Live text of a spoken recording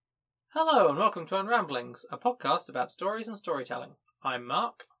Hello and welcome to Unramblings, a podcast about stories and storytelling. I'm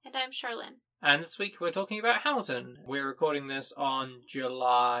Mark. And I'm Charlene. And this week we're talking about Hamilton. We're recording this on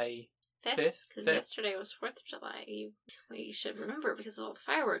July 5th. Because yesterday was 4th of July. We should remember because of all the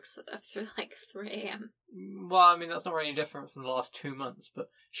fireworks up through like 3 a.m. Well, I mean, that's not really any different from the last 2 months, but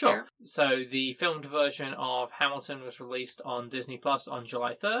sure. Fair. So the filmed version of Hamilton was released on Disney Plus on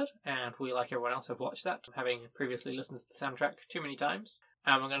July 3rd, and we, like everyone else, have watched that, having previously listened to the soundtrack too many times.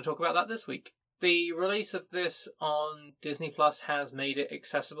 And we're going to talk about that this week. The release of this on Disney Plus has made it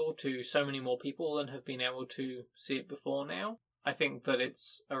accessible to so many more people than have been able to see it before now. I think that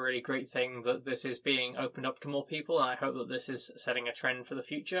it's a really great thing that this is being opened up to more people, and I hope that this is setting a trend for the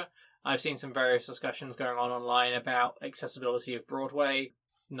future. I've seen some various discussions going on online about accessibility of Broadway.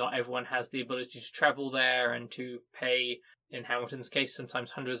 Not everyone has the ability to travel there and to pay, in Hamilton's case,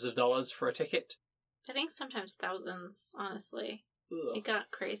 sometimes hundreds of dollars for a ticket. I think sometimes thousands, honestly. Ugh. It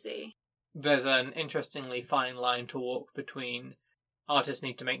got crazy. There's an interestingly fine line to walk between artists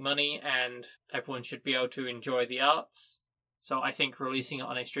need to make money and everyone should be able to enjoy the arts. So I think releasing it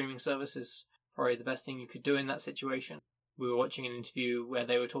on a streaming service is probably the best thing you could do in that situation. We were watching an interview where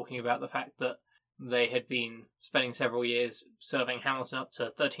they were talking about the fact that they had been spending several years serving Hamilton up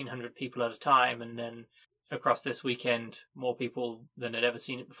to 1,300 people at a time, and then across this weekend, more people than had ever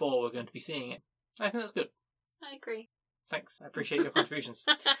seen it before were going to be seeing it. I think that's good. I agree. Thanks. I appreciate your contributions.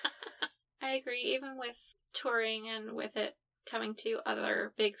 I agree. Even with touring and with it coming to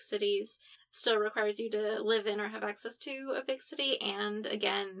other big cities, it still requires you to live in or have access to a big city, and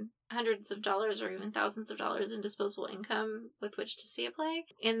again, hundreds of dollars or even thousands of dollars in disposable income with which to see a play.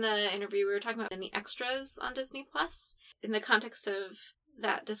 In the interview we were talking about in the extras on Disney Plus, in the context of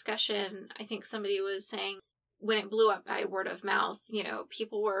that discussion, I think somebody was saying when it blew up by word of mouth,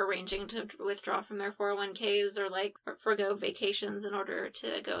 people were arranging to withdraw from their 401ks or forgo vacations in order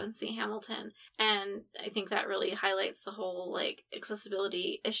to go and see Hamilton. And I think that really highlights the whole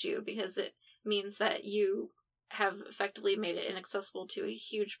accessibility issue, because it means that you have effectively made it inaccessible to a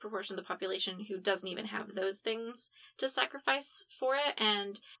huge proportion of the population who doesn't even have those things to sacrifice for it.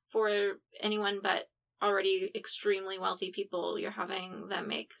 And for anyone but already extremely wealthy people, you're having them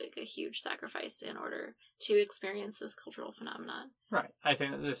make a huge sacrifice in order to experience this cultural phenomenon. Right. I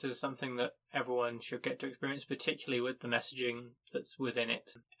think that this is something that everyone should get to experience, particularly with the messaging that's within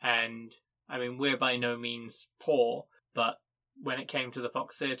it. And, I mean, we're by no means poor, but when it came to the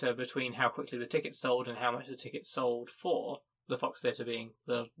Fox Theatre, between how quickly the tickets sold and how much the tickets sold for, the Fox Theatre being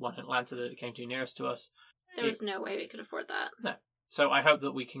the one in Atlanta that it came to nearest to us, there was no way we could afford that. No. So I hope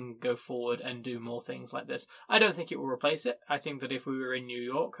that we can go forward and do more things like this. I don't think it will replace it. I think that if we were in New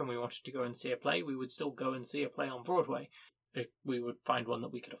York and we wanted to go and see a play, we would still go and see a play on Broadway, if we would find one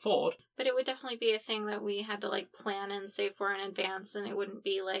that we could afford. But it would definitely be a thing that we had to plan and save for in advance, and it wouldn't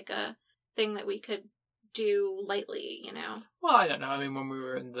be a thing that we could do lightly, Well, I don't know. I mean, when we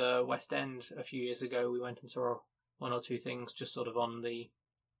were in the West End a few years ago, we went and saw one or two things just sort of on the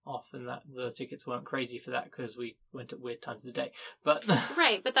off, and that the tickets weren't crazy for that because we went at weird times of the day. But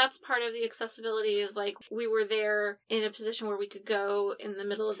right, but that's part of the accessibility of we were there in a position where we could go in the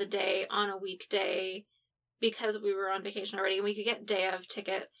middle of the day on a weekday because we were on vacation already, and we could get day of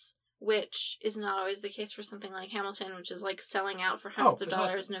tickets, which is not always the case for something like Hamilton, which is selling out for hundreds of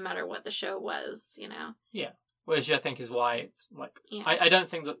dollars no matter what the show was, Yeah. Which I think is why it's yeah. I don't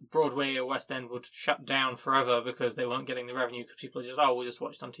think that Broadway or West End would shut down forever because they weren't getting the revenue, because people are just, we'll just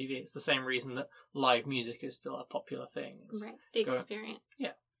watch it on TV. It's the same reason that live music is still a popular thing. Right, the experience.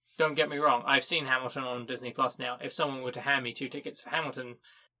 Yeah. Don't get me wrong, I've seen Hamilton on Disney Plus now. If someone were to hand me 2 tickets for Hamilton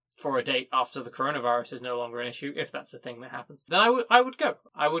for a date after the coronavirus is no longer an issue, if that's the thing that happens, then I would go.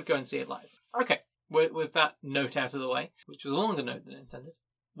 I would go and see it live. Okay, with that note out of the way, which was a longer note than intended,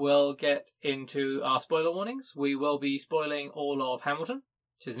 we'll get into our spoiler warnings. We will be spoiling all of Hamilton,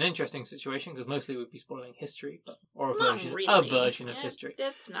 which is an interesting situation because mostly we'd be spoiling history, or a version of history.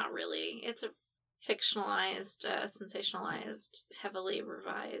 It's not really. It's a fictionalized, sensationalized, heavily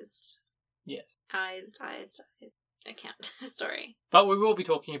revised. Yes. Eyes. I can't. Story. But we will be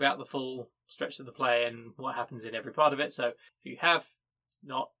talking about the full stretch of the play and what happens in every part of it. So if you have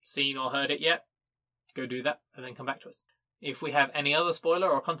not seen or heard it yet, go do that and then come back to us. If we have any other spoiler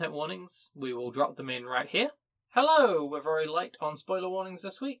or content warnings, we will drop them in right here. Hello, we're very light on spoiler warnings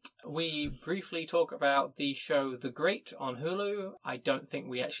this week. We briefly talk about the show The Great on Hulu. I don't think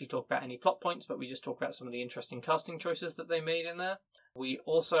we actually talk about any plot points, but we just talk about some of the interesting casting choices that they made in there. We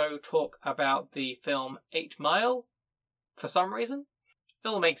also talk about the film 8 Mile, for some reason.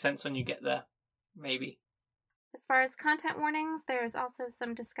 It'll make sense when you get there. Maybe. As far as content warnings, there's also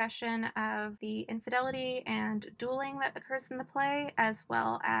some discussion of the infidelity and dueling that occurs in the play, as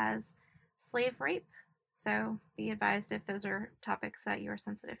well as slave rape. So be advised if those are topics that you're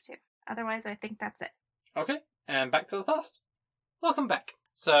sensitive to. Otherwise, I think that's it. Okay, and back to the past. Welcome back.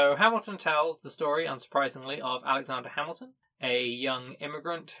 So Hamilton tells the story, unsurprisingly, of Alexander Hamilton, a young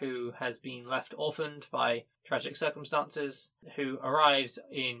immigrant who has been left orphaned by tragic circumstances, who arrives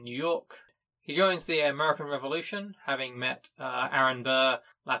in New York. He joins the American Revolution, having met Aaron Burr,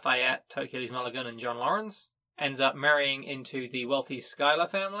 Lafayette, Hercules Mulligan, and John Lawrence. Ends up marrying into the wealthy Schuyler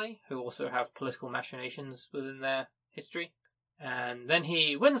family, who also have political machinations within their history. And then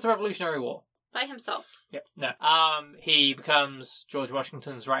he wins the Revolutionary War. By himself. Yep. No. He becomes George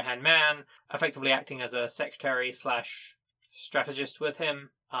Washington's right-hand man, effectively acting as a secretary/strategist with him,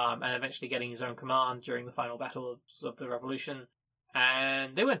 and eventually getting his own command during the final battles of the Revolution.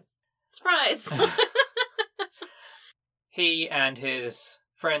 And they win. Surprise! He and his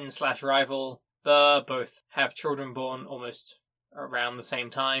friend/rival, Burr, both have children born almost around the same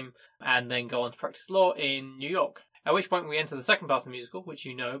time, and then go on to practice law in New York. At which point we enter the second part of the musical, which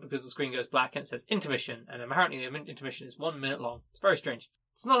you know because the screen goes black and it says intermission, and apparently the intermission is 1 minute long. It's very strange.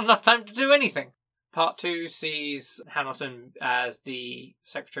 It's not enough time to do anything. Part 2 sees Hamilton as the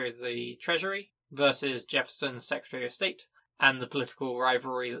Secretary of the Treasury versus Jefferson's Secretary of State, and the political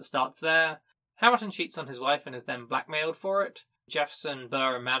rivalry that starts there. Hamilton cheats on his wife and is then blackmailed for it. Jefferson,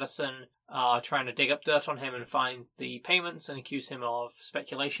 Burr, and Madison are trying to dig up dirt on him and find the payments and accuse him of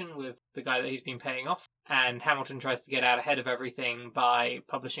speculation with the guy that he's been paying off. And Hamilton tries to get out ahead of everything by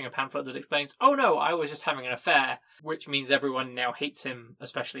publishing a pamphlet that explains, oh no, I was just having an affair, which means everyone now hates him,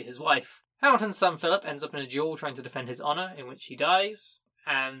 especially his wife. Hamilton's son Philip ends up in a duel trying to defend his honour, in which he dies.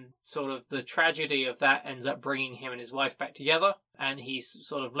 And sort of the tragedy of that ends up bringing him and his wife back together. And he's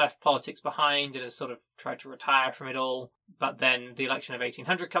sort of left politics behind and has sort of tried to retire from it all. But then the election of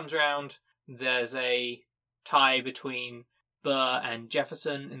 1800 comes around. There's a tie between Burr and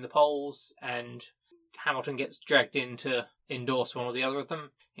Jefferson in the polls, and Hamilton gets dragged in to endorse one or the other of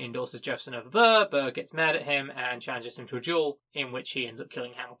them. He endorses Jefferson over Burr. Burr gets mad at him and challenges him to a duel, in which he ends up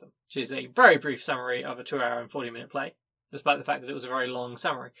killing Hamilton. Which is a very brief summary of a 2-hour and 40-minute play, despite the fact that it was a very long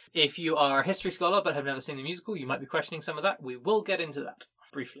summary. If you are a history scholar but have never seen the musical, you might be questioning some of that. We will get into that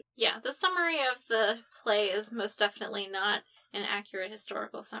briefly. Yeah, the summary of the play is most definitely not an accurate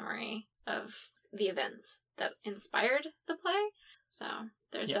historical summary of the events that inspired the play. So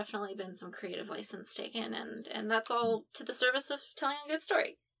there's definitely been some creative license taken, and that's all to the service of telling a good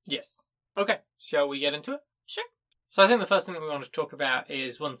story. Yes. Okay, shall we get into it? Sure. So I think the first thing that we want to talk about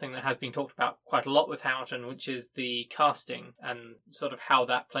is one thing that has been talked about quite a lot with Hamilton, which is the casting and sort of how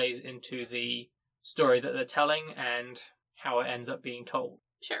that plays into the story that they're telling and how it ends up being told.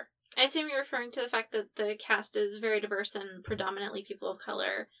 Sure. I assume you're referring to the fact that the cast is very diverse and predominantly people of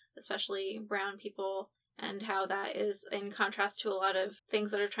color, especially brown people, and how that is in contrast to a lot of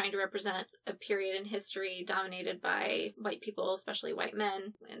things that are trying to represent a period in history dominated by white people, especially white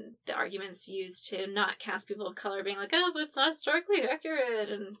men, and the arguments used to not cast people of color being like, oh, but it's not historically accurate,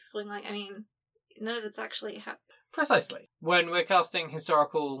 and people being like, I mean, none of it's actually happened. Precisely. When we're casting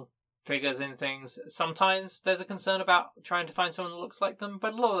historical figures in things, sometimes there's a concern about trying to find someone that looks like them,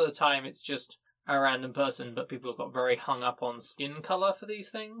 but a lot of the time it's just a random person, but people have got very hung up on skin colour for these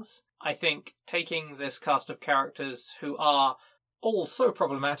things. I think taking this cast of characters who are all so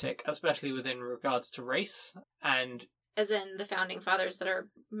problematic, especially within regards to race, and as in the founding fathers that are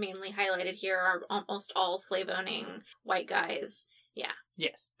mainly highlighted here are almost all slave-owning white guys. Yeah.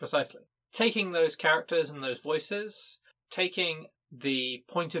 Yes, precisely. Taking those characters and those voices, taking the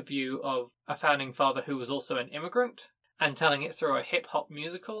point of view of a founding father who was also an immigrant, and telling it through a hip-hop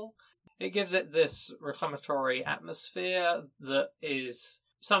musical, it gives it this reclamatory atmosphere that is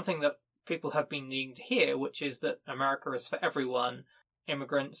something that people have been needing to hear, which is that America is for everyone,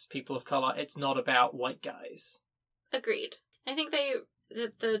 immigrants, people of colour. It's not about white guys. Agreed. I think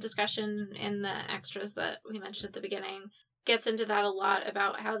the discussion in the extras that we mentioned at the beginning gets into that a lot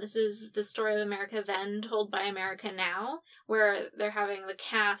about how this is the story of America then told by America now, where they're having the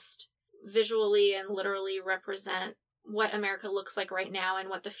cast visually and literally represent what America looks like right now and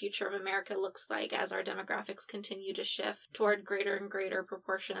what the future of America looks like as our demographics continue to shift toward greater and greater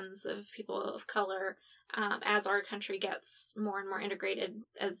proportions of people of color, as our country gets more and more integrated,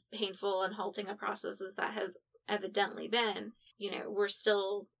 as painful and halting a process as that has evidently been. You know, we're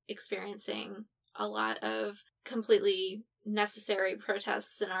still experiencing a lot of completely necessary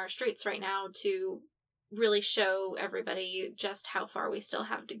protests in our streets right now to really show everybody just how far we still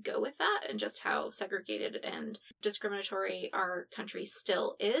have to go with that and just how segregated and discriminatory our country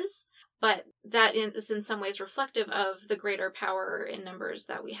still is. But that is in some ways reflective of the greater power in numbers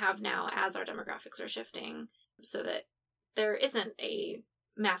that we have now as our demographics are shifting, so that there isn't a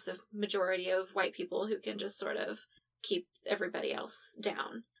massive majority of white people who can just sort of keep everybody else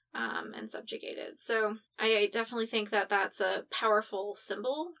down and subjugated. So I definitely think that that's a powerful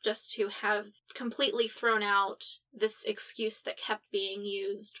symbol, just to have completely thrown out this excuse that kept being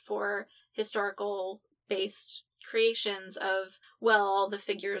used for historical based creations of, well, all the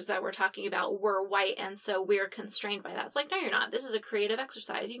figures that we're talking about were white and so we're constrained by that. It's like, no, you're not. This is a creative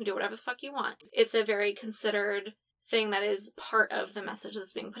exercise. You can do whatever the fuck you want. It's a very considered thing that is part of the message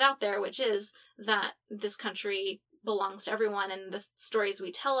that's being put out there, which is that this country belongs to everyone and the stories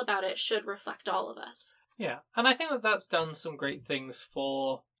we tell about it should reflect all of us. Yeah, and I think that that's done some great things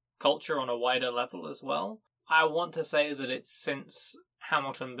for culture on a wider level as well. I want to say that it's since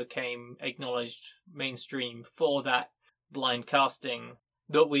Hamilton became acknowledged mainstream for that blind casting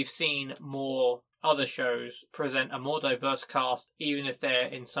that we've seen more other shows present a more diverse cast, even if they're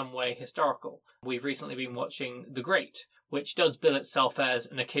in some way historical. We've recently been watching The Great, which does bill itself as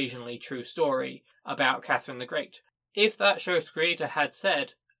an occasionally true story about Catherine the Great. If that show's creator had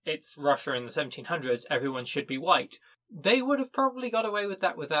said, it's Russia in the 1700s, everyone should be white, they would have probably got away with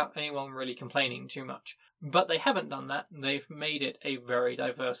that without anyone really complaining too much. But they haven't done that. They've made it a very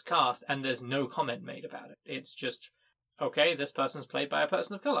diverse cast, and there's no comment made about it. It's just, okay, this person's played by a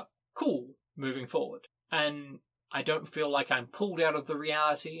person of colour. Cool, moving forward. And I don't feel like I'm pulled out of the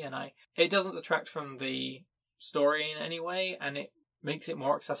reality, and it doesn't detract from the story in any way, and it makes it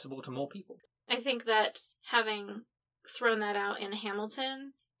more accessible to more people. I think that having thrown that out in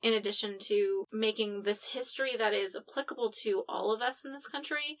Hamilton, in addition to making this history that is applicable to all of us in this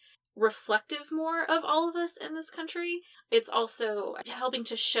country reflective more of all of us in this country, it's also helping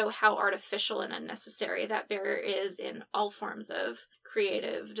to show how artificial and unnecessary that barrier is in all forms of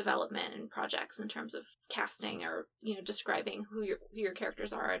creative development and projects, in terms of casting or, describing who your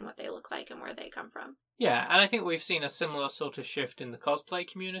characters are and what they look like and where they come from. Yeah, and I think we've seen a similar sort of shift in the cosplay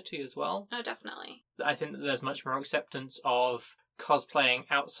community as well. Oh, definitely. I think that there's much more acceptance of cosplaying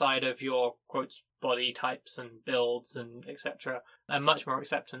outside of your, quotes, body types and builds and etc. And much more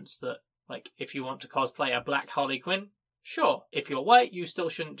acceptance that, like, if you want to cosplay a black Harley Quinn, sure. If you're white, you still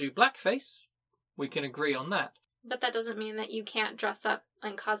shouldn't do blackface. We can agree on that. But that doesn't mean that you can't dress up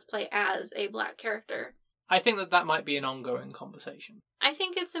and cosplay as a black character. I think that might be an ongoing conversation. I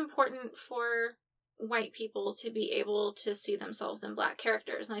think it's important for white people to be able to see themselves in black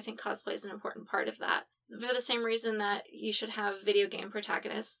characters, and I think cosplay is an important part of that. For the same reason that you should have video game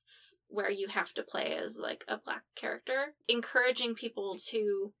protagonists where you have to play as, like, a black character. Encouraging people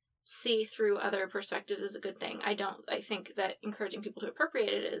to see through other perspectives is a good thing. I think that encouraging people to appropriate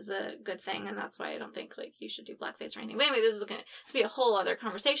it is a good thing, and that's why I don't think, like, you should do blackface or anything. But anyway, this is going to be a whole other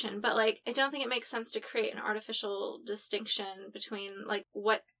conversation, but, like, I don't think it makes sense to create an artificial distinction between, like,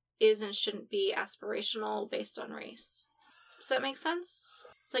 what is and shouldn't be aspirational based on race. Does that make sense?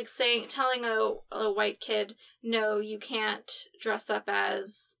 It's like telling a white kid, no, you can't dress up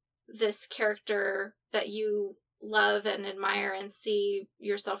as this character that you love and admire and see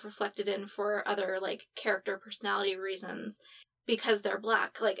yourself reflected in for other, like, character personality reasons because they're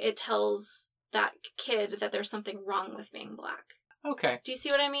black. Like, it tells that kid that there's something wrong with being black. Okay. Do you see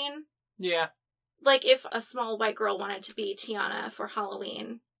what I mean? Yeah. Like, if a small white girl wanted to be Tiana for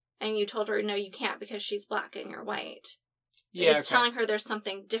Halloween and you told her, no, you can't because she's black and you're white. Yeah, it's telling her there's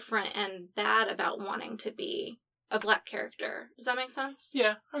something different and bad about wanting to be a black character. Does that make sense?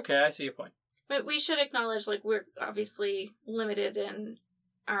 Yeah, okay, I see your point. But we should acknowledge, like, we're obviously limited in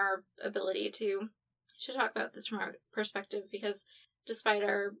our ability to talk about this from our perspective, because despite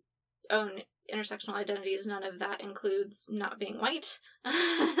our own intersectional identities, none of that includes not being white.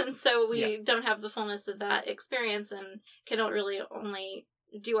 And so we don't have the fullness of that experience and can really only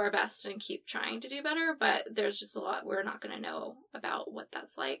do our best and keep trying to do better, but there's just a lot we're not going to know about what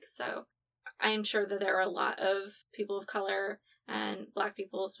that's like. So I'm sure that there are a lot of people of color and black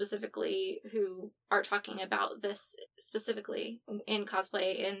people specifically who are talking about this specifically in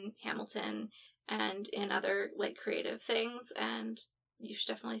cosplay, in Hamilton, and in other, like, creative things, and you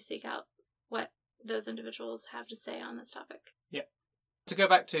should definitely seek out what those individuals have to say on this topic. Yeah. To go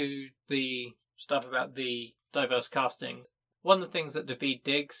back to the stuff about the diverse casting, one of the things that Daveed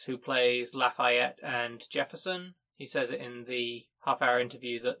Diggs, who plays Lafayette and Jefferson, he says it in the half-hour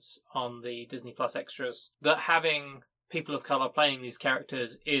interview that's on the Disney Plus extras, that having people of colour playing these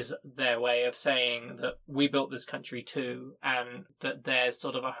characters is their way of saying that we built this country too, and that there's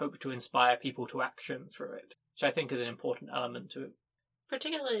sort of a hope to inspire people to action through it, which I think is an important element to it.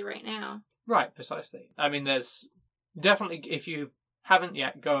 Particularly right now. Right, precisely. I mean, there's definitely, if you haven't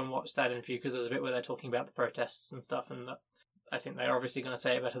yet, go and watch that interview, because there's a bit where they're talking about the protests and stuff, and I think they're obviously going to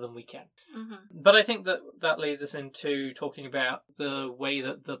say it better than we can. Mm-hmm. But I think that leads us into talking about the way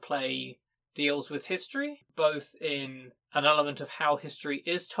that the play deals with history, both in an element of how history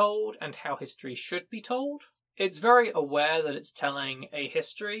is told and how history should be told. It's very aware that it's telling a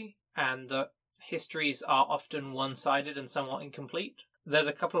history, and that histories are often one-sided and somewhat incomplete. There's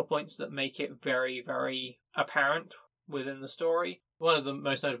a couple of points that make it very, very apparent within the story. One of the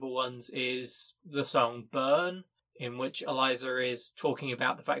most notable ones is the song Burn, in which Eliza is talking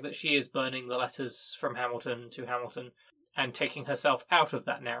about the fact that she is burning the letters from Hamilton to Hamilton and taking herself out of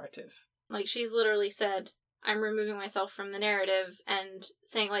that narrative. Like, she's literally said, I'm removing myself from the narrative, and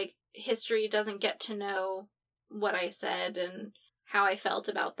saying, like, history doesn't get to know what I said and how I felt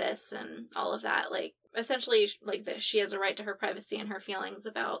about this and all of that. Like, essentially, like, that she has a right to her privacy and her feelings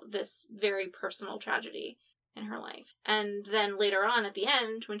about this very personal tragedy in her life. And then later on at the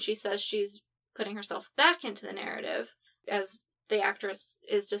end, when she says she's putting herself back into the narrative, as the actress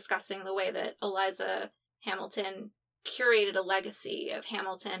is discussing the way that Eliza Hamilton curated a legacy of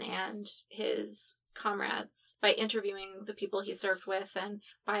Hamilton and his comrades by interviewing the people he served with and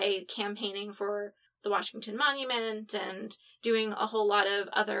by campaigning for the Washington Monument and doing a whole lot of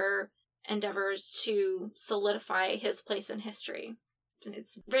other endeavors to solidify his place in history.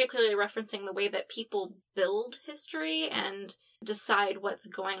 It's very clearly referencing the way that people build history and decide what's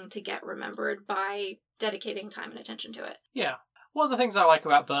going to get remembered by dedicating time and attention to it. Yeah. One of the things I like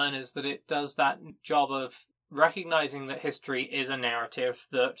about Burn is that it does that job of recognizing that history is a narrative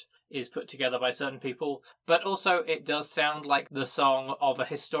that is put together by certain people, but also it does sound like the song of a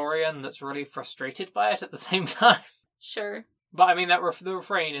historian that's really frustrated by it at the same time. Sure. But I mean, that the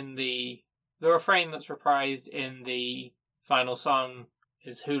refrain that's reprised in the final song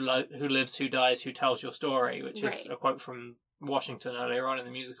is who lives, who dies, who tells your story, which is a quote from Washington earlier on in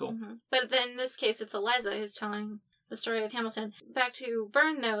the musical. Mm-hmm. But then in this case, it's Eliza who's telling the story of Hamilton. Back to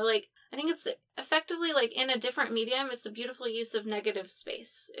Burn, though, like, I think it's effectively, like, in a different medium, it's a beautiful use of negative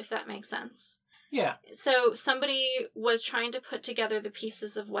space, if that makes sense. Yeah. So somebody was trying to put together the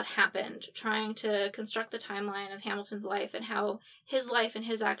pieces of what happened, trying to construct the timeline of Hamilton's life and how his life and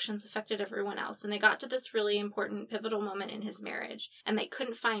his actions affected everyone else. And they got to this really important, pivotal moment in his marriage, and they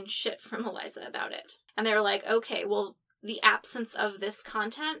couldn't find shit from Eliza about it. And they were like, okay, well, the absence of this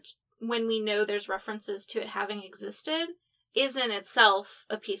content, when we know there's references to it having existed, is in itself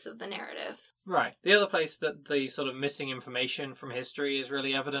a piece of the narrative. Right. The other place that the sort of missing information from history is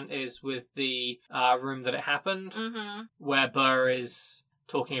really evident is with the room that it happened, where Burr is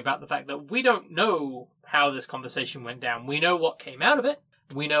talking about the fact that we don't know how this conversation went down. We know what came out of it,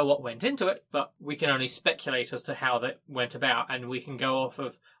 we know what went into it, but we can only speculate as to how that went about, and we can go off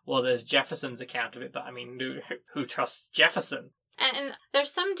of, well, there's Jefferson's account of it, but I mean, who trusts Jefferson? And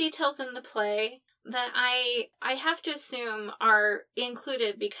there's some details in the play that I have to assume are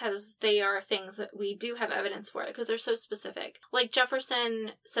included because they are things that we do have evidence for, because they're so specific. Like,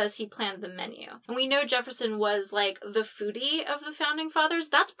 Jefferson says he planned the menu. And we know Jefferson was, like, the foodie of the Founding Fathers.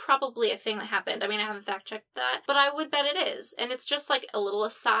 That's probably a thing that happened. I mean, I haven't fact-checked that, but I would bet it is. And it's just, like, a little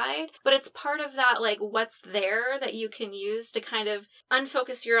aside, but it's part of that, like, what's there that you can use to kind of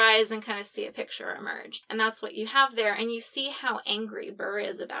unfocus your eyes and kind of see a picture emerge. And that's what you have there. And you see how angry Burr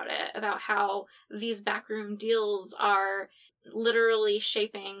is about it, about how these backroom deals are literally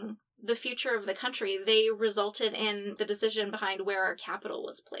shaping the future of the country. They resulted in the decision behind where our capital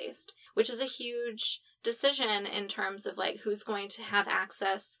was placed, which is a huge decision in terms of, like, who's going to have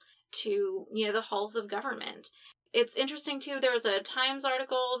access to, you know, the halls of government. It's interesting, too, there was a Times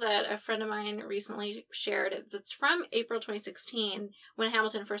article that a friend of mine recently shared that's from April 2016, when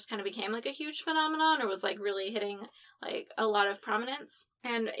Hamilton first kind of became, like, a huge phenomenon, or was, like, really hitting, like, a lot of prominence.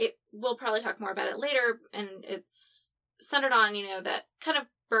 And we'll probably talk more about it later, and it's centered on, you know, that kind of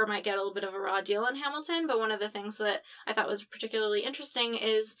Burr might get a little bit of a raw deal on Hamilton, but one of the things that I thought was particularly interesting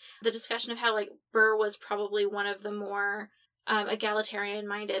is the discussion of how, like, Burr was probably one of the more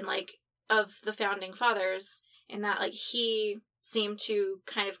egalitarian-minded, like, of the Founding Fathers, in that, like, he seemed to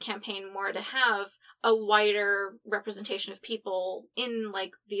kind of campaign more to have a wider representation of people in,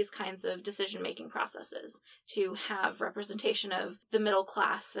 like, these kinds of decision-making processes, to have representation of the middle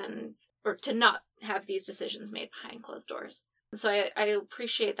class, or to not have these decisions made behind closed doors. So I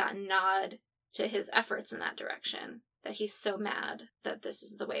appreciate that nod to his efforts in that direction, that he's so mad that this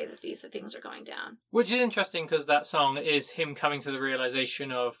is the way that these things are going down. Which is interesting, because that song is him coming to the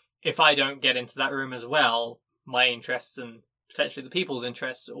realization of, if I don't get into that room as well, my interests and potentially the people's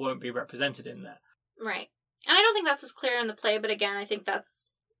interests won't be represented in there. Right. And I don't think that's as clear in the play, but again, I think that's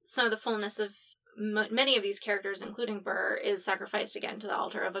some of the fullness of many of these characters, including Burr, is sacrificed again to the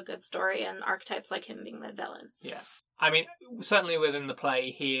altar of a good story and archetypes like him being the villain. Yeah. I mean, certainly within the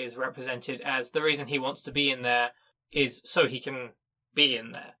play, he is represented as the reason he wants to be in there is so he can be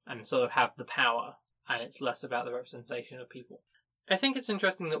in there and sort of have the power, and it's less about the representation of people. I think it's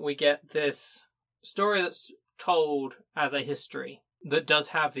interesting that we get this story that's told as a history that does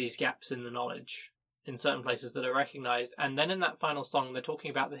have these gaps in the knowledge in certain places that are recognised, and then in that final song they're talking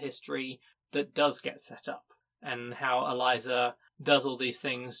about the history that does get set up and how Eliza does all these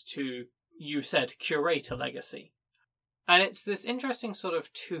things to, you said, curate a legacy. And it's this interesting sort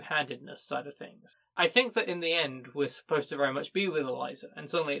of two-handedness side of things. I think that in the end, we're supposed to very much be with Eliza, and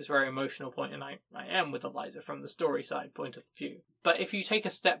certainly it's a very emotional point, and I am with Eliza from the story side point of view. But if you take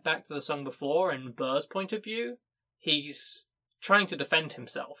a step back to the song before, and Burr's point of view, he's trying to defend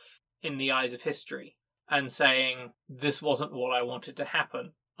himself in the eyes of history, and saying, this wasn't what I wanted to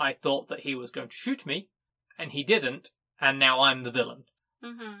happen. I thought that he was going to shoot me, and he didn't, and now I'm the villain.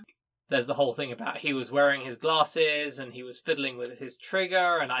 Mm-hmm. There's the whole thing about he was wearing his glasses and he was fiddling with his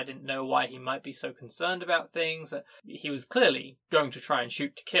trigger and I didn't know why he might be so concerned about things. He was clearly going to try and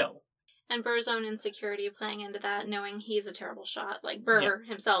shoot to kill. And Burr's own insecurity playing into that, knowing he's a terrible shot. Like Burr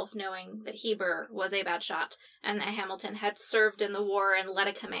himself knowing that Burr was a bad shot and that Hamilton had served in the war and led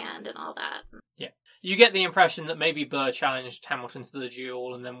a command and all that. Yeah. You get the impression that maybe Burr challenged Hamilton to the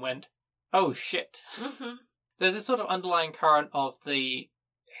duel and then went, oh shit. Mm-hmm. There's this sort of underlying current of the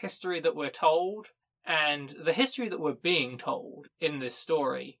history that we're told and the history that we're being told in this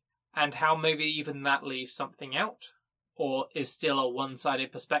story, and how maybe even that leaves something out or is still a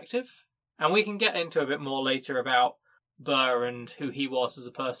one-sided perspective. And we can get into a bit more later about Burr and who he was as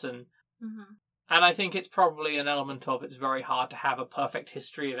a person. Mm-hmm. And I think it's probably an element of it's very hard to have a perfect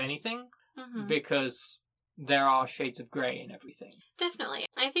history of anything, because there are shades of grey in everything. Definitely.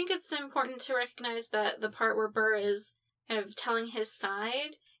 I think it's important to recognize that the part where Burr is kind of telling his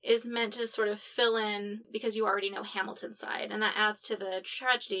side is meant to sort of fill in because you already know Hamilton's side, and that adds to the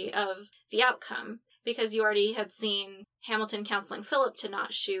tragedy of the outcome, because you already had seen Hamilton counseling Philip to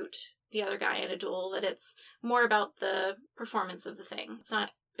not shoot the other guy in a duel, that it's more about the performance of the thing. It's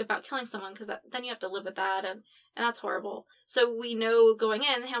not about killing someone, because then you have to live with that, and that's horrible. So we know going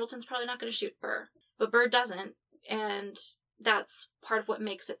in, Hamilton's probably not going to shoot Burr, but Burr doesn't, and that's part of what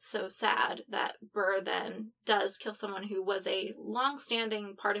makes it so sad that Burr then does kill someone who was a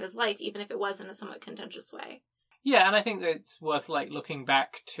long-standing part of his life, even if it was in a somewhat contentious way. Yeah, and I think that it's worth looking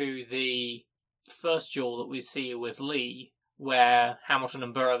back to the first duel that we see with Lee, where Hamilton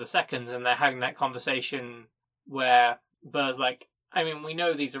and Burr are the seconds, and they're having that conversation where Burr's like, I mean, we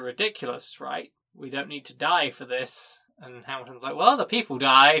know these are ridiculous, right? We don't need to die for this. And Hamilton's like, well, other people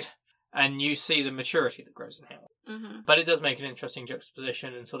died. And you see the maturity that grows in Hamilton. Mm-hmm. But it does make an interesting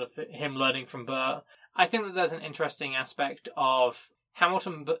juxtaposition and sort of him learning from Burr. I think that there's an interesting aspect of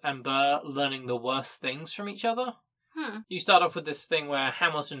Hamilton and Burr learning the worst things from each other. You start off with this thing where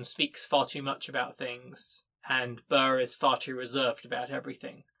Hamilton speaks far too much about things, and Burr is far too reserved about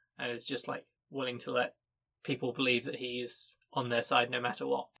everything, and is just willing to let people believe that he's on their side no matter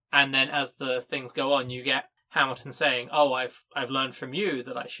what. And then as the things go on, you get Hamilton saying, oh, I've learned from you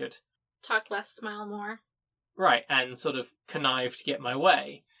that I should talk less, smile more. Right, and sort of connive to get my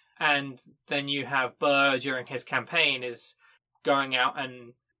way. And then you have Burr during his campaign is going out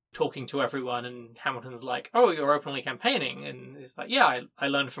and talking to everyone, and Hamilton's like, oh, you're openly campaigning, and it's like, yeah, I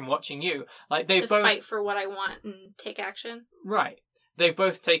learned from watching you. They've both fight for what I want and take action. Right. They've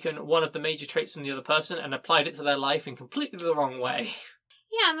both taken one of the major traits from the other person and applied it to their life in completely the wrong way.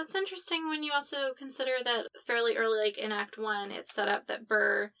 Yeah, and that's interesting when you also consider that fairly early, in Act 1, it's set up that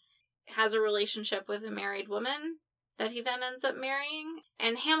Burr has a relationship with a married woman that he then ends up marrying.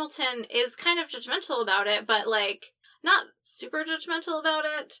 And Hamilton is kind of judgmental about it, but, not super judgmental about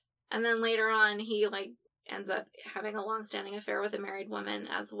it. And then later on, he, ends up having a long-standing affair with a married woman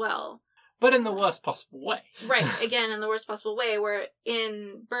as well. But in the worst possible way. Right, again, in the worst possible way, where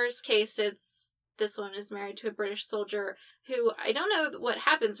in Burr's case, this one is married to a British soldier who, I don't know what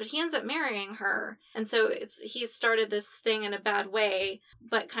happens, but he ends up marrying her. And so he started this thing in a bad way,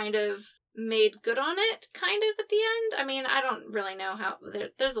 but kind of made good on it, kind of, at the end. I mean, I don't really know how,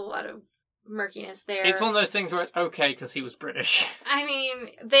 there's a lot of murkiness there. It's one of those things where it's okay because he was British. I mean,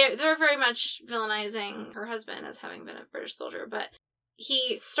 they're very much villainizing her husband as having been a British soldier, but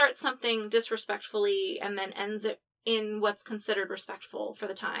he starts something disrespectfully and then ends it in what's considered respectful for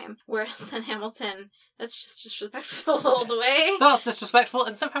the time. Whereas then Hamilton, that's just disrespectful all the way. Starts disrespectful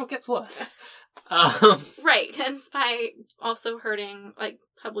and somehow gets worse. Right, and by also hurting,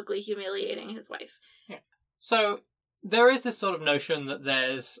 publicly humiliating his wife. Yeah. So there is this sort of notion that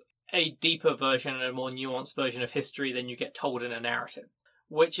there's a deeper version and a more nuanced version of history than you get told in a narrative,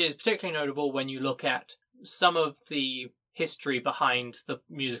 which is particularly notable when you look at some of the history behind the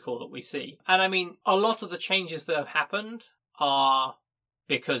musical that we see. And I mean, a lot of the changes that have happened are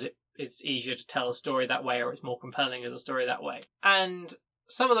because it's easier to tell a story that way, or it's more compelling as a story that way. And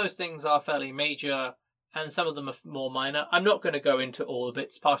some of those things are fairly major, and some of them are more minor. I'm not going to go into all the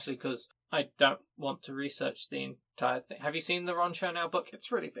bits, partially because I don't want to research the entire thing. Have you seen the Ron Chernow book?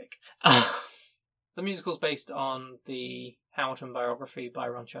 It's really big. The musical's based on the Hamilton biography by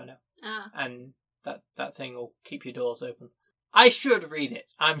Ron Chernow. And that thing will keep your doors open. I should read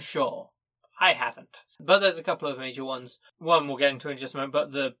it, I'm sure. I haven't. But there's a couple of major ones. One we'll get into in just a moment,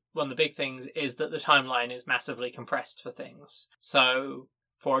 but one of the big things is that the timeline is massively compressed for things. So,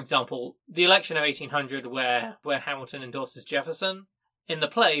 for example, the election of 1800 where Hamilton endorses Jefferson, in the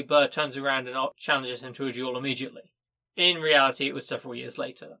play, Burr turns around and challenges him to a duel immediately. In reality, it was several years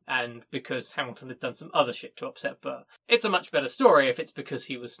later, and because Hamilton had done some other shit to upset Burr. It's a much better story if it's because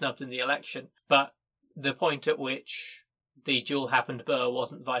he was snubbed in the election, but the point at which the duel happened, Burr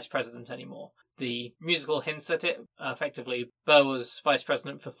wasn't vice president anymore. The musical hints at it. Effectively, Burr was vice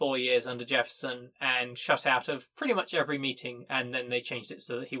president for 4 years under Jefferson and shut out of pretty much every meeting, and then they changed it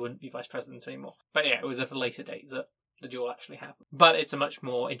so that he wouldn't be vice president anymore. But yeah, it was at a later date that the duel actually happened. But it's a much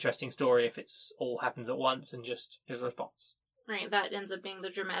more interesting story if it's all happens at once and just his response. Right, that ends up being the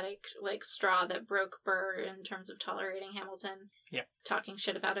dramatic, straw that broke Burr in terms of tolerating Hamilton. Yeah. Talking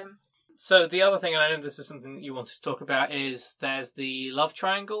shit about him. So the other thing, and I know this is something that you wanted to talk about, is there's the love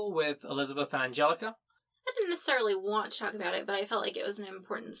triangle with Elizabeth and Angelica. I didn't necessarily want to talk about it, but I felt like it was an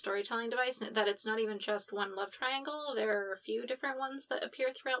important storytelling device, and that it's not even just one love triangle. There are a few different ones that appear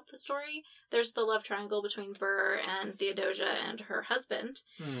throughout the story. There's the love triangle between Burr and Theodosia and her husband.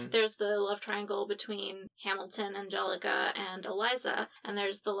 There's the love triangle between Hamilton, Angelica, and Eliza. And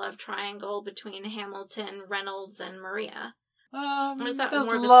there's the love triangle between Hamilton, Reynolds, and Maria. Or is that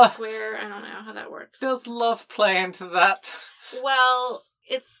more of a square? I don't know how that works. Does love play into that? Well,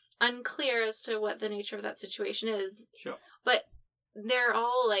 it's unclear as to what the nature of that situation is. Sure. But they're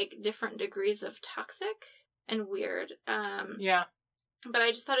all, different degrees of toxic and weird. Yeah. But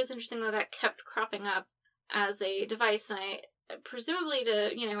I just thought it was interesting that kept cropping up as a device, and presumably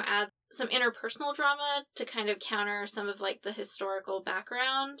to, add some interpersonal drama to kind of counter some of, the historical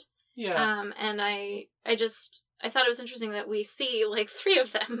background. Yeah. And I thought it was interesting that we see, 3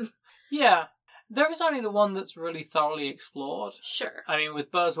 of them. Yeah. There is only the one that's really thoroughly explored. Sure. I mean, with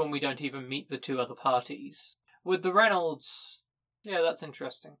Burr's one, we don't even meet the 2 other parties. With the Reynolds, yeah, that's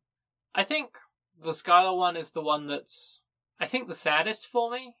interesting. I think the Schuyler one is the one that's, the saddest for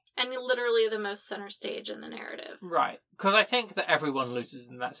me. And literally the most center stage in the narrative. Right. Because I think that everyone loses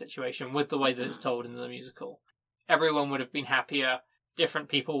in that situation with the way that it's told in the musical. Everyone would have been happier. Different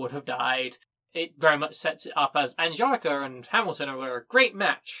people would have died. It very much sets it up as Angelica and Hamilton are a great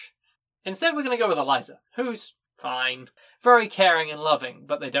match. Instead, we're going to go with Eliza, who's fine. Very caring and loving,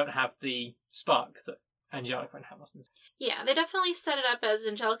 but they don't have the spark that Angelica and Hamilton's. Yeah, they definitely set it up as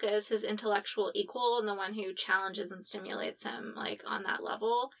Angelica is his intellectual equal and the one who challenges and stimulates him, on that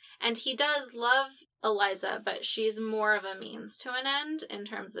level. And he does love Eliza, but she's more of a means to an end in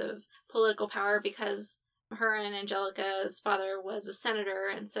terms of political power because her and Angelica's father was a senator,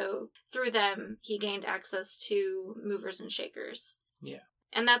 and so through them, he gained access to movers and shakers. Yeah.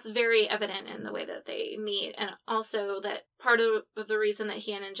 And that's very evident in the way that they meet. And also that part of the reason that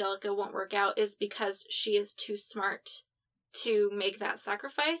he and Angelica won't work out is because she is too smart to make that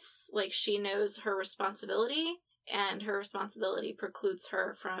sacrifice. She knows her responsibility, and her responsibility precludes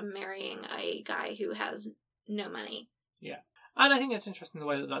her from marrying a guy who has no money. Yeah. And I think it's interesting the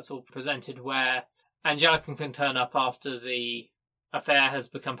way that that's all presented, where Angelica can turn up after the affair has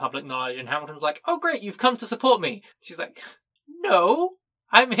become public knowledge, and Hamilton's like, "Oh great, you've come to support me." She's like, "No,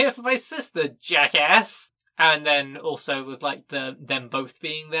 I'm here for my sister, jackass." And then also with them both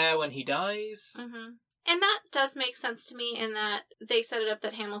being there when he dies. Mm-hmm. And that does make sense to me in that they set it up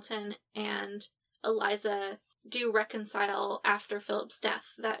that Hamilton and Eliza do reconcile after Philip's death,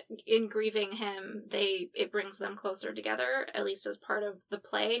 that in grieving him, it brings them closer together, at least as part of the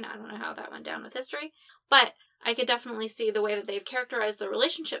play. Now, I don't know how that went down with history, but I could definitely see the way that they've characterized the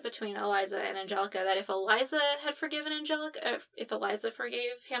relationship between Eliza and Angelica, that if Eliza had forgiven Angelica, if Eliza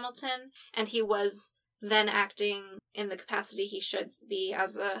forgave Hamilton, and he was then acting in the capacity he should be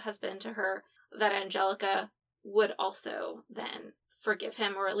as a husband to her, that Angelica would also then forgive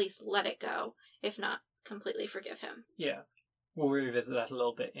him, or at least let it go, if not completely forgive him. Yeah. We'll revisit that a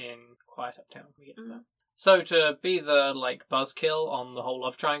little bit in Quiet Uptown when we get to that. So to be the, buzzkill on the whole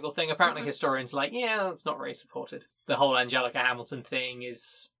love triangle thing, apparently historians yeah, that's not very supported. The whole Angelica Hamilton thing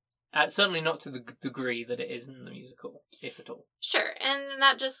is Certainly not to the degree that it is in the musical, if at all. Sure, and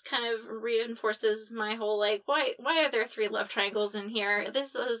that just kind of reinforces my whole, like, why are there 3 love triangles in here?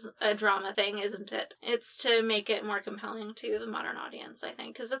 This is a drama thing, isn't it? It's to make it more compelling to the modern audience, I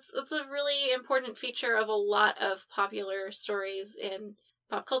think, because it's a really important feature of a lot of popular stories in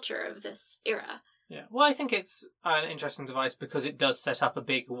pop culture of this era. Yeah, well, I think it's an interesting device because it does set up a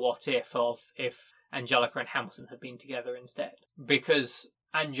big what if of if Angelica and Hamilton had been together instead. Because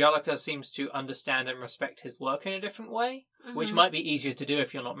Angelica seems to understand and respect his work in a different way, which might be easier to do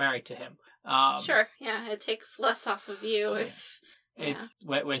if you're not married to him. Sure, yeah, it takes less off of you if... Yeah. It's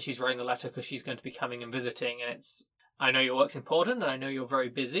when she's writing the letter because she's going to be coming and visiting, and it's, I know your work's important and I know you're very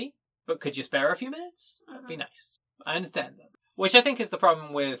busy, but could you spare a few minutes? That'd be nice. I understand that. Which I think is the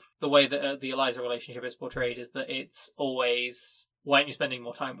problem with the way that the Eliza relationship is portrayed, is that it's always, why aren't you spending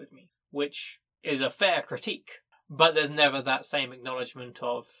more time with me? Which is a fair critique, but there's never that same acknowledgement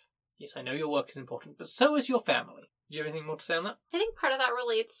of, yes, I know your work is important, but so is your family. Do you have anything more to say on that? I think part of that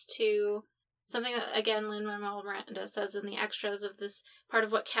relates to something that, again, Lin-Manuel Miranda says in the extras of this. Part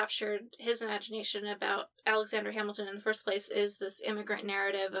of what captured his imagination about Alexander Hamilton in the first place is this immigrant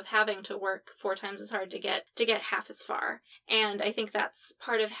narrative of having to work 4 times as hard to get half as far. And I think that's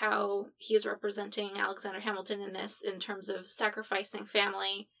part of how he's representing Alexander Hamilton in this, in terms of sacrificing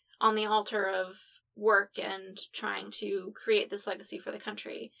family on the altar of work and trying to create this legacy for the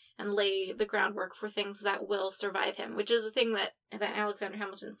country and lay the groundwork for things that will survive him, which is a thing that Alexander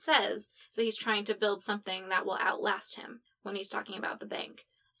Hamilton says. So he's trying to build something that will outlast him when he's talking about the bank.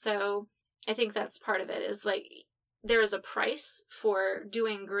 So I think that's part of it, is like, there is a price for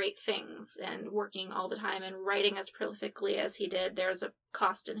doing great things and working all the time and writing as prolifically as he did. There's a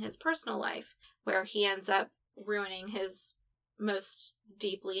cost in his personal life where he ends up ruining his most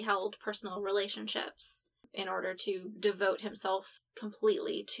deeply held personal relationships in order to devote himself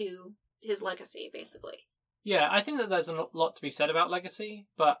completely to his legacy, basically. Yeah, I think that there's a lot to be said about legacy,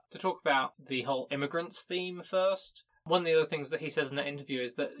 but to talk about the whole immigrants theme first, one of the other things that he says in that interview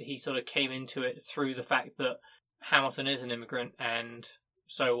is that he sort of came into it through the fact that Hamilton is an immigrant, and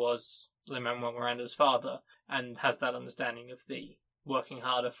so was Lin-Manuel Miranda's father, and has that understanding of the working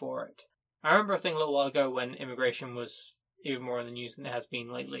harder for it. I remember a thing a little while ago when immigration was even more in the news than it has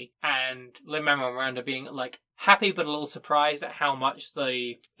been lately, and Lin-Manuel Miranda being like happy but a little surprised at how much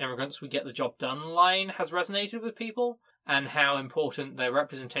the immigrants would get the job done line has resonated with people, and how important their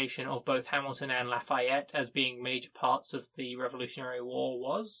representation of both Hamilton and Lafayette as being major parts of the Revolutionary War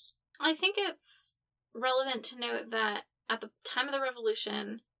was. I think it's relevant to note that at the time of the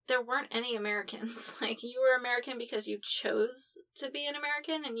Revolution, there weren't any Americans. Like, you were American because you chose to be an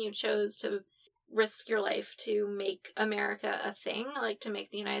American, and you chose to risk your life to make America a thing, like to make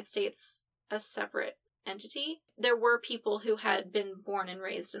the United States a separate entity. There were people who had been born and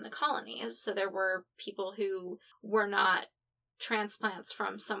raised in the colonies, so there were people who were not transplants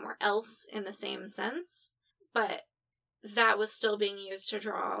from somewhere else in the same sense, but that was still being used to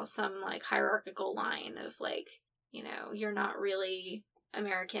draw some, like, hierarchical line of, like, you know, you're not really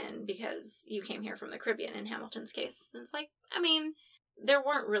American because you came here from the Caribbean in Hamilton's case. And it's like, I mean, there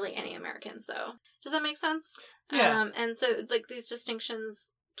weren't really any Americans, though. Does that make sense? Yeah. And so, like, these distinctions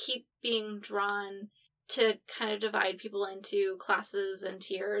keep being drawn to kind of divide people into classes and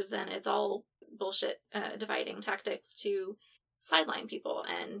tiers, and it's all bullshit dividing tactics to sideline people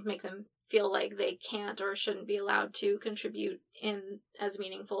and make them feel like they can't or shouldn't be allowed to contribute in as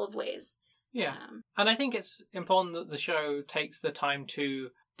meaningful of ways. Yeah. And I think it's important that the show takes the time to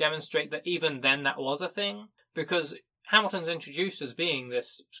demonstrate that even then that was a thing, because Hamilton's introduced as being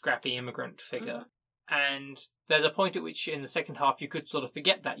this scrappy immigrant figure, and there's a point at which in the second half you could sort of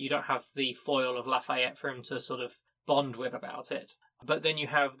forget that. You don't have the foil of Lafayette for him to sort of bond with about it. But then you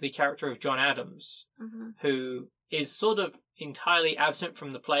have the character of John Adams, who is sort of entirely absent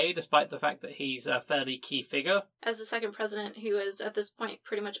from the play, despite the fact that he's a fairly key figure. As the second president, who is at this point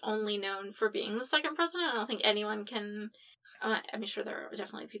pretty much only known for being the second president, I don't think anyone can... I'm sure there are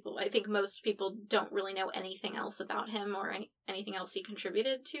definitely people. I think most people don't really know anything else about him or anything else he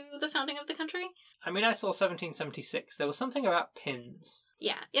contributed to the founding of the country. I mean, I saw 1776. There was something about pins.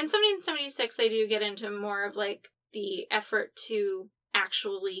 Yeah. In 1776, they do get into more of, like, the effort to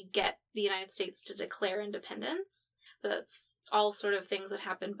actually get the United States to declare independence. That's all sort of things that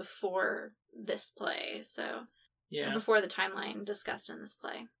happened before this play, so... Yeah. Before the timeline discussed in this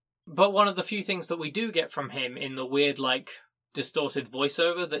play. But one of the few things that we do get from him in the weird, like, distorted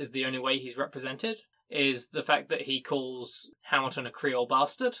voiceover that is the only way he's represented is the fact that he calls Hamilton a Creole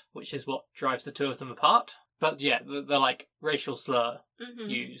bastard, which is what drives the two of them apart. But yeah, the like, racial slur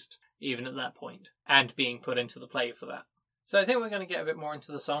used, even at that point, and being put into the play for that. So I think we're going to get a bit more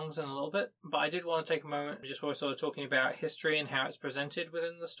into the songs in a little bit, but I did want to take a moment just while we're sort of talking about history and how it's presented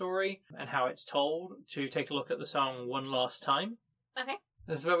within the story and how it's told to take a look at the song One Last Time. Okay.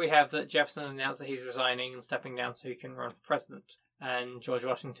 This is where we have that Jefferson announced that he's resigning and stepping down so he can run for president. And George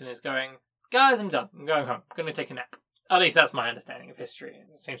Washington is going, guys, I'm done. I'm going home. I'm going to take a nap. At least that's my understanding of history.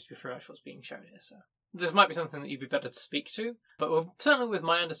 It seems to be pretty much what's being shown here. So this might be something that you'd be better to speak to. But certainly with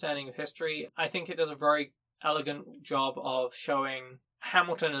my understanding of history, I think it does a very elegant job of showing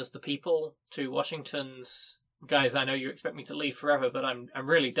Hamilton as the people to Washington's, guys, I know you expect me to leave forever, but I'm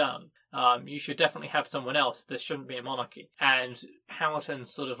really done. You should definitely have someone else. This shouldn't be a monarchy. And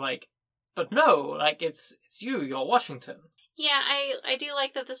Hamilton's sort of like, but no, like it's you're Washington. Yeah, I do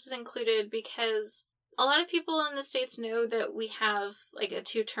like that this is included because a lot of people in the States know that we have like a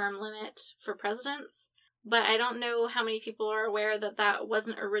 2-term limit for presidents, but I don't know how many people are aware that that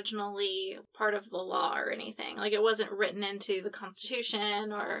wasn't originally part of the law or anything. Like it wasn't written into the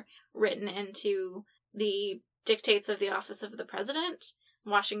Constitution or written into the dictates of the office of the president.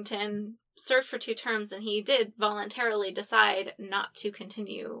 Washington served for 2 terms and he did voluntarily decide not to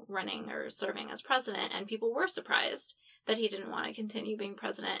continue running or serving as president, and people were surprised that he didn't want to continue being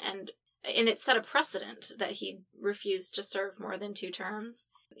president, and it set a precedent that he refused to serve more than 2 terms.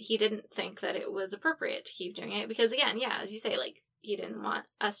 He didn't think that it was appropriate to keep doing it because, again, yeah, as you say, like, he didn't want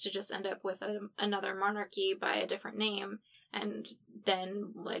us to just end up with another monarchy by a different name, and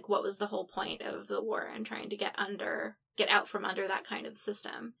then, like, what was the whole point of the war and trying to get out from under that kind of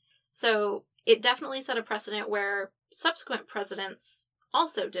system? So it definitely set a precedent where subsequent presidents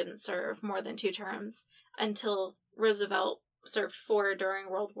also didn't serve more than 2 terms until Roosevelt served 4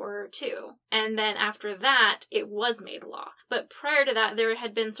 during World War II. And then after that, it was made law. But prior to that, there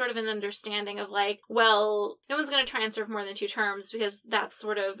had been sort of an understanding of like, well, no one's going to try and serve more than 2 terms because that's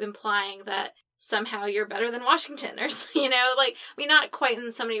sort of implying that somehow you're better than Washington or, like, I mean, not quite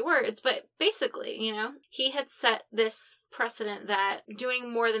in so many words, but basically, he had set this precedent that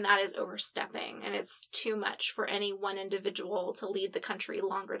doing more than that is overstepping and it's too much for any one individual to lead the country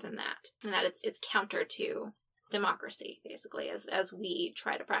longer than that. And that it's counter to democracy, basically, as we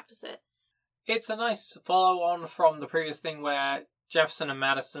try to practice it. It's a nice follow-on from the previous thing where Jefferson and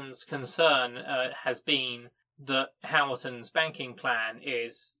Madison's concern has been that Hamilton's banking plan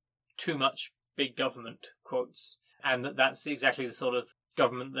is too much big government, quotes, and that's exactly the sort of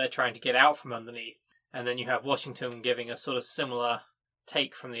government they're trying to get out from underneath. And then you have Washington giving a sort of similar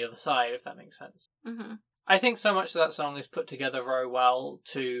take from the other side, if that makes sense. Mm-hmm. I think so much of that song is put together very well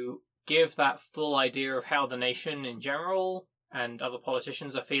to give that full idea of how the nation in general and other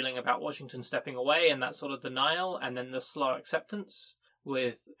politicians are feeling about Washington stepping away and that sort of denial, and then the slow acceptance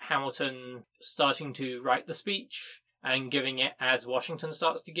with Hamilton starting to write the speech and giving it as Washington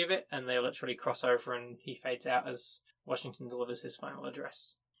starts to give it, and they literally cross over and he fades out as Washington delivers his final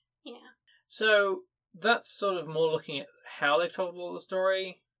address. Yeah. So that's sort of more looking at how they've told all the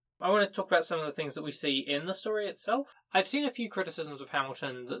story. I want to talk about some of the things that we see in the story itself. I've seen a few criticisms of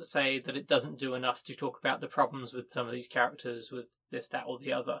Hamilton that say that it doesn't do enough to talk about the problems with some of these characters, with this, that, or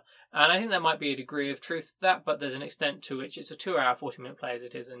the other. And I think there might be a degree of truth to that, but there's an extent to which it's a 2-hour, 40-minute play as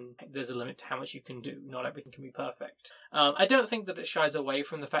it is, and there's a limit to how much you can do. Not everything can be perfect. I don't think that it shies away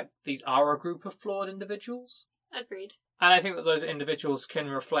from the fact that these are a group of flawed individuals. Agreed. And I think that those individuals can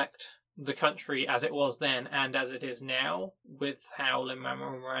reflect the country as it was then and as it is now with how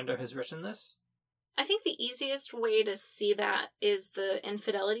Lin-Manuel Miranda has written this. I think the easiest way to see that is the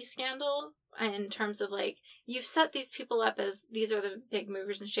infidelity scandal, in terms of like, you've set these people up as these are the big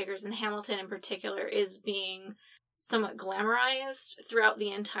movers and shakers, and Hamilton in particular is being somewhat glamorized throughout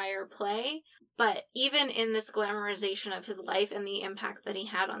the entire play. But even in this glamorization of his life and the impact that he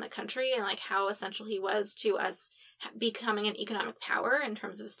had on the country and like how essential he was to us becoming an economic power in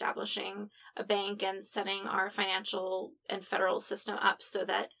terms of establishing a bank and setting our financial and federal system up so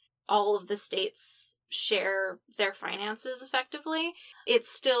that all of the states share their finances effectively, it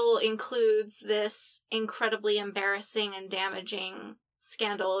still includes this incredibly embarrassing and damaging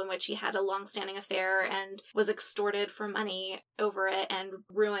scandal in which he had a long-standing affair and was extorted for money over it and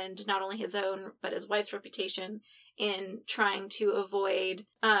ruined not only his own but his wife's reputation in trying to avoid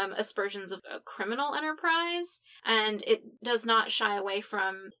aspersions of a criminal enterprise. And it does not shy away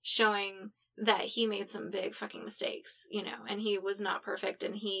from showing that he made some big fucking mistakes, and he was not perfect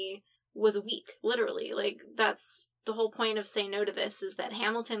and he was weak, literally. Like, that's the whole point of Say No to This, is that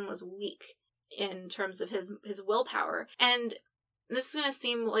Hamilton was weak in terms of his willpower. And this is going to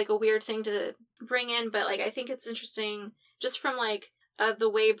seem like a weird thing to bring in, but like, I think it's interesting just from like the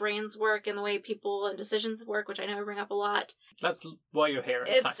way brains work and the way people and decisions work, which I know I bring up a lot. That's why you're here.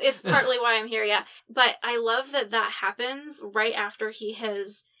 It's partly why I'm here, yeah. But I love that happens right after he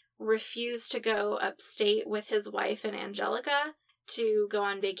has refused to go upstate with his wife and Angelica to go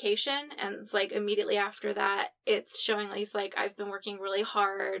on vacation, and it's like immediately after that it's showing that he's like, I've been working really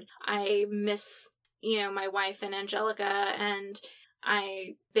hard, I miss, my wife and Angelica, and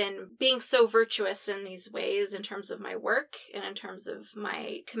I've been being so virtuous in these ways in terms of my work and in terms of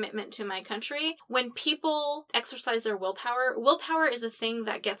my commitment to my country. When people exercise their willpower is a thing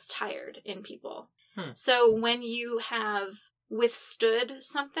that gets tired in people. So when you have withstood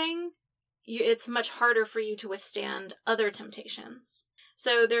something, it's much harder for you to withstand other temptations.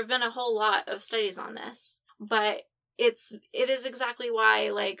 So there have been a whole lot of studies on this, but it is exactly why,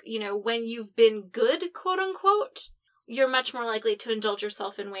 like, when you've been good, quote unquote, you're much more likely to indulge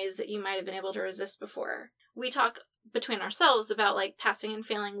yourself in ways that you might have been able to resist before. We talk between ourselves about, like, passing and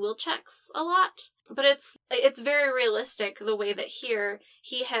failing will checks a lot, but it's very realistic the way that here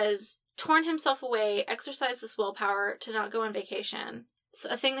he has torn himself away, exercised this willpower to not go on vacation. It's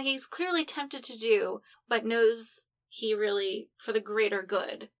a thing that he's clearly tempted to do, but knows he really, for the greater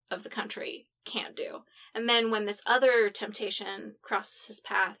good of the country, can't do. And then when this other temptation crosses his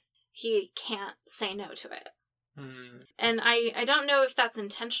path, he can't say no to it. And I don't know if that's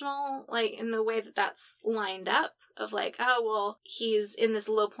intentional, like, in the way that that's lined up, of like, oh, well, he's in this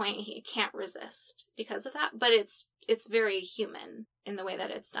low point, he can't resist because of that, but it's very human in the way that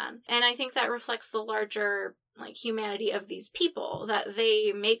it's done. And I think that reflects the larger, like, humanity of these people, that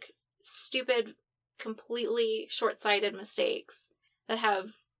they make stupid, completely short-sighted mistakes that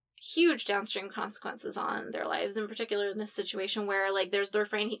have huge downstream consequences on their lives, in particular in this situation where, like, there's the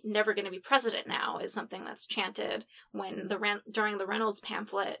refrain, he's never going to be president now, is something that's chanted during the Reynolds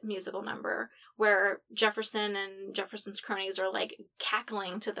pamphlet musical number, where Jefferson and Jefferson's cronies are, like,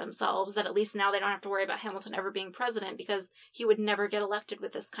 cackling to themselves that at least now they don't have to worry about Hamilton ever being president, because he would never get elected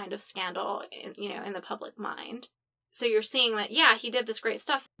with this kind of scandal in the public mind. So you're seeing that, yeah, he did this great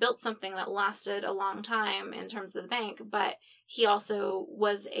stuff, built something that lasted a long time in terms of the bank, but he also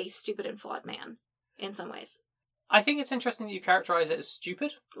was a stupid and flawed man in some ways. I think it's interesting that you characterize it as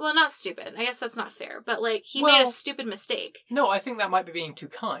stupid. Well, not stupid. I guess that's not fair. But, like, he made a stupid mistake. No, I think that might be being too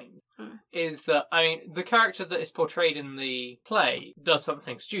kind. Is that, I mean, the character that is portrayed in the play does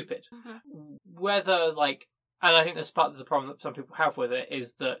something stupid. Whether, like, and I think that's part of the problem that some people have with it,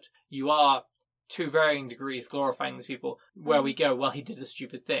 is that you are, to varying degrees, glorifying these people, where we go, well, he did a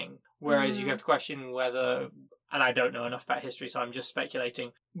stupid thing. Whereas you have to question whether, and I don't know enough about history, so I'm just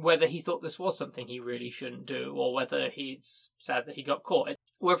speculating, whether he thought this was something he really shouldn't do, or whether he's sad that he got caught.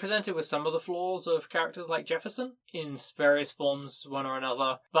 We're presented with some of the flaws of characters like Jefferson, in various forms, one or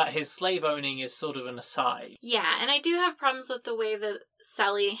another, but his slave owning is sort of an aside. Yeah, and I do have problems with the way that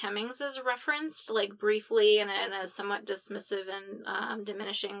Sally Hemings is referenced, like, briefly in a somewhat dismissive and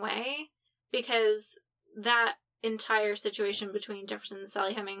diminishing way, because that entire situation between Jefferson and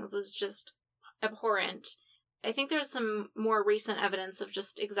Sally Hemings was just abhorrent. I think there's some more recent evidence of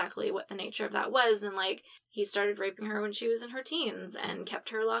just exactly what the nature of that was, and, like, he started raping her when she was in her teens and kept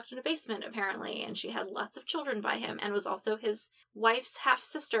her locked in a basement, apparently, and she had lots of children by him, and was also his wife's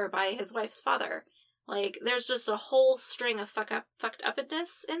half-sister by his wife's father. Like, there's just a whole string of fucked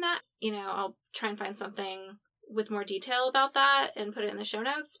upness in that. I'll try and find something with more detail about that and put it in the show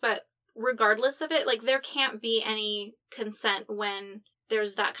notes, but regardless of it, like, there can't be any consent when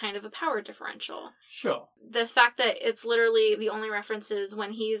there's that kind of a power differential. Sure. The fact that it's literally the only references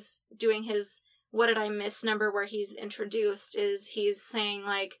when he's doing his What Did I Miss number where he's introduced is he's saying,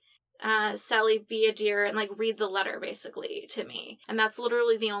 like, Sally, be a dear, and, like, read the letter, basically, to me. And that's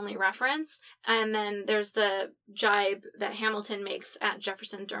literally the only reference. And then there's the jibe that Hamilton makes at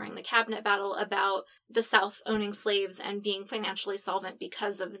Jefferson during the cabinet battle about the South owning slaves and being financially solvent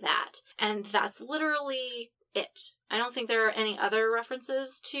because of that. And that's literally it. I don't think there are any other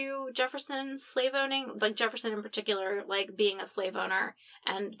references to Jefferson's slave owning, like Jefferson in particular, like, being a slave owner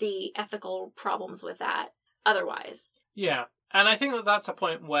and the ethical problems with that otherwise. Yeah, and I think that that's a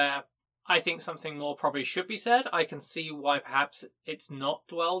point where I think something more probably should be said. I can see why perhaps it's not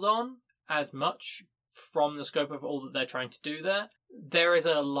dwelled on as much from the scope of all that they're trying to do there. There is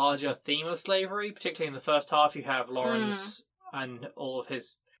a larger theme of slavery, particularly in the first half. You have Lawrence and all of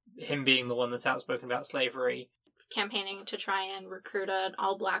him being the one that's outspoken about slavery. Campaigning to try and recruit an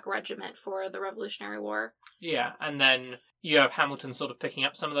all-black regiment for the Revolutionary War. Yeah, and then you have Hamilton sort of picking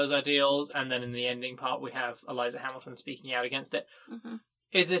up some of those ideals, and then in the ending part we have Eliza Hamilton speaking out against it.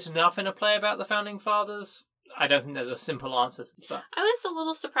 Is it enough in a play about the Founding Fathers? I don't think there's a simple answer to that. I was a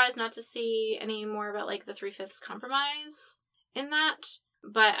little surprised not to see any more about, like, the 3/5 compromise in that.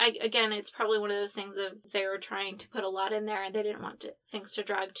 But again, it's probably one of those things of they were trying to put a lot in there and they didn't want things to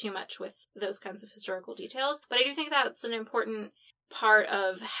drag too much with those kinds of historical details. But I do think that's an important part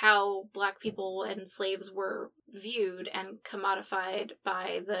of how Black people and slaves were viewed and commodified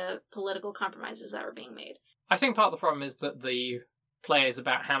by the political compromises that were being made. I think part of the problem is that the play is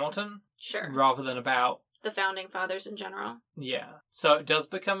about Hamilton. Sure. Rather than about the founding fathers in general. Yeah. So it does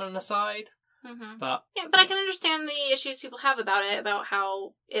become an aside. Mm-hmm. But I can understand the issues people have about it, about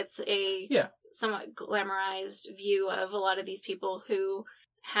how it's a somewhat glamorized view of a lot of these people who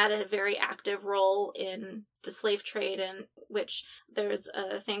had a very active role in the slave trade, and which there's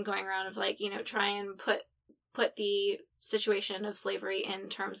a thing going around of like, try and put the situation of slavery in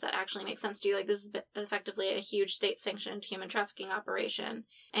terms that actually make sense to you. Like, this is effectively a huge state-sanctioned human trafficking operation,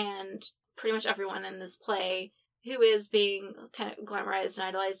 and pretty much everyone in this play who is being kind of glamorized and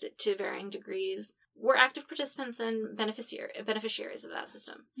idolized to varying degrees were active participants and beneficiaries of that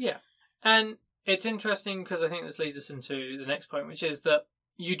system. Yeah. And it's interesting because I think this leads us into the next point, which is that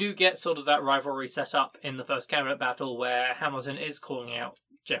you do get sort of that rivalry set up in the first cabinet battle where Hamilton is calling out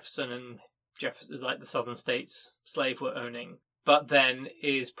Jefferson and like the southern states slave were owning, but then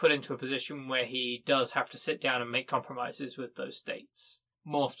is put into a position where he does have to sit down and make compromises with those states,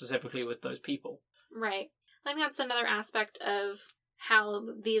 more specifically with those people. Right. I think that's another aspect of how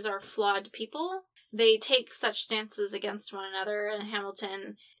these are flawed people. They take such stances against one another, and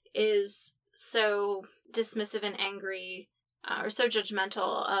Hamilton is so dismissive and angry, or so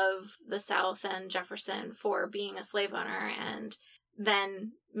judgmental of the South and Jefferson for being a slave owner, and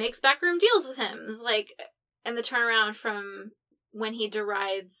then makes backroom deals with him. It's like, and the turnaround from when he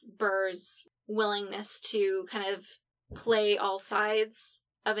derides Burr's willingness to kind of play all sides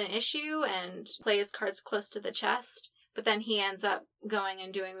of an issue and play his cards close to the chest, but then he ends up going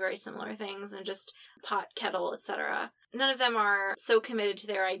and doing very similar things and just pot, kettle, etc. None of them are so committed to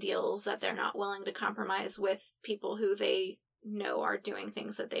their ideals that they're not willing to compromise with people who they know are doing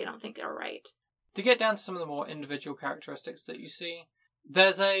things that they don't think are right. To get down to some of the more individual characteristics that you see,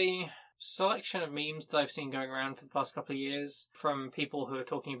 there's a selection of memes that I've seen going around for the past couple of years from people who are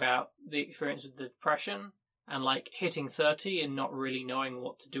talking about the experience with the Depression and like hitting 30 and not really knowing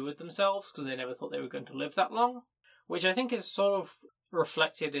what to do with themselves because they never thought they were going to live that long, which I think is sort of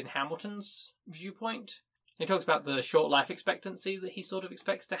reflected in Hamilton's viewpoint. He talks about the short life expectancy that he sort of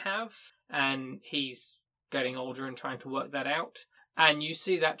expects to have, and he's getting older and trying to work that out. And you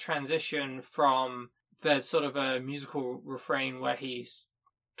see that transition from, there's sort of a musical refrain where he's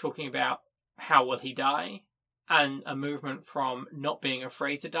talking about how will he die, and a movement from not being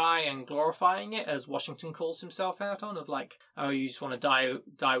afraid to die and glorifying it, as Washington calls himself out on, of like, oh, you just want to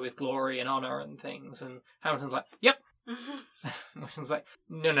die with glory and honor and things. And Hamilton's like, yep. Washington's like,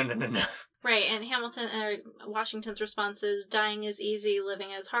 no. Right, and Washington's response is, dying is easy,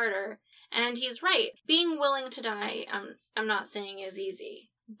 living is harder. And he's right. Being willing to die, I'm not saying is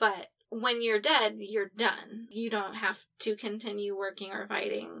easy. But when you're dead, you're done. You don't have to continue working or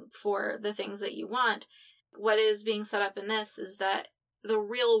fighting for the things that you want. What is being set up in this is that the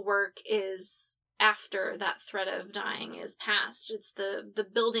real work is after that threat of dying is past. It's the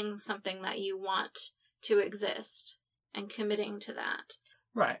building something that you want to exist and committing to that.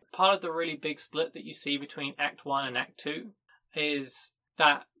 Right. Part of the really big split that you see between Act 1 and Act 2 is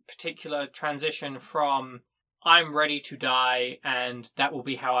that particular transition from I'm ready to die and that will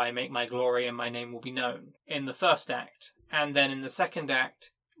be how I make my glory and my name will be known in the first act. And then in the second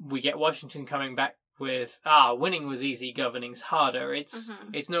act, we get Washington coming back with, winning was easy, governing's harder.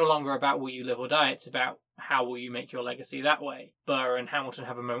 It's no longer about will you live or die, it's about how will you make your legacy that way. Burr and Hamilton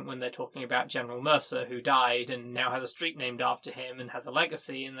have a moment when they're talking about General Mercer, who died and now has a street named after him and has a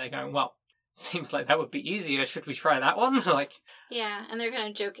legacy, and they're going, well, seems like that would be easier, should we try that one? Yeah, and they're kind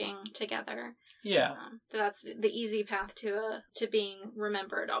of joking together. Yeah. So that's the easy path to being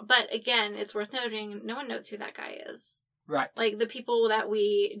remembered. But again, it's worth noting, no one knows who that guy is. Right. Like, the people that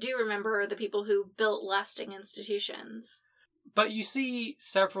we do remember are the people who built lasting institutions. But you see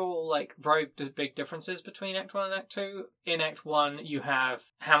several, very big differences between Act 1 and Act 2. In Act 1, you have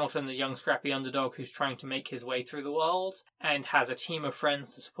Hamilton, the young scrappy underdog who's trying to make his way through the world and has a team of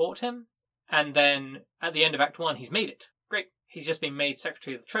friends to support him. And then, at the end of Act 1, he's made it. Great. He's just been made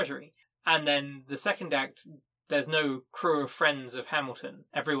Secretary of the Treasury. And then the second act, there's no crew of friends of Hamilton.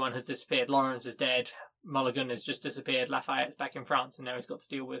 Everyone has disappeared. Lawrence is dead. Mulligan has just disappeared. Lafayette's back in France, and now he's got to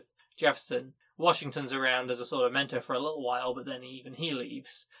deal with Jefferson. Washington's around as a sort of mentor for a little while, but then even he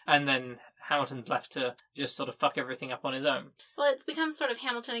leaves. And then Hamilton's left to just sort of fuck everything up on his own. Well, it's become sort of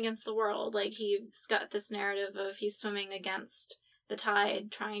Hamilton against the world. Like, he's got this narrative of he's swimming against the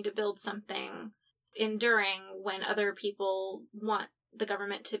tide, trying to build something enduring when other people want the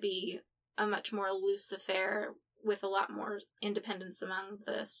government to be a much more loose affair with a lot more independence among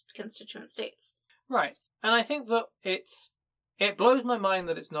the constituent states. Right. And I think that it blows my mind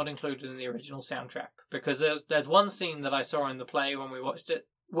that it's not included in the original soundtrack, because there's one scene that I saw in the play when we watched it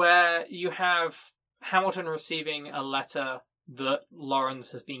where you have Hamilton receiving a letter that Lawrence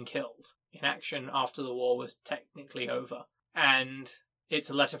has been killed in action after the war was technically over. And it's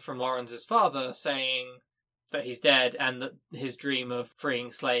a letter from Lawrence's father saying that he's dead and that his dream of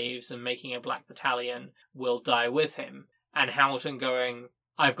freeing slaves and making a black battalion will die with him. And Hamilton going,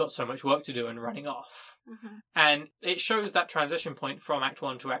 I've got so much work to do, and running off. Mm-hmm. And it shows that transition point from Act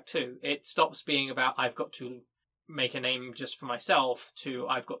 1 to Act 2. It stops being about I've got to make a name just for myself to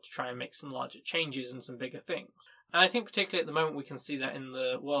I've got to try and make some larger changes and some bigger things. And I think particularly at the moment we can see that in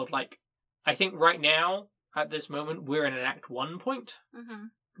the world. Like, I think right now, at this moment, we're in an Act 1 point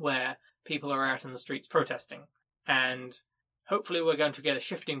where people are out in the streets protesting. And hopefully we're going to get a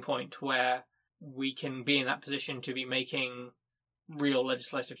shifting point where we can be in that position to be making real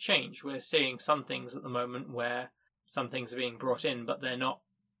legislative change. We're seeing some things at the moment where some things are being brought in, but they're not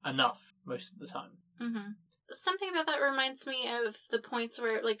enough most of the time. Mm-hmm. Something about that reminds me of the points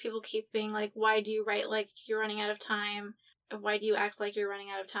where, like, people keep being like, why do you write like you're running out of time? Why do you act like you're running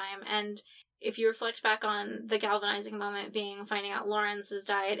out of time? And if you reflect back on the galvanizing moment being finding out Lawrence has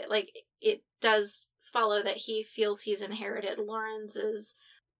died, like, it does follow that he feels he's inherited Lawrence's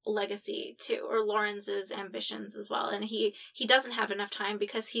legacy too, or Lawrence's ambitions as well. And he doesn't have enough time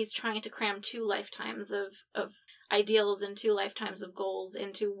because he's trying to cram 2 lifetimes of ideals and 2 lifetimes of goals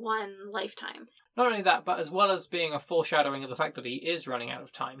into 1 lifetime. Not only that, but as well as being a foreshadowing of the fact that he is running out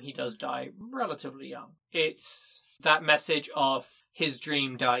of time, he does die relatively young. It's that message of his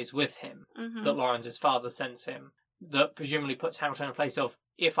dream dies with him that Lawrence's father sends him, that presumably puts Hamilton in a place of,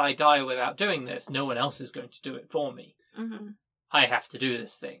 if I die without doing this, no one else is going to do it for me. I have to do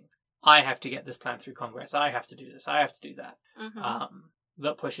this thing. I have to get this plan through Congress. I have to do this. I have to do that.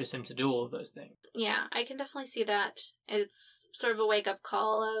 That pushes him to do all of those things. Yeah, I can definitely see that. It's sort of a wake-up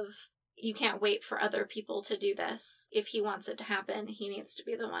call of, you can't wait for other people to do this. If he wants it to happen, he needs to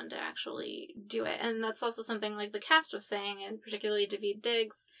be the one to actually do it. And that's also something like the cast was saying, and particularly Daveed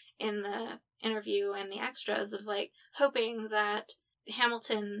Diggs in the interview and the extras, of like hoping that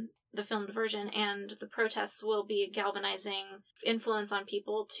Hamilton, the filmed version, and the protests will be a galvanizing influence on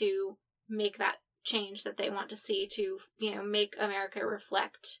people to make that change that they want to see, to, you know, make America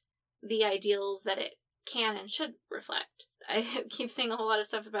reflect the ideals that it can and should reflect. I keep seeing a whole lot of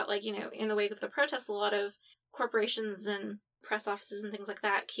stuff about, like, you know, in the wake of the protests, a lot of corporations and press offices and things like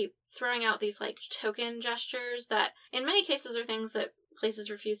that keep throwing out these, like, token gestures that in many cases are things that places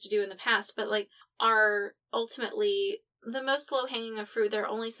refused to do in the past, but, like, are ultimately the most low-hanging of fruit. They're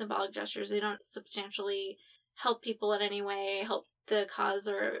only symbolic gestures. They don't substantially help people in any way, help the cause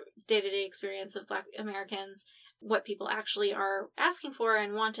or day-to-day experience of Black Americans. What people actually are asking for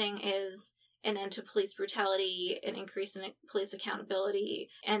and wanting is an end to police brutality, an increase in police accountability,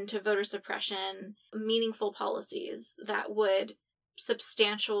 end to voter suppression, meaningful policies that would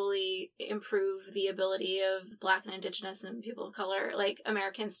substantially improve the ability of Black and Indigenous and people of color, like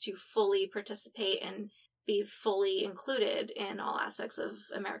Americans, to fully participate and be fully included in all aspects of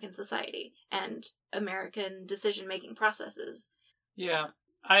American society and American decision-making processes. Yeah.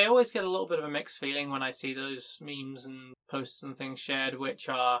 I always get a little bit of a mixed feeling when I see those memes and posts and things shared, which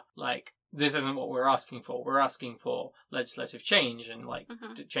are like, this isn't what we're asking for. We're asking for legislative change and, like,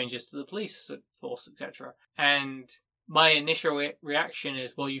 changes to the police force, etc. And my initial reaction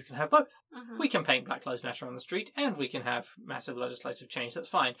is, well, you can have both. We can paint Black Lives Matter on the street and we can have massive legislative change. That's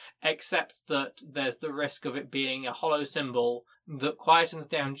fine. Except that there's the risk of it being a hollow symbol that quietens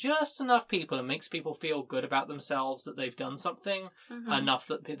down just enough people and makes people feel good about themselves, that they've done something enough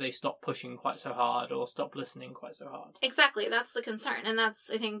that they stop pushing quite so hard or stop listening quite so hard. Exactly. That's the concern. And that's,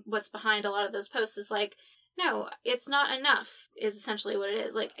 I think, what's behind a lot of those posts is like, no, it's not enough, is essentially what it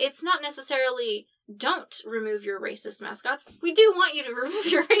is. Like, it's not necessarily, don't remove your racist mascots. We do want you to remove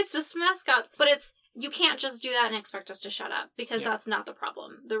your racist mascots, but it's, you can't just do that and expect us to shut up, because that's not the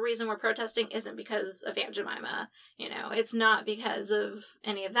problem. The reason we're protesting isn't because of Aunt Jemima, you know, it's not because of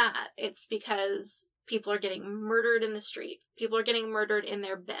any of that. It's because people are getting murdered in the street. People are getting murdered in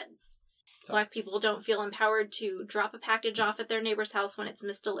their beds. Black people don't feel empowered to drop a package off at their neighbor's house when it's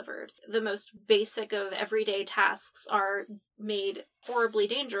misdelivered. The most basic of everyday tasks are made horribly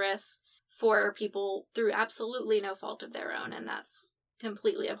dangerous for people through absolutely no fault of their own, and that's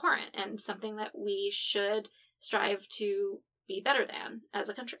completely abhorrent and something that we should strive to be better than as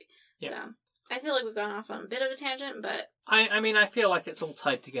a country. Yeah. So. I feel like we've gone off on a bit of a tangent, but... I mean, I feel like it's all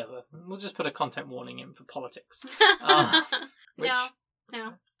tied together. We'll just put a content warning in for politics. Which...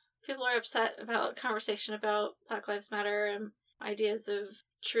 No. People are upset about conversation about Black Lives Matter and ideas of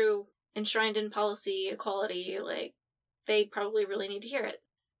true enshrined in policy equality. Like, they probably really need to hear it.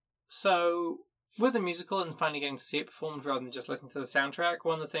 So, with the musical and finally getting to see it performed rather than just listening to the soundtrack,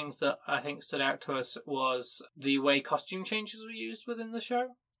 one of the things that I think stood out to us was the way costume changes were used within the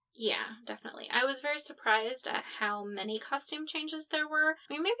show. Yeah, definitely. I was very surprised at how many costume changes there were.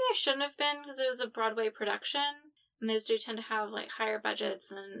 I mean, maybe I shouldn't have been because it was a Broadway production, and those do tend to have like higher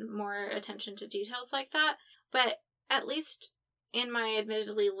budgets and more attention to details like that. But at least in my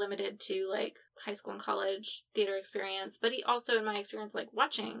admittedly limited to like high school and college theater experience, but also in my experience like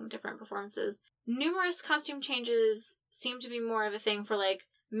watching different performances, numerous costume changes seem to be more of a thing for like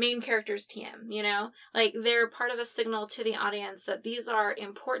main characters TM, you know? Like, they're part of a signal to the audience that these are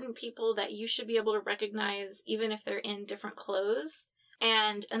important people that you should be able to recognize even if they're in different clothes.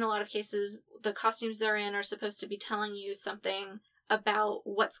 And in a lot of cases, the costumes they're in are supposed to be telling you something about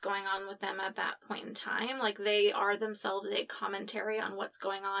what's going on with them at that point in time. Like, they are themselves a commentary on what's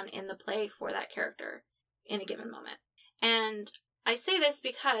going on in the play for that character in a given moment. And I say this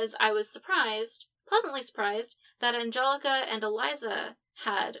because I was surprised, pleasantly surprised, that Angelica and Eliza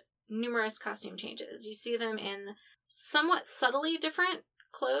had numerous costume changes. You see them in somewhat subtly different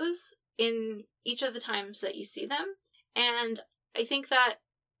clothes in each of the times that you see them. And I think that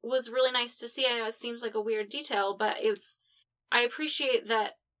was really nice to see. I know it seems like a weird detail, but I appreciate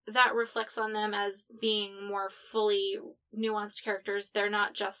that reflects on them as being more fully nuanced characters. They're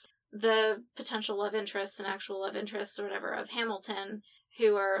not just the potential love interests and actual love interests or whatever of Hamilton,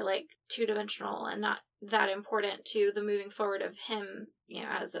 who are like two-dimensional and not that important to the moving forward of him, you know,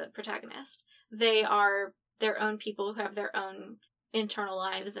 as a protagonist. They are their own people who have their own internal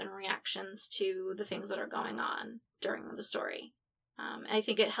lives and reactions to the things that are going on during the story. I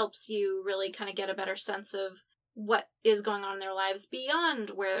think it helps you really kind of get a better sense of what is going on in their lives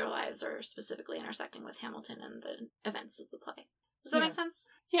beyond where their lives are specifically intersecting with Hamilton and the events of the play. Does that make sense?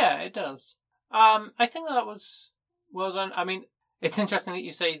 Yeah, it does. I think that was well done. I mean, it's interesting that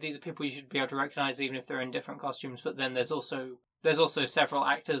you say these are people you should be able to recognise even if they're in different costumes, but then there's also several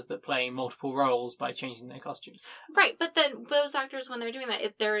actors that play multiple roles by changing their costumes. Right, but then those actors, when they're doing that,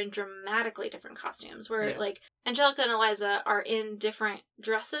 they're in dramatically different costumes, where, like, Angelica and Eliza are in different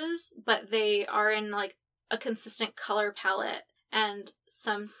dresses, but they are in, like, a consistent color palette and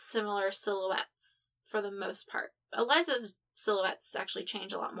some similar silhouettes for the most part. Eliza's silhouettes actually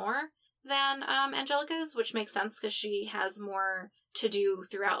change a lot more than Angelica's, which makes sense because she has more to do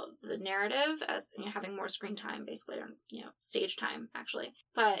throughout the narrative, as you know, having more screen time, basically, or stage time, actually.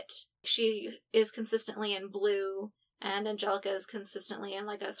 But she is consistently in blue, and Angelica is consistently in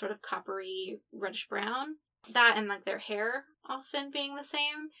like a sort of coppery reddish brown. That and like their hair often being the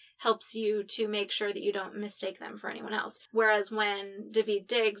same helps you to make sure that you don't mistake them for anyone else. Whereas when Daveed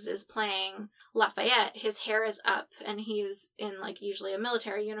Diggs is playing Lafayette, his hair is up and he's in like usually a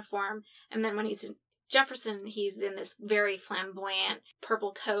military uniform, and then when he's in Jefferson, he's in this very flamboyant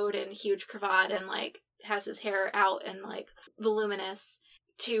purple coat and huge cravat and like has his hair out and like voluminous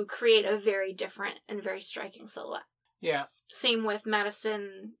to create a very different and very striking silhouette. Yeah. Same with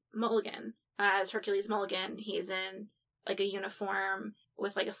Madison Mulligan. As Hercules Mulligan, he's in like a uniform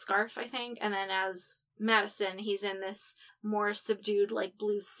with like a scarf, I think. And then as Madison, he's in this more subdued like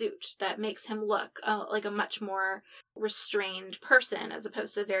blue suit that makes him look like a much more restrained person as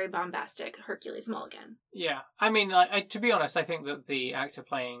opposed to the very bombastic Hercules Mulligan. Yeah. I mean, to be honest, I think that the actor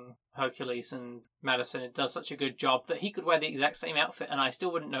playing Hercules and Madison does such a good job that he could wear the exact same outfit and I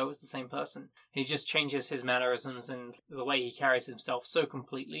still wouldn't know it was the same person. He just changes his mannerisms and the way he carries himself so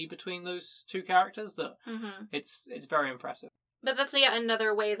completely between those two characters that it's very impressive. But that's yet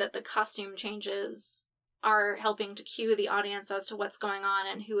another way that the costume changes are helping to cue the audience as to what's going on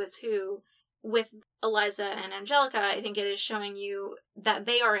and who is who. With Eliza and Angelica, I think it is showing you that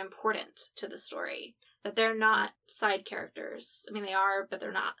they are important to the story. That they're not side characters. I mean, they are, but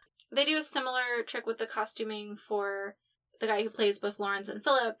they're not. They do a similar trick with the costuming for the guy who plays both Lawrence and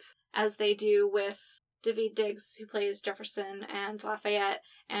Philip, as they do with Daveed Diggs, who plays Jefferson and Lafayette,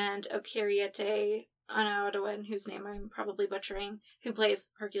 and Okiriete Anaodowin, whose name I'm probably butchering, who plays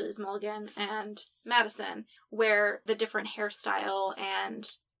Hercules Mulligan, and Madison, where the different hairstyle and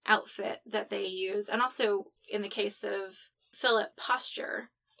outfit that they use, and also in the case of Philip, posture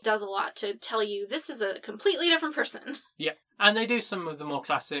does a lot to tell you this is a completely different person. Yeah, and they do some of the more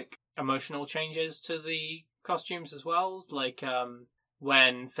classic emotional changes to the costumes as well, like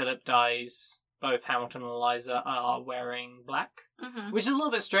when Philip dies, both Hamilton and Eliza are wearing black, Mm-hmm. Which is a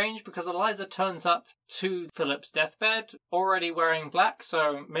little bit strange because Eliza turns up to Philip's deathbed already wearing black,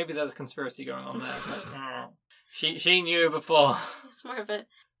 so maybe there's a conspiracy going on there. But, she knew before. It's more of a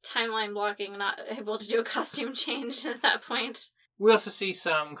timeline blocking, not able to do a costume change at that point. We also see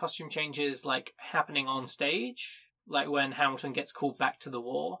some costume changes happening on stage, like when Hamilton gets called back to the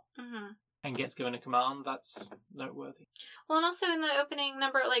war. Mm-hmm. And gets given a command. That's noteworthy. Well, and also in the opening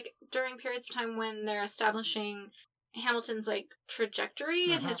number, during periods of time when they're establishing Hamilton's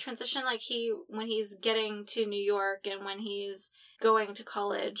trajectory and his transition, when he's getting to New York and when he's going to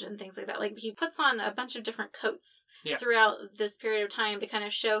college and things like that, he puts on a bunch of different coats throughout this period of time to kind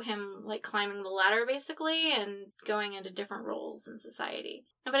of show him climbing the ladder basically and going into different roles in society.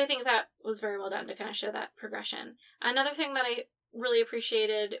 But I think that was very well done to kind of show that progression. Another thing that I really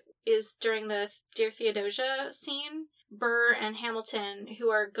appreciated is during the Dear Theodosia scene, Burr and Hamilton, who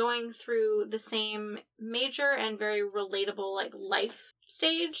are going through the same major and very relatable life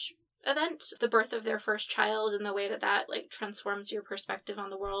stage event, the birth of their first child, and the way that transforms your perspective on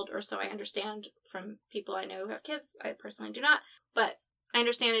the world, or so I understand from people I know who have kids. I personally do not, but I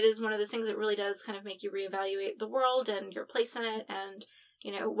understand it is one of those things that really does kind of make you reevaluate the world and your place in it, and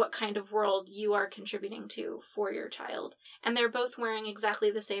what kind of world you are contributing to for your child. And they're both wearing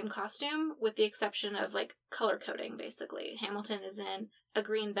exactly the same costume, with the exception of, color coding, basically. Hamilton is in a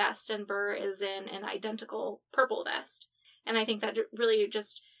green vest, and Burr is in an identical purple vest. And I think that really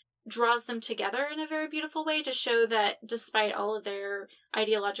just draws them together in a very beautiful way to show that despite all of their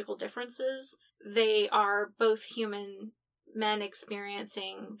ideological differences, they are both human men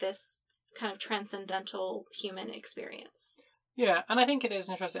experiencing this kind of transcendental human experience. Yeah, and I think it is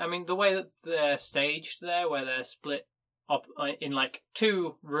interesting. I mean, the way that they're staged there, where they're split up in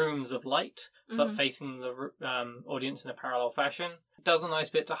two rooms of light, but facing the audience in a parallel fashion, does a nice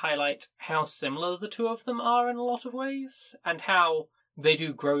bit to highlight how similar the two of them are in a lot of ways, and how they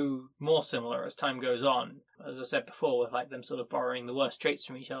do grow more similar as time goes on. As I said before, with them sort of borrowing the worst traits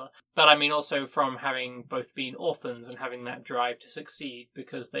from each other. But I mean also from having both been orphans and having that drive to succeed,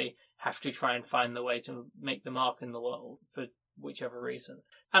 because they have to try and find the way to make the mark in the world for whichever reason.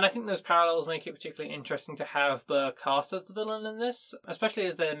 And I think those parallels make it particularly interesting to have Burr cast as the villain in this, especially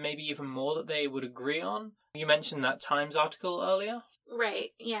as there may be even more that they would agree on. You mentioned that Times article earlier.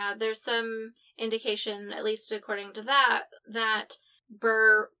 Right, yeah, there's some indication, at least according to that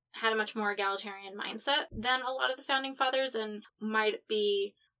Burr had a much more egalitarian mindset than a lot of the Founding Fathers, and might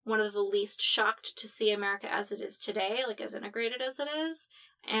be one of the least shocked to see America as it is today, as integrated as it is,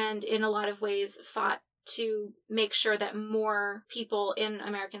 and in a lot of ways fought to make sure that more people in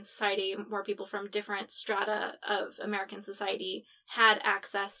American society, more people from different strata of American society, had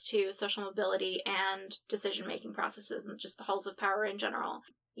access to social mobility and decision-making processes and just the halls of power in general.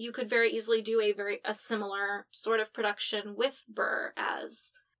 You could very easily do a similar sort of production with Burr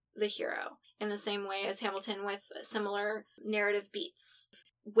as the hero, in the same way as Hamilton, with similar narrative beats.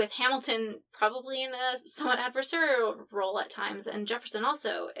 With Hamilton probably in a somewhat adversarial role at times, and Jefferson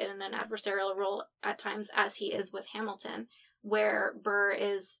also in an adversarial role at times, as he is with Hamilton, where Burr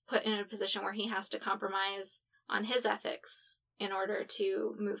is put in a position where he has to compromise on his ethics in order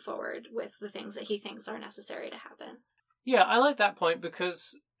to move forward with the things that he thinks are necessary to happen. Yeah, I like that point,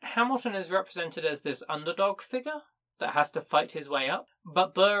 because Hamilton is represented as this underdog figure that has to fight his way up,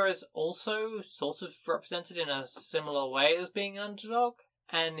 but Burr is also sort of represented in a similar way as being an underdog.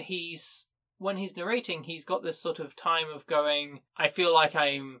 And when he's narrating, he's got this sort of time of going, I feel like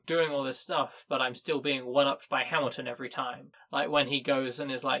I'm doing all this stuff, but I'm still being one-upped by Hamilton every time. Like when he goes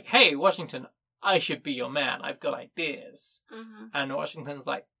and is like, hey, Washington, I should be your man. I've got ideas. Mm-hmm. And Washington's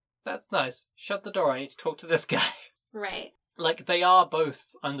like, that's nice. Shut the door. I need to talk to this guy. Right. They are both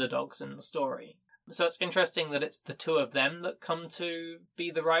underdogs in the story. So it's interesting that it's the two of them that come to be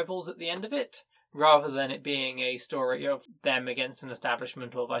the rivals at the end of it, rather than it being a story of them against an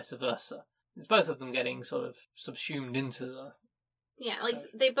establishment or vice versa. It's both of them getting sort of subsumed into the... Yeah,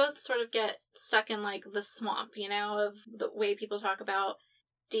 they both sort of get stuck in, the swamp, of the way people talk about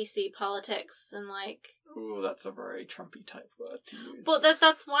DC politics and, Ooh, that's a very Trumpy type word to use. Well,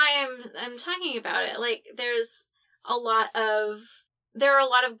 that's why I'm talking about it. There are a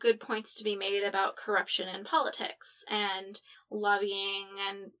lot of good points to be made about corruption in politics and lobbying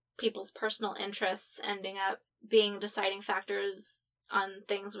and people's personal interests ending up being deciding factors on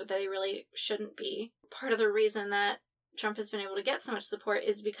things that they really shouldn't be. Part of the reason that Trump has been able to get so much support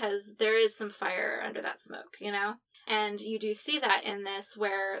is because there is some fire under that smoke, And you do see that in this,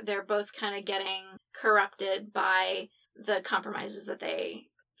 where they're both kind of getting corrupted by the compromises that they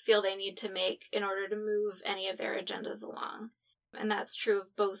feel they need to make in order to move any of their agendas along. And that's true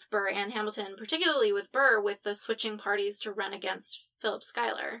of both Burr and Hamilton, particularly with Burr, with the switching parties to run against Philip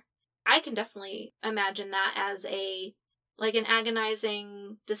Schuyler. I can definitely imagine that as an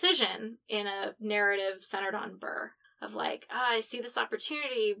agonizing decision in a narrative centered on Burr. Of I see this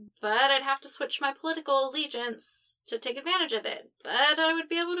opportunity, but I'd have to switch my political allegiance to take advantage of it. But I would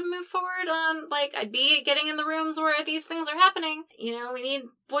be able to move forward on, I'd be getting in the rooms where these things are happening. We need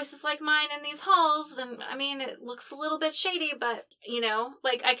voices like mine in these halls, and, it looks a little bit shady, but,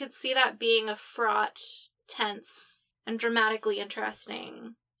 I could see that being a fraught, tense, and dramatically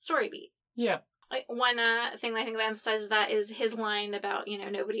interesting story beat. Yeah. One thing I think that emphasizes that is his line about,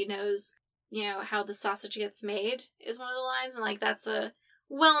 nobody knows how the sausage gets made is one of the lines. And, that's a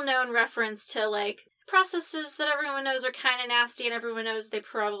well-known reference to, processes that everyone knows are kind of nasty and everyone knows they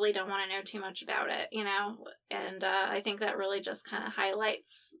probably don't want to know too much about it, And I think that really just kind of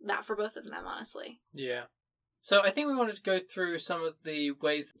highlights that for both of them, honestly. Yeah. So I think we wanted to go through some of the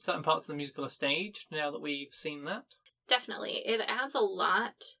ways certain parts of the musical are staged now that we've seen that. Definitely. It adds a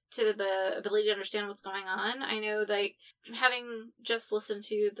lot to the ability to understand what's going on. I know, having just listened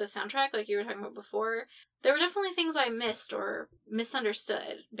to the soundtrack, like you were talking about before, there were definitely things I missed or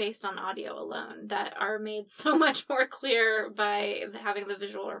misunderstood based on audio alone that are made so much more clear by having the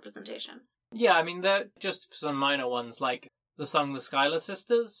visual representation. Yeah, they're just some minor ones, like the song The Schuyler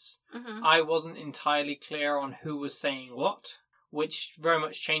Sisters. Mm-hmm. I wasn't entirely clear on who was saying what, which very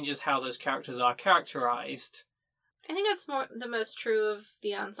much changes how those characters are characterized. I think that's the most true of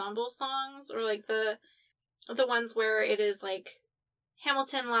the ensemble songs, or the ones where it is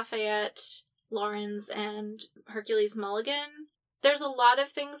Hamilton, Lafayette, Laurens, and Hercules Mulligan. There's a lot of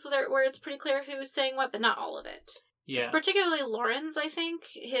things where it's pretty clear who's saying what, but not all of it. Yeah. It's particularly Laurens, I think.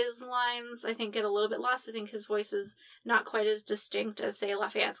 His lines, I think, get a little bit lost. I think his voice is not quite as distinct as, say,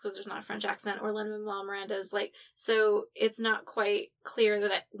 Lafayette's, because there's not a French accent, or Lin-Manuel Miranda's. So it's not quite clear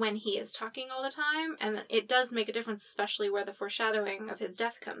that when he is talking all the time, and it does make a difference, especially where the foreshadowing of his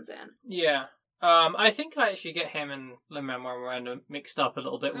death comes in. Yeah. I think I actually get him and Lin-Manuel Miranda mixed up a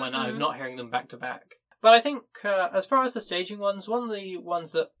little bit when I'm not hearing them back to back. But I think, as far as the staging ones, one of the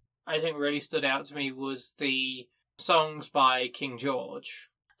ones that I think really stood out to me was the songs by King George.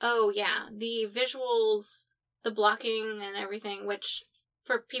 Oh, yeah. The visuals, the blocking and everything, which,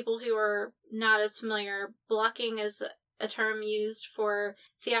 for people who are not as familiar, blocking is a term used for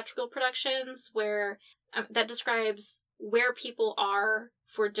theatrical productions where that describes where people are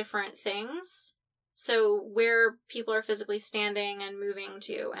for different things. So where people are physically standing and moving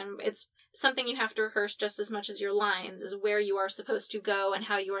to. And it's something you have to rehearse just as much as your lines, is where you are supposed to go and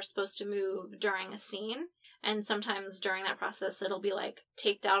how you are supposed to move during a scene. And sometimes during that process, it'll be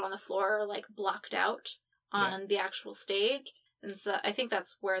taped out on the floor or blocked out on the actual stage. And so I think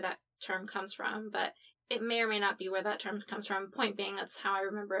that's where that term comes from, but it may or may not be where that term comes from. Point being, that's how I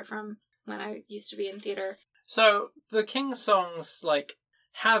remember it from when I used to be in theater. So the King songs,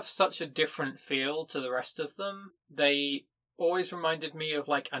 have such a different feel to the rest of them. They always reminded me of,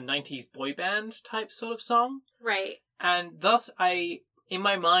 a 90s boy band type sort of song. Right. And thus in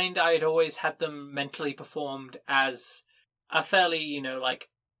my mind, I had always had them mentally performed as a fairly,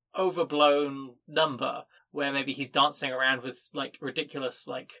 overblown number, where maybe he's dancing around with, ridiculous,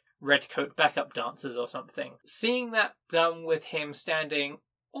 red coat backup dancers or something. Seeing that done with him standing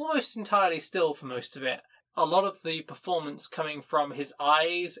almost entirely still for most of it, a lot of the performance coming from his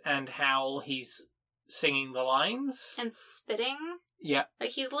eyes and how he's singing the lines. And spitting. Yeah.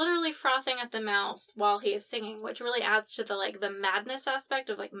 He's literally frothing at the mouth while he is singing, which really adds to the madness aspect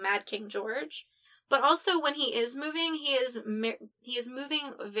of Mad King George. But also when he is moving, he is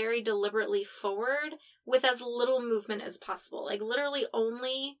moving very deliberately forward with as little movement as possible. Literally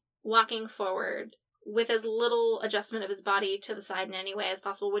only walking forward with as little adjustment of his body to the side in any way as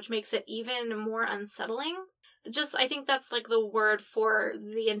possible, which makes it even more unsettling. I think that's the word for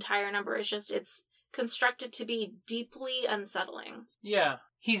the entire number. It's constructed to be deeply unsettling. Yeah.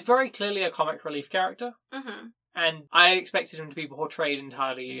 He's very clearly a comic relief character. Mm-hmm. And I expected him to be portrayed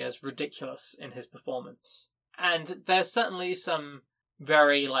entirely as ridiculous in his performance. And there's certainly some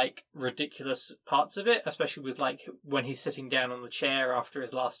very, ridiculous parts of it, especially with, when he's sitting down on the chair after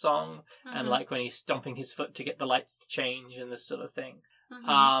his last song, and, when he's stomping his foot to get the lights to change and this sort of thing.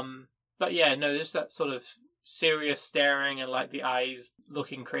 Mm-hmm. But yeah, no, there's that sort of serious staring and, the eyes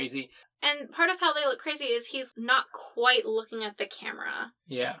looking crazy. And part of how they look crazy is he's not quite looking at the camera.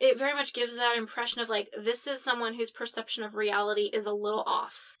 Yeah. It very much gives that impression of this is someone whose perception of reality is a little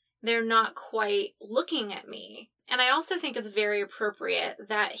off. They're not quite looking at me. And I also think it's very appropriate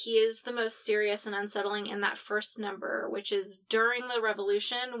that he is the most serious and unsettling in that first number, which is during the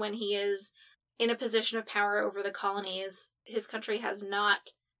revolution when he is in a position of power over the colonies. His country has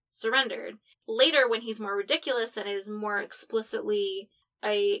not surrendered. Later, when he's more ridiculous and is more explicitly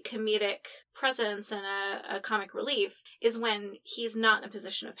a comedic presence and a comic relief, is when he's not in a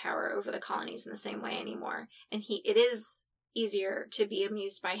position of power over the colonies in the same way anymore. And it is easier to be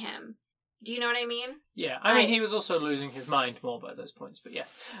amused by him. Do you know what I mean? Yeah, I mean, he was also losing his mind more by those points, but yeah.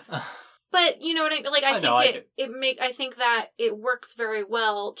 But you know what I mean? Like, I think that it works very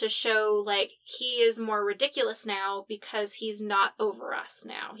well to show, like, he is more ridiculous now because he's not over us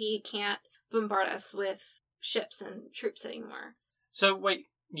now. He can't bombard us with ships and troops anymore. So, wait,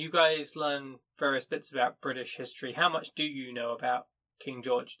 you guys learn various bits about British history. How much do you know about King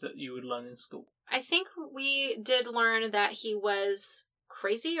George that you would learn in school? I think we did learn that he was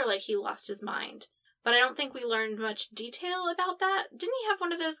crazy, or like he lost his mind. But I don't think we learned much detail about that. Didn't he have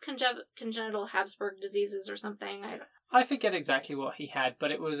one of those congenital Habsburg diseases or something? I forget exactly what he had,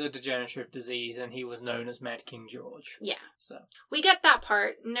 but it was a degenerative disease, and he was known as Mad King George. Yeah. So we get that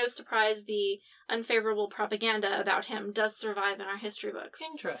part. No surprise, the unfavorable propaganda about him does survive in our history books.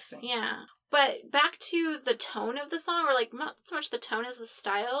 Interesting. Yeah. But back to the tone of the song, or like not so much the tone as the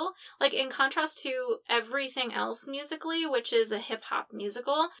style. Like in contrast to everything else musically, which is a hip-hop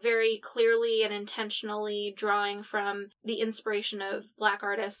musical, very clearly and intentionally drawing from the inspiration of Black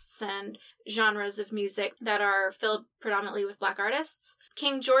artists and genres of music that are filled predominantly with Black artists.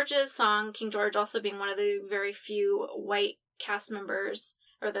 King George's song, King George also being one of the very few white cast members,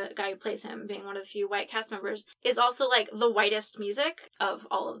 or the guy who plays him being one of the few white cast members, is also, like, the whitest music of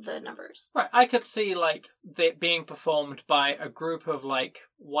all of the numbers. Right, I could see, like, it being performed by a group of, like,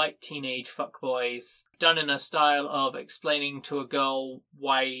 white teenage fuckboys, done in a style of explaining to a girl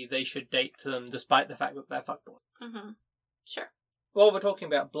why they should date them, despite the fact that they're fuckboys. Mm-hmm. Sure. While we're talking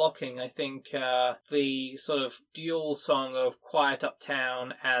about blocking, I think the sort of dual song of Quiet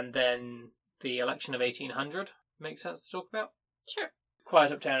Uptown and then the election of 1800 makes sense to talk about. Sure.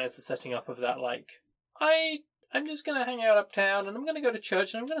 Quiet Uptown is the setting up of that, like, I'm just going to hang out uptown, and I'm going to go to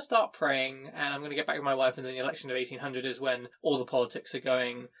church, and I'm going to start praying, and I'm going to get back with my wife, and then the election of 1800 is when all the politics are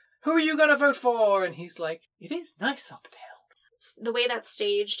going, who are you going to vote for? And he's like, it is nice uptown. The way that's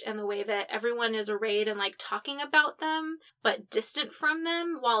staged and the way that everyone is arrayed and, like, talking about them, but distant from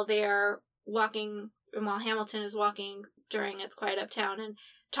them while they're walking, and while Hamilton is walking during It's Quiet Uptown, and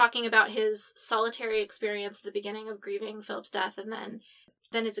talking about his solitary experience at the beginning of grieving Philip's death, and then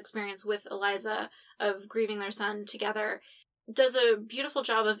his experience with Eliza of grieving their son together, does a beautiful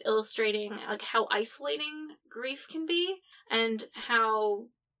job of illustrating, like, how isolating grief can be and how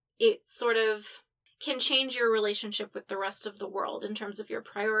it sort of can change your relationship with the rest of the world in terms of your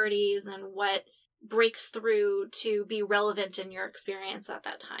priorities and what breaks through to be relevant in your experience at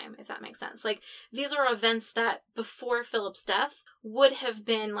that time, if that makes sense. Like, these are events that before Philip's death would have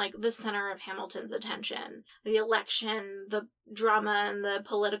been, like, the center of Hamilton's attention. The election, the drama, and the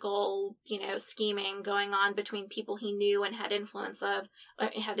political, scheming going on between people he knew and had influence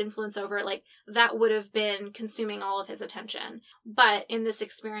over, like, that would have been consuming all of his attention. But in this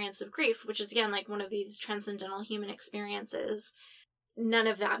experience of grief, which is, again, like, one of these transcendental human experiences, none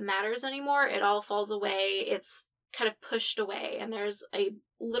of that matters anymore. It all falls away. It's kind of pushed away, and there's a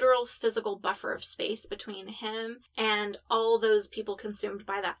literal physical buffer of space between him and all those people consumed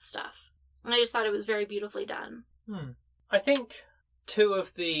by that stuff. And I just thought it was very beautifully done. I think two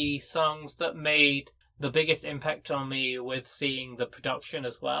of the songs that made the biggest impact on me with seeing the production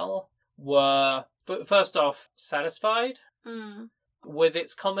as well were, first off, Satisfied. With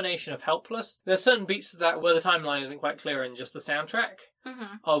its combination of Helpless. There's certain beats of that where the timeline isn't quite clear in just the soundtrack,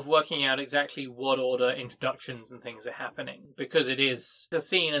 of working out exactly what order introductions and things are happening, because it is a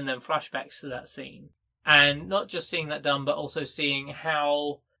scene and then flashbacks to that scene. And not just seeing that done, but also seeing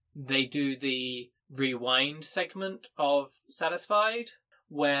how they do the rewind segment of Satisfied,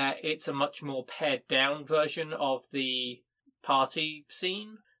 where it's a much more pared down version of the party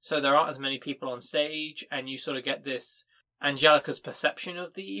scene. So there aren't as many people on stage, and you sort of get this Angelica's perception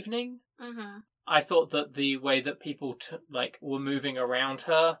of the evening. I thought that the way that people were moving around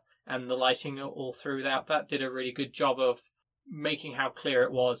her and the lighting all through that did a really good job of making how clear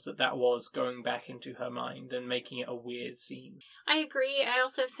it was that was going back into her mind and making it a weird scene. I agree. I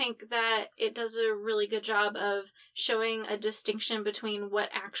also think that it does a really good job of showing a distinction between what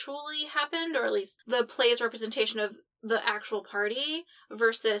actually happened, or at least the play's representation of the actual party,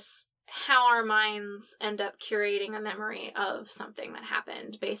 versus how our minds end up curating a memory of something that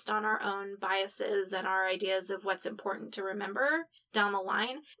happened based on our own biases and our ideas of what's important to remember down the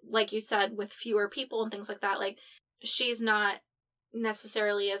line. Like you said, with fewer people and things like that, like, she's not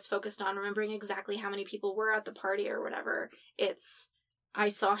necessarily as focused on remembering exactly how many people were at the party or whatever. It's I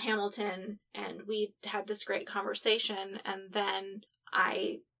saw Hamilton and we had this great conversation, and then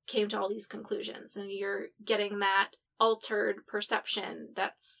I came to all these conclusions. And you're getting that altered perception.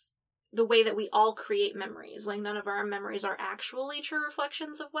 That's the way that we all create memories. Like, none of our memories are actually true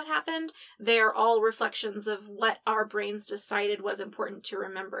reflections of what happened. They're all reflections of what our brains decided was important to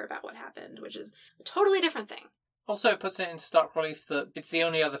remember about what happened, which is a totally different thing. Also, it puts it in stark relief that it's the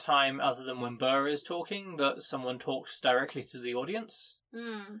only other time, other than when Burr is talking, that someone talks directly to the audience.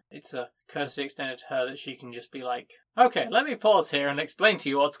 It's a courtesy extended to her that she can just be like, okay, let me pause here and explain to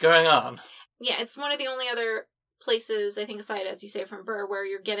you what's going on. Yeah, it's one of the only other places, I think, aside, as you say, from Burr, where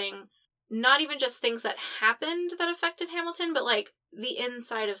you're getting not even just things that happened that affected Hamilton, but, like, the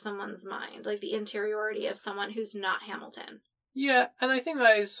inside of someone's mind, like the interiority of someone who's not Hamilton. Yeah, and I think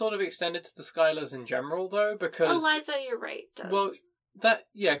that is sort of extended to the Skylers in general, though, because... Eliza, you're right, does. Well,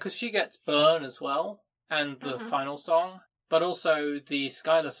 because she gets Burn as well, and the final song, but also the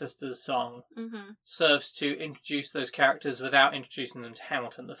Schuyler Sisters song serves to introduce those characters without introducing them to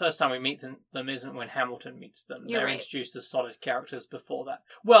Hamilton. The first time we meet them isn't when Hamilton meets them. They're introduced as solid characters before that.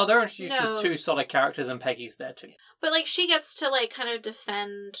 Well, they're introduced as two solid characters, and Peggy's there too. But, like, she gets to, like, kind of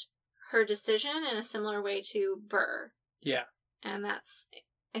defend her decision in a similar way to Burr. Yeah. And that's,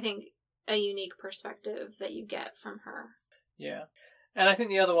 I think, a unique perspective that you get from her. Yeah. And I think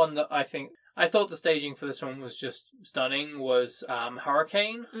the other one that I thought the staging for this one was just stunning was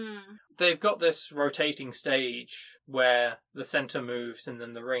Hurricane. They've got this rotating stage where the centre moves and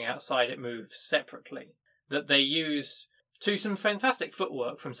then the ring outside it moves separately, that they use to some fantastic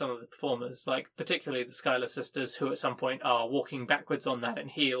footwork from some of the performers, like particularly the Schuyler Sisters, who at some point are walking backwards on that in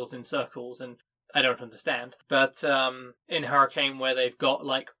heels in circles, and I don't understand. But in Hurricane, where they've got,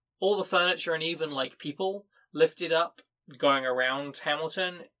 like, all the furniture and even, like, people lifted up, going around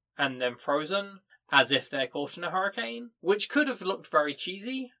Hamilton, and then frozen, as if they're caught in a hurricane, which could have looked very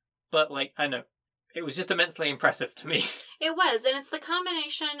cheesy, but, like, I know. It was just immensely impressive to me. It was, and it's the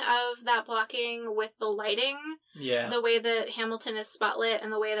combination of that blocking with the lighting. Yeah. The way that Hamilton is spotlit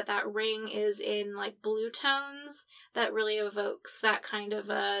and the way that that ring is in, like, blue tones that really evokes that kind of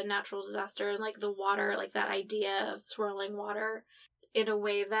a natural disaster, and, like, the water, like, that idea of swirling water in a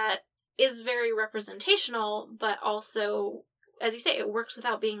way that is very representational, but also, as you say, it works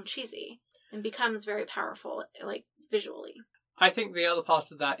without being cheesy and becomes very powerful, like, visually. I think the other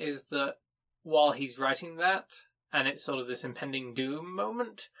part of that is that while he's writing that, and it's sort of this impending doom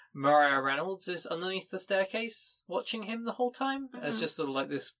moment, Mariah Reynolds is underneath the staircase watching him the whole time as just sort of like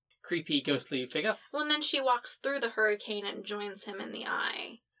this creepy, ghostly figure. Well, and then she walks through the hurricane and joins him in the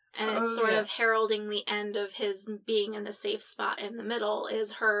eye. And it's sort of heralding the end of his being in the safe spot in the middle,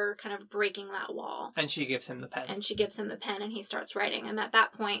 is her kind of breaking that wall. And she gives him the pen. And he starts writing. And at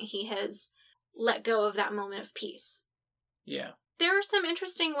that point, he has let go of that moment of peace. Yeah. There are some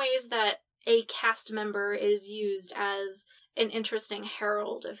interesting ways that a cast member is used as an interesting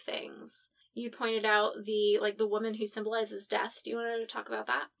herald of things. You pointed out the woman who symbolizes death. Do you want to talk about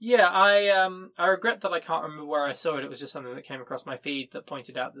that? Yeah, I regret that I can't remember where I saw it. It was just something that came across my feed that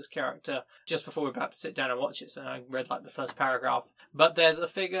pointed out this character just before we were about to sit down and watch it, so I read like the first paragraph. But there's a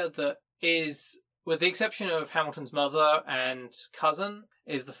figure that is, with the exception of Hamilton's mother and cousin,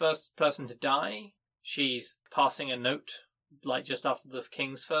 is the first person to die. She's passing a note, like just after the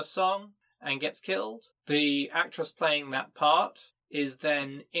King's first song, and gets killed. The actress playing that part is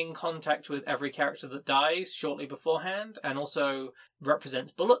then in contact with every character that dies shortly beforehand, and also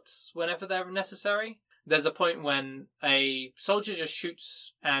represents bullets whenever they're necessary. There's a point when a soldier just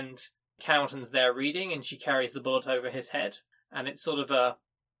shoots and Hamilton's there reading, and she carries the bullet over his head, and it's sort of a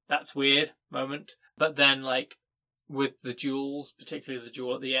that's weird moment. But then, like, with the duels, particularly the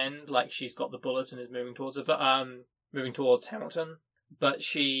duel at the end, like, she's got the bullet and is moving towards her, but moving towards Hamilton, but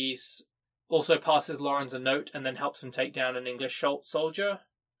she's also passes Lawrence a note and then helps him take down an English soldier,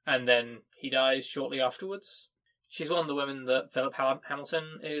 and then he dies shortly afterwards. She's one of the women that Philip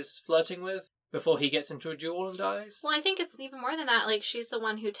Hamilton is flirting with before he gets into a duel and dies. Well, I think it's even more than that. Like, she's the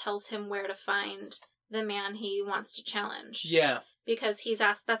one who tells him where to find the man he wants to challenge. Yeah. Because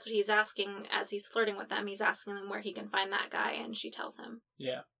that's what he's asking as he's flirting with them. He's asking them where he can find that guy, and she tells him.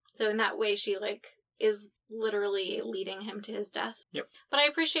 Yeah. So in that way, she, like, is literally leading him to his death. Yep. But I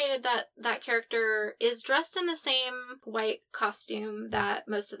appreciated that that character is dressed in the same white costume that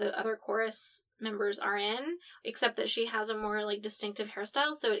most of the other chorus members are in, except that she has a more, like, distinctive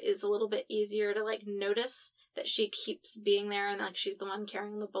hairstyle, so it is a little bit easier to, like, notice that she keeps being there and, like, she's the one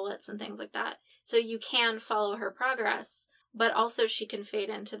carrying the bullets and things like that. So you can follow her progress, but also she can fade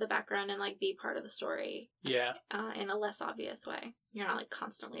into the background and, like, be part of the story. Yeah. In a less obvious way. You're not, like,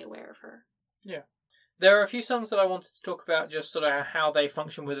 constantly aware of her. Yeah. There are a few songs that I wanted to talk about, just sort of how they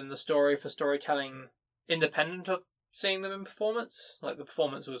function within the story for storytelling, independent of seeing them in performance. Like, the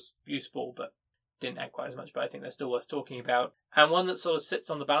performance was useful, but didn't add quite as much, but I think they're still worth talking about. And one that sort of sits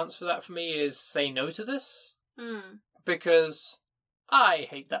on the balance for that for me is Say No to This. Because I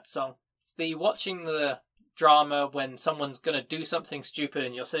hate that song. It's the watching the drama when someone's going to do something stupid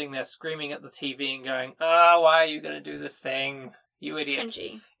and you're sitting there screaming at the TV and going, why are you going to do this thing? You idiot. It's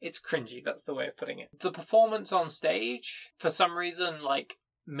cringy. It's cringy, that's the way of putting it. The performance on stage, for some reason, like,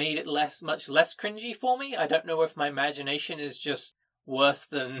 made it much less cringy for me. I don't know if my imagination is just worse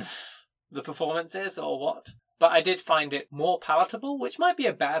than the performance is or what. But I did find it more palatable, which might be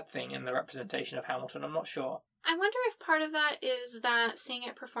a bad thing in the representation of Hamilton, I'm not sure. I wonder if part of that is that seeing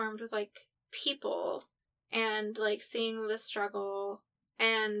it performed with, like, people and, like, seeing the struggle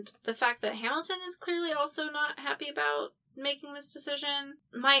and the fact that Hamilton is clearly also not happy about making this decision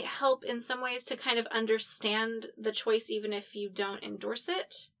might help in some ways to kind of understand the choice even if you don't endorse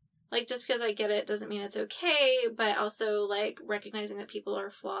it. Like, just because I get it doesn't mean it's okay, but also, like, recognizing that people are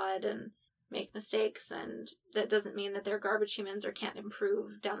flawed and make mistakes, and that doesn't mean that they're garbage humans or can't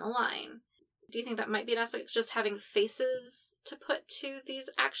improve down the line. Do you think that might be an aspect, just having faces to put to these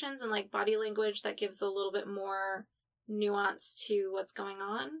actions and, like, body language that gives a little bit more nuance to what's going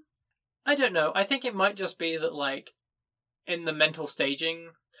on? I don't know. I think it might just be that, like, in the mental staging,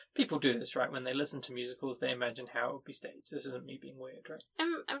 people do this, right? When they listen to musicals, they imagine how it would be staged. This isn't me being weird, right?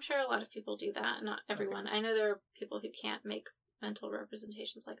 I'm sure a lot of people do that, not everyone. Okay. I know there are people who can't make mental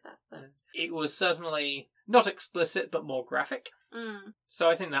representations like that, but it was certainly not explicit, but more graphic. So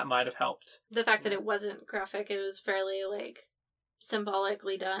I think that might have helped. The fact that it wasn't graphic, it was fairly, like,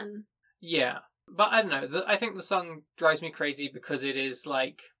 symbolically done. Yeah, but I don't know. I think the song drives me crazy because it is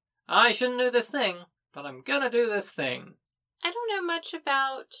like, I shouldn't do this thing, but I'm gonna do this thing. I don't know much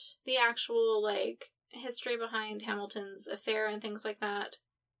about the actual, like, history behind Hamilton's affair and things like that,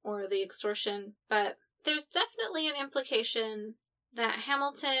 or the extortion, but there's definitely an implication that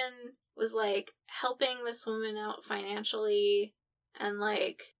Hamilton was, like, helping this woman out financially, and,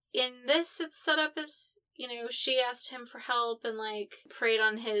 like, in this it's set up as, you know, she asked him for help and, like, preyed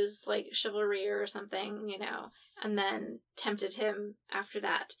on his, like, chivalry or something, you know, and then tempted him after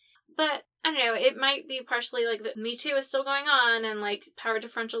that. But, I don't know, it might be partially, like, the Me Too is still going on, and, like, power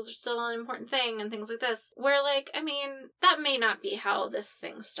differentials are still an important thing, and things like this. Where, like, I mean, that may not be how this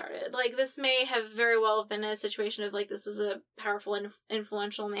thing started. Like, this may have very well been a situation of, like, this is a powerful and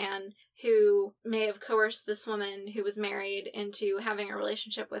influential man who may have coerced this woman who was married into having a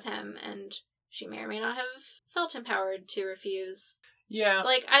relationship with him, and she may or may not have felt empowered to refuse. Yeah.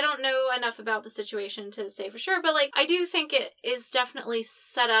 Like, I don't know enough about the situation to say for sure, but, like, I do think it is definitely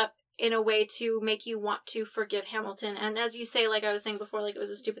set up in a way to make you want to forgive Hamilton. And as you say, like I was saying before, like, it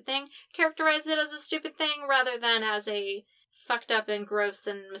was a stupid thing, characterize it as a stupid thing rather than as a fucked up and gross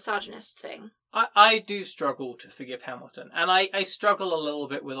and misogynist thing. I do struggle to forgive Hamilton. And I struggle a little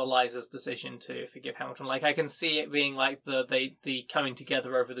bit with Eliza's decision to forgive Hamilton. Like, I can see it being like the coming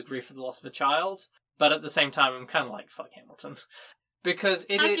together over the grief of the loss of a child. But at the same time, I'm kind of like, fuck Hamilton. Because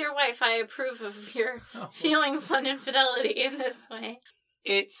as your wife, I approve of your feelings on infidelity in this way.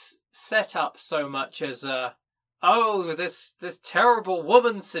 It's set up so much as this terrible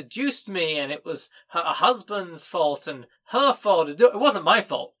woman seduced me and it was her husband's fault and her fault. It wasn't my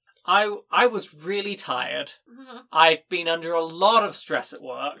fault. I was really tired. Mm-hmm. I'd been under a lot of stress at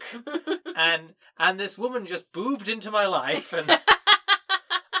work. and this woman just boobed into my life and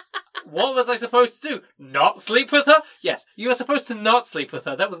what was I supposed to do? Not sleep with her? Yes, you were supposed to not sleep with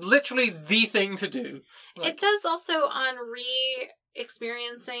her. That was literally the thing to do. Like, it does also, on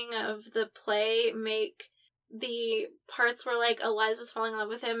experiencing of the play, make the parts where, like, Eliza's falling in love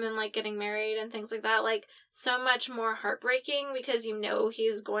with him and, like, getting married and things like that, like, so much more heartbreaking because you know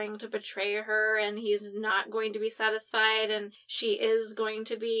he's going to betray her and he's not going to be satisfied and she is going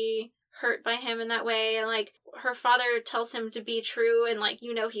to be hurt by him in that way, and, like, her father tells him to be true and, like,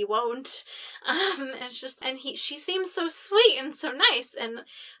 you know he won't. It's just, and she seems so sweet and so nice, and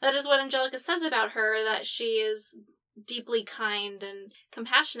that is what Angelica says about her, that she is deeply kind and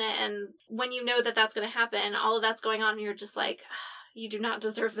compassionate, and when you know that that's going to happen, all of that's going on, and you're just like, you do not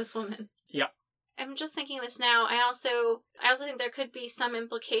deserve this woman. Yeah. I'm just thinking this now. I also think there could be some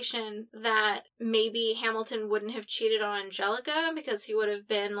implication that maybe Hamilton wouldn't have cheated on Angelica because he would have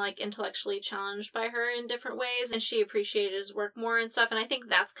been, like, intellectually challenged by her in different ways, and she appreciated his work more and stuff, and I think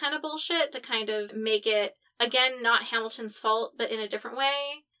that's kind of bullshit to kind of make it, again, not Hamilton's fault, but in a different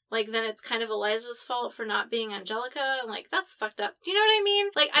way. like, then it's kind of Eliza's fault for not being Angelica. I'm like, that's fucked up. Do you know what I mean?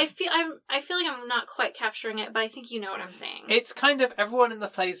 Like, I feel like I'm not quite capturing it, but I think you know what I'm saying. It's kind of everyone in the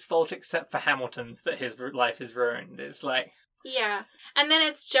play's fault except for Hamilton's that his life is ruined. It's like... Yeah. And then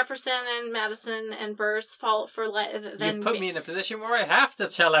it's Jefferson and Madison and Burr's fault for You've put me in a position where I have to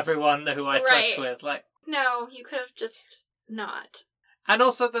tell everyone who I slept with. Like, no, you could have just not. And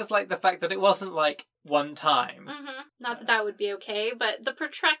also there's, like, the fact that it wasn't, like, one time. Mm-hmm. Not that that would be okay, but the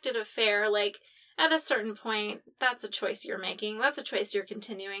protracted affair, like, at a certain point, that's a choice you're making. That's a choice you're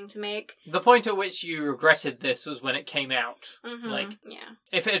continuing to make. The point at which you regretted this was when it came out. Mm-hmm. Like, yeah.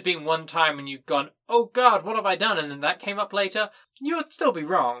 If it had been one time and you'd gone, oh god, what have I done? And then that came up later, you would still be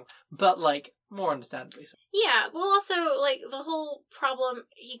wrong. But, like, more understandably so. Yeah, well, also, like, the whole problem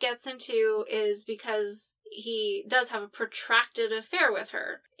he gets into is because he does have a protracted affair with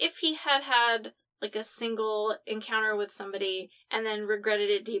her. If he had had, like, a single encounter with somebody and then regretted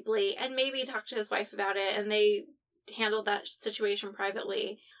it deeply and maybe talked to his wife about it and they handled that situation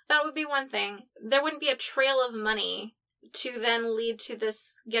privately, that would be one thing. There wouldn't be a trail of money to then lead to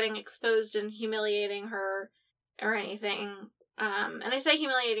this getting exposed and humiliating her or anything. And I say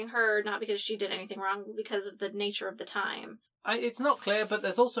humiliating her not because she did anything wrong, because of the nature of the time. It's not clear, but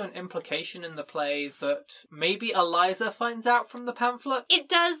there's also an implication in the play that maybe Eliza finds out from the pamphlet. It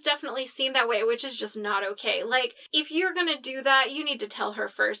does definitely seem that way, which is just not okay. Like, if you're gonna do that, you need to tell her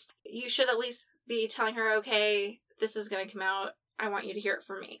first. You should at least be telling her, okay, this is gonna come out, I want you to hear it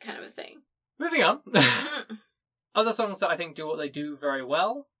from me, kind of a thing. Moving on. Other songs that I think do what they do very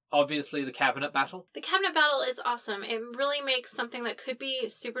well. Obviously, the cabinet battle. The cabinet battle is awesome. It really makes something that could be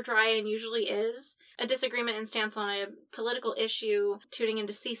super dry and usually is a disagreement and stance on a political issue, tuning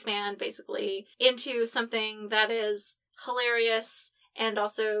into C-SPAN, basically, into something that is hilarious and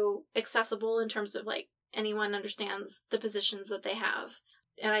also accessible in terms of, like, anyone understands the positions that they have.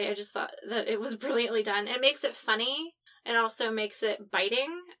 And I just thought that it was brilliantly done. It makes it funny. It also makes it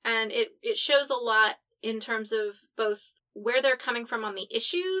biting. And it shows a lot in terms of both where they're coming from on the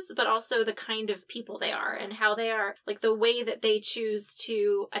issues, but also the kind of people they are and how they are, like, the way that they choose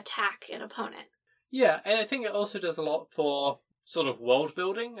to attack an opponent. Yeah, and I think it also does a lot for sort of world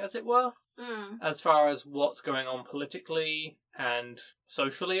building, as it were, as far as what's going on politically and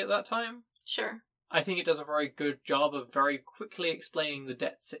socially at that time. Sure. I think it does a very good job of very quickly explaining the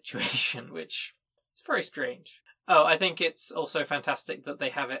debt situation, which is very strange. Oh, I think it's also fantastic that they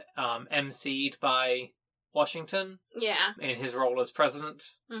have it emceed by Washington. Yeah. In his role as president.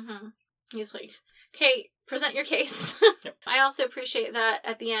 Mm-hmm. He's like, okay, present your case. Yep. I also appreciate that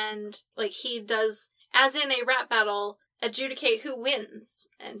at the end, like, he does, as in a rap battle, adjudicate who wins.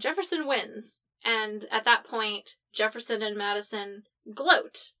 And Jefferson wins. And at that point, Jefferson and Madison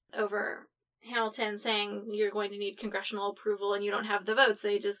gloat over Hamilton saying you're going to need congressional approval and you don't have the votes.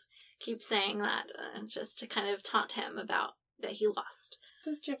 They just keep saying that just to kind of taunt him about that he lost.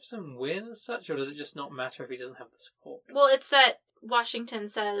 Does Jefferson win as such, or does it just not matter if he doesn't have the support? Well, it's that Washington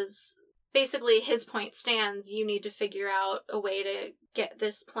says, basically his point stands, you need to figure out a way to get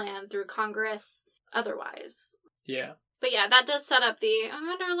this plan through Congress otherwise. Yeah. But yeah, that does set up the, I'm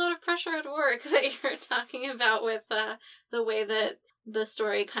under a lot of pressure at work that you're talking about with the way that the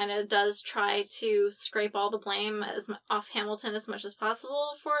story kind of does try to scrape all the blame off Hamilton as much as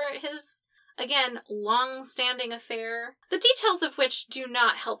possible for his, again, long-standing affair. The details of which do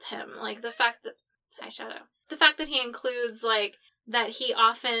not help him. Like, the fact that... Hi, Shadow. The fact that he includes, like, that he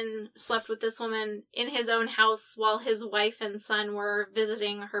often slept with this woman in his own house while his wife and son were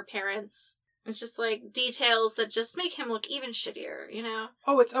visiting her parents. It's just, like, details that just make him look even shittier, you know?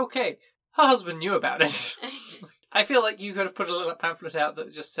 Oh, it's okay. Her husband knew about it. I feel like you could have put a little pamphlet out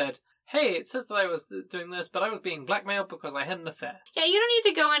that just said, hey, it says that I was doing this, but I was being blackmailed because I had an affair. Yeah, you don't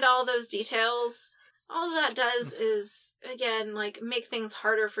need to go into all those details. All that does is, again, like, make things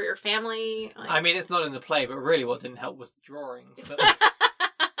harder for your family. Like... I mean, it's not in the play, but really what didn't help was the drawings. But...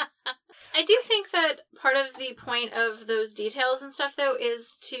 I do think that part of the point of those details and stuff, though,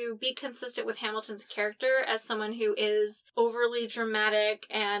 is to be consistent with Hamilton's character as someone who is overly dramatic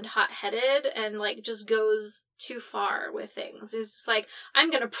and hot-headed and, like, just goes too far with things. It's just like,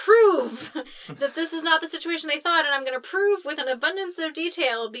 I'm gonna prove that this is not the situation they thought, and I'm gonna prove with an abundance of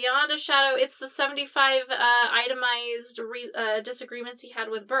detail, beyond a shadow, it's the 75 itemized disagreements he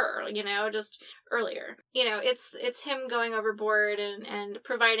had with Burr, you know, just earlier. You know, it's him going overboard and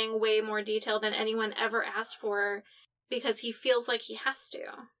providing way more detail than anyone ever asked for because he feels like he has to.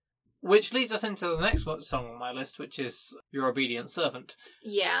 Which leads us into the next song on my list, which is Your Obedient Servant.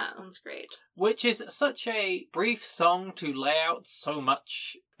 Yeah, that's great. Which is such a brief song to lay out so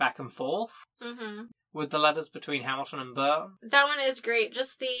much back and forth. Mm-hmm. with the letters between Hamilton and Burr. That one is great.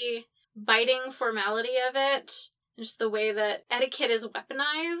 Just the biting formality of it, just the way that etiquette is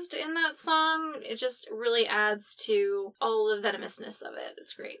weaponized in that song, it just really adds to all the venomousness of it.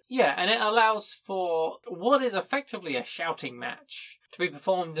 It's great. Yeah, and it allows for what is effectively a shouting match to be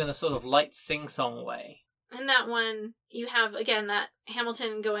performed in a sort of light sing-song way. In that one, you have, again, that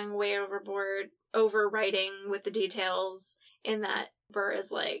Hamilton going way overboard, overwriting with the details, in that Burr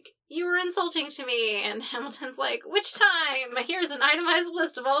is like, you were insulting to me, and Hamilton's like, which time? Here's an itemized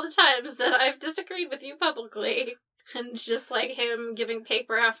list of all the times that I've disagreed with you publicly. And just like him giving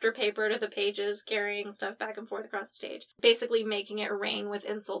paper after paper to the pages, carrying stuff back and forth across the stage. Basically making it rain with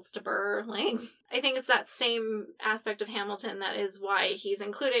insults to Burr. Like, I think it's that same aspect of Hamilton that is why he's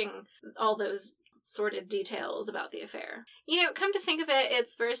including all those sordid details about the affair. You know, come to think of it,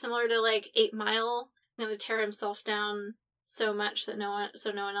 it's very similar to like 8 Mile. He's gonna tear himself down so much that no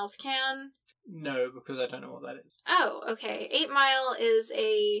one else can. No, because I don't know what that is. Oh, okay. 8 Mile is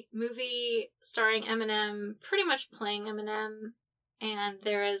a movie starring Eminem, pretty much playing Eminem, and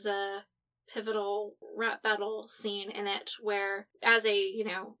there is a pivotal rap battle scene in it where, as a, you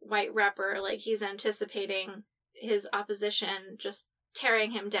know, white rapper, like, he's anticipating his opposition just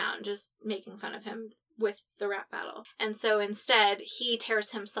tearing him down, just making fun of him with the rap battle. And so instead, he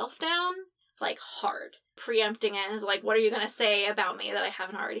tears himself down, like, hard. Preempting it is like, what are you going to say about me that I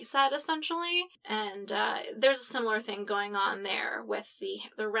haven't already said, essentially? And there's a similar thing going on there with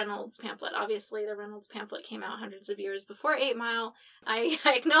the Reynolds pamphlet. Obviously, the Reynolds pamphlet came out hundreds of years before 8 Mile. I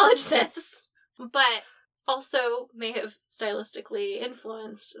acknowledge this. But also may have stylistically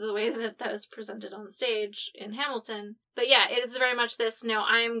influenced the way that is presented on stage in Hamilton. But yeah, it is very much this, no,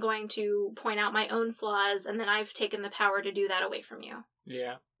 I am going to point out my own flaws, and then I've taken the power to do that away from you.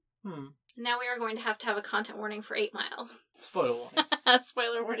 Yeah. Now we are going to have a content warning for 8 Mile. Spoiler warning.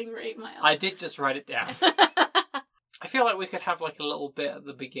 Spoiler warning for 8 Mile. I did just write it down. I feel like we could have like a little bit at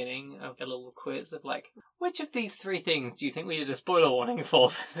the beginning of a little quiz of like, which of these 3 things do you think we did a spoiler warning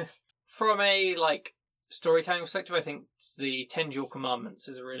for this? From a like storytelling perspective, I think the 10 Dual Commandments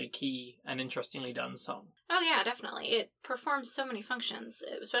is a really key and interestingly done song. Oh yeah, definitely. It performs so many functions,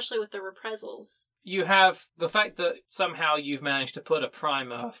 especially with the reprisals. You have the fact that somehow you've managed to put a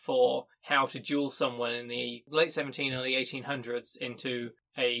primer for how to duel someone in the late 1700s, early 1800s into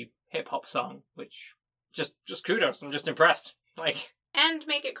a hip-hop song, which just kudos. I'm just impressed. Like, and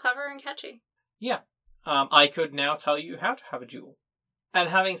make it clever and catchy. Yeah. I could now tell you how to have a duel. And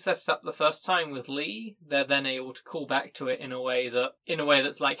having set it up the first time with Lee, they're then able to call back to it in a way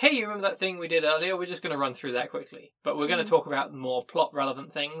that's like, hey, you remember that thing we did earlier? We're just going to run through that quickly. But we're going to talk about more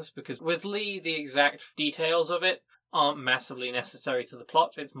plot-relevant things, because with Lee, the exact details of it aren't massively necessary to the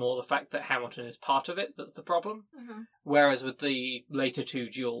plot. It's more the fact that Hamilton is part of it that's the problem. Mm-hmm. Whereas with the later 2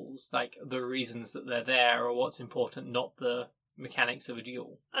 duels, like, the reasons that they're there are what's important, not the mechanics of a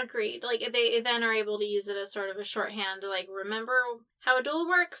duel. Agreed. Like, they then are able to use it as sort of a shorthand to, like, remember how a duel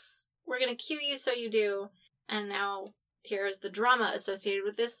works? We're gonna cue you so you do. And now here's the drama associated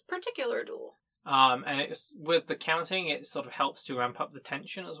with this particular duel. And it's with the counting, it sort of helps to ramp up the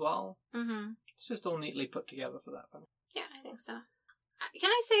tension as well. Mm-hmm. It's just all neatly put together for that one. Yeah, I think so. Can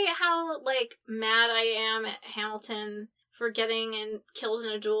I say how, like, mad I am at Hamilton for getting killed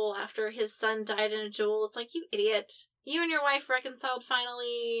in a duel after his son died in a duel? It's like, you idiot. You and your wife reconciled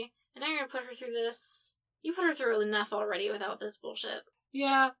finally, and now you're gonna put her through this. You put her through enough already without this bullshit.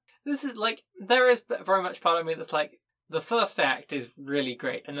 Yeah, this is like, there is very much part of me that's like, the first act is really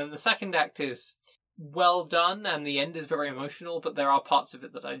great, and then the second act is well done, and the end is very emotional, but there are parts of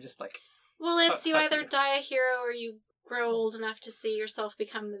it that I just like... Well, it's you either die a hero or you grow old enough to see yourself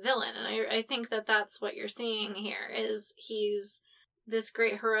become the villain, and I think that that's what you're seeing here, is he's this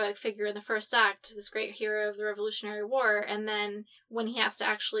great heroic figure in the first act, this great hero of the Revolutionary War, and then when he has to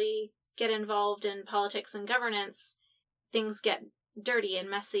actually get involved in politics and governance, things get dirty and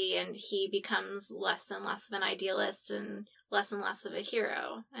messy, and he becomes less and less of an idealist and less of a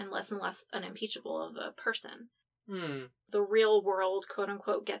hero, and less unimpeachable of a person. The real world,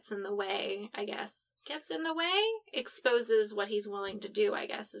 quote-unquote, gets in the way, I guess. Gets in the way? Exposes what he's willing to do, I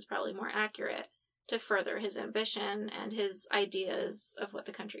guess, is probably more accurate, to further his ambition and his ideas of what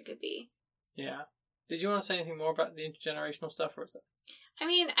the country could be. Yeah. Did you want to say anything more about the intergenerational stuff, or is that... I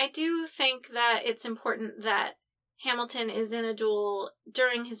mean, I do think that it's important that Hamilton is in a duel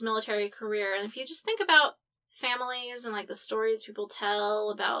during his military career, and if you just think about families and, like, the stories people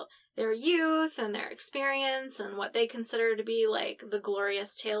tell about their youth and their experience and what they consider to be, like, the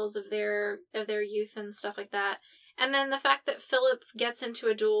glorious tales of their youth and stuff like that, and then the fact that Philip gets into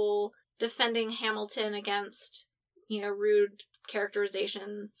a duel defending Hamilton against, you know, rude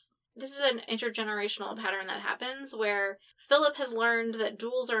characterizations this is an intergenerational pattern that happens where Philip has learned that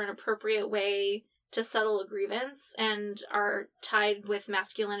duels are an appropriate way to settle a grievance and are tied with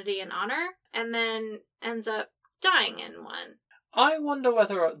masculinity and honor, and then ends up dying in one. I wonder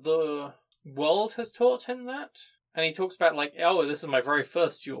whether the world has taught him that. And he talks about, like, oh, this is my very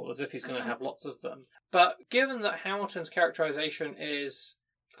first duel, as if he's going to have lots of them. But given that Hamilton's characterization is,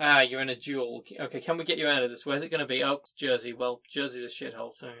 you're in a duel. Okay, can we get you out of this? Where's it going to be? Oh, Jersey. Well, Jersey's a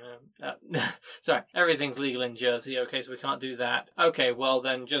shithole, so... sorry, everything's legal in Jersey, okay, so we can't do that. Okay, well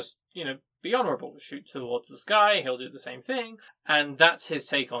then just, be honourable. Shoot towards the sky, he'll do the same thing. And that's his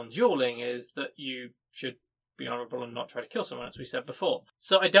take on dueling, is that you should be honourable and not try to kill someone, as we said before.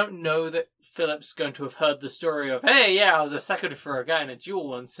 So I don't know that Philip's going to have heard the story of, hey, yeah, I was a second for a guy in a duel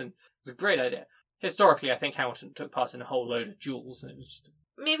once, and it was a great idea. Historically, I think Hamilton took part in a whole load of duels, and it was just...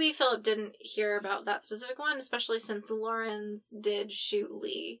 Maybe Philip didn't hear about that specific one, especially since Lawrence did shoot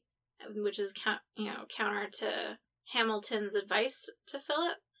Lee, which is counter to Hamilton's advice to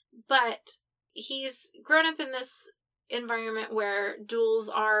Philip. But he's grown up in this environment where duels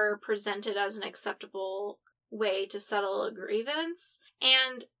are presented as an acceptable way to settle a grievance.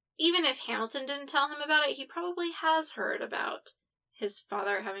 And even if Hamilton didn't tell him about it, he probably has heard about his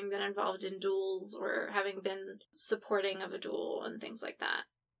father having been involved in duels or having been supporting of a duel and things like that.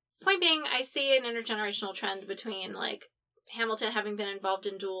 Point being, I see an intergenerational trend between, like, Hamilton having been involved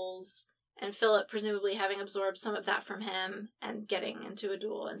in duels and Philip presumably having absorbed some of that from him and getting into a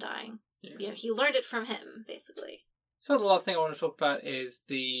duel and dying. Yeah. He learned it from him, basically. So the last thing I want to talk about is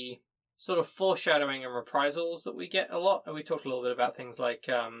the sort of foreshadowing and reprisals that we get a lot. And we talked a little bit about things like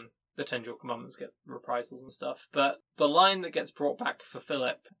the Ten Dual Commandments get reprisals and stuff. But the line that gets brought back for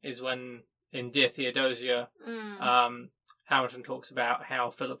Philip is when, in Dear Theodosia, Hamilton talks about how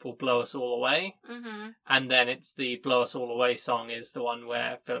Philip will blow us all away. Mm-hmm. And then it's the Blow Us All Away song is the one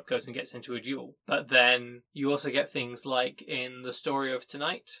where Philip goes and gets into a duel. But then you also get things like in The Story of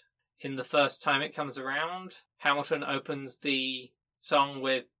Tonight. In the first time it comes around, Hamilton opens the song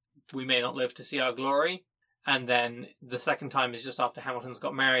with We May Not Live to See Our Glory. And then the second time is just after Hamilton's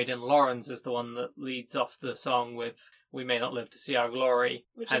got married, and Lawrence is the one that leads off the song with We May Not Live to See Our Glory.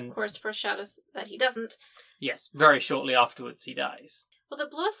 Which, of course, foreshadows that he doesn't. Yes, very shortly afterwards he dies. Well, the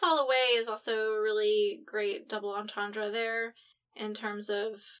Blow Us All Away is also a really great double entendre there, in terms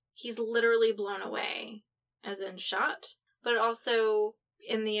of he's literally blown away, as in shot, but also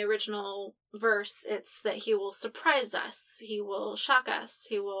in the original verse, it's that he will surprise us, he will shock us,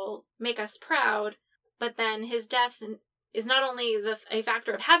 he will make us proud, but then his death is not only a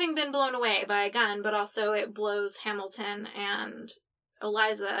factor of having been blown away by a gun, but also it blows Hamilton and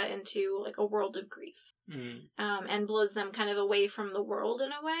Eliza into, like, a world of grief. And blows them kind of away from the world in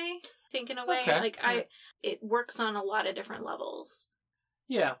a way. I think in a way. Okay. It works on a lot of different levels.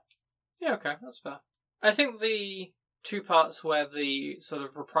 Yeah. Yeah, okay, that's fair. I think the two parts where the sort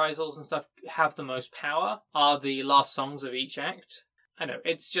of reprisals and stuff have the most power are the last songs of each act. I know,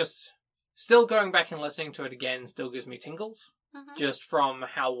 it's just... Still going back and listening to it again still gives me tingles. Mm-hmm. Just from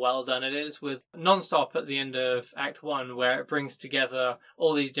how well done it is, with non-stop at the end of Act 1, where it brings together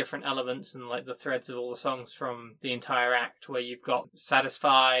all these different elements and, like, the threads of all the songs from the entire act, where you've got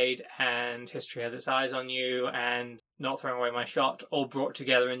Satisfied and History Has Its Eyes on You and Not Throwing Away My Shot, all brought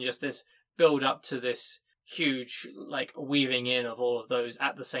together in just this build up to this huge, like, weaving in of all of those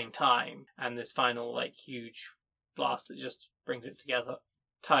at the same time, and this final, like, huge blast that just brings it together.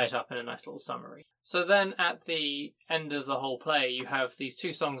 Tie it up in a nice little summary. So then at the end of the whole play, you have these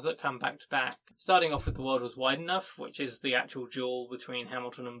two songs that come back to back. Starting off with The World Was Wide Enough, which is the actual duel between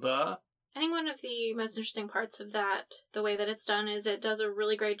Hamilton and Burr. I think one of the most interesting parts of that, the way that it's done, is it does a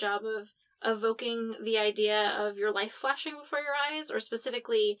really great job of evoking the idea of your life flashing before your eyes, or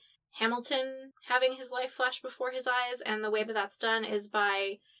specifically Hamilton having his life flash before his eyes, and the way that that's done is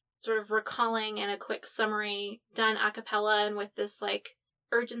by sort of recalling in a quick summary, done a cappella and with this, like,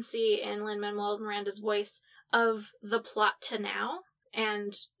 urgency in Lin-Manuel Miranda's voice of the plot to now,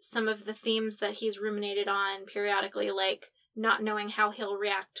 and some of the themes that he's ruminated on periodically, like not knowing how he'll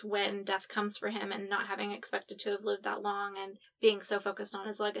react when death comes for him and not having expected to have lived that long and being so focused on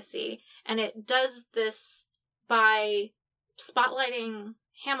his legacy. And it does this by spotlighting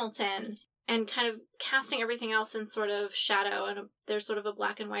Hamilton and kind of casting everything else in sort of shadow, and there's sort of a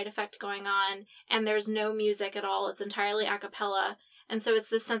black and white effect going on, and there's no music at all. It's entirely a cappella. And so it's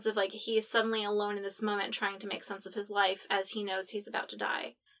this sense of, like, he is suddenly alone in this moment trying to make sense of his life as he knows he's about to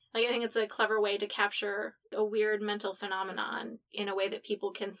die. Like, I think it's a clever way to capture a weird mental phenomenon in a way that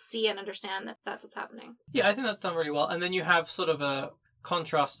people can see and understand that that's what's happening. Yeah, I think that's done really well. And then you have sort of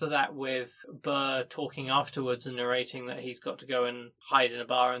contrast to that with Burr talking afterwards and narrating that he's got to go and hide in a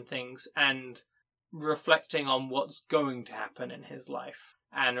bar and things, and reflecting on what's going to happen in his life,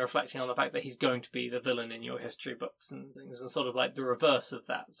 and reflecting on the fact that he's going to be the villain in your history books and things, and sort of like the reverse of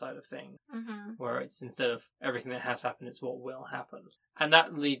that side of thing, where it's instead of everything that has happened, it's what will happen. And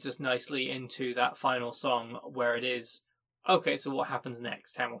that leads us nicely into that final song where it is, okay, so what happens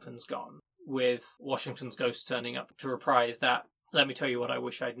next? Hamilton's gone, with Washington's ghost turning up to reprise that "Let me tell you what I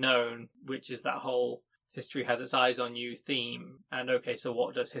wish I'd known," which is that whole history has its eyes on you theme. And okay, so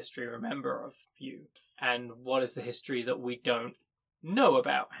what does history remember of you? And what is the history that we don't know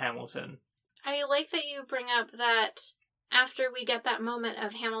about Hamilton? I like that you bring up that after we get that moment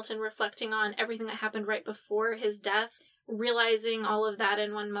of Hamilton reflecting on everything that happened right before his death, realizing all of that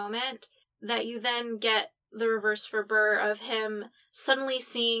in one moment, that you then get the reverse for Burr of him suddenly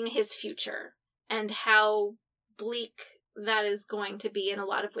seeing his future and how bleak that is going to be in a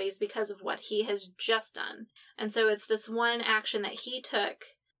lot of ways because of what he has just done. And so it's this one action that he took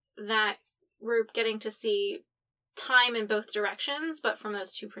that we're getting to see time in both directions, but from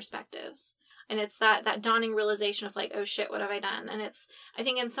those two perspectives. And it's that dawning realization of like, oh shit, what have I done? And it's, I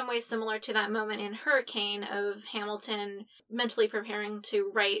think in some ways similar to that moment in Hurricane of Hamilton mentally preparing to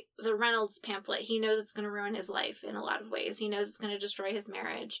write the Reynolds pamphlet. He knows it's going to ruin his life in a lot of ways. He knows it's going to destroy his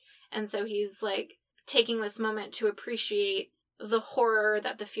marriage. And so he's like taking this moment to appreciate the horror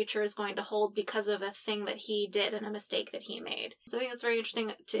that the future is going to hold because of a thing that he did and a mistake that he made. So I think it's very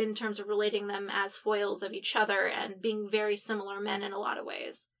interesting in terms of relating them as foils of each other and being very similar men in a lot of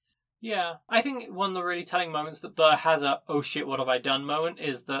ways. Yeah, I think one of the really telling moments that Burr has a "oh shit, what have I done" moment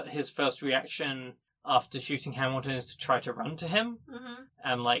is that his first reaction after shooting Hamilton is to try to run to him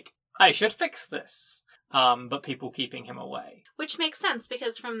and like, I should fix this. But people keeping him away. Which makes sense,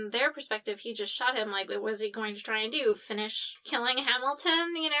 because from their perspective, he just shot him. Like, what was he going to try and do? Finish killing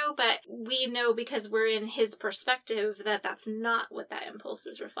Hamilton, you know? But we know, because we're in his perspective, that that's not what that impulse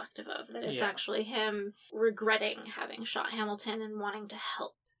is reflective of. That it's actually him regretting having shot Hamilton and wanting to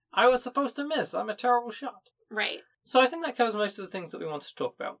help. I was supposed to miss. I'm a terrible shot. Right. So I think that covers most of the things that we want to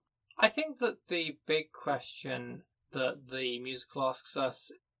talk about. I think that the big question that the musical asks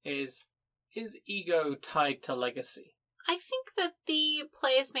us is ego tied to legacy? I think that the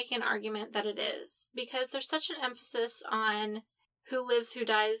play is making an argument that it is, because there's such an emphasis on who lives, who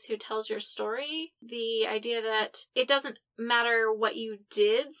dies, who tells your story. The idea that it doesn't matter what you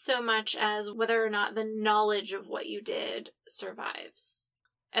did so much as whether or not the knowledge of what you did survives,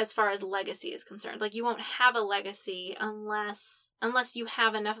 as far as legacy is concerned. Like, you won't have a legacy unless you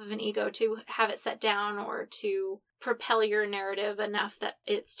have enough of an ego to have it set down or to propel your narrative enough that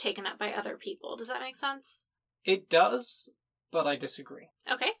it's taken up by other people. Does that make sense? It does, but I disagree.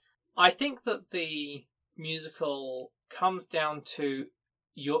 Okay. I think that the musical comes down to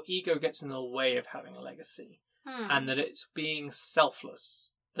your ego gets in the way of having a legacy, and that it's being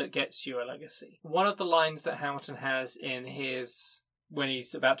selfless that gets you a legacy. One of the lines that Hamilton has in his, when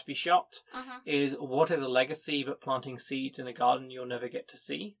he's about to be shot, is, "What is a legacy but planting seeds in a garden you'll never get to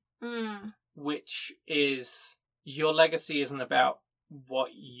see?" Which is, your legacy isn't about what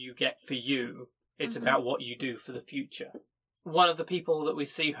you get for you, it's about what you do for the future. One of the people that we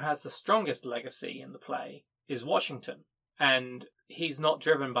see who has the strongest legacy in the play is Washington, and he's not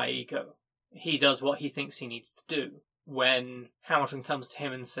driven by ego. He does what he thinks he needs to do. When Hamilton comes to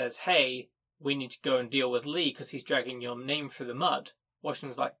him and says, "Hey, we need to go and deal with Lee because he's dragging your name through the mud,"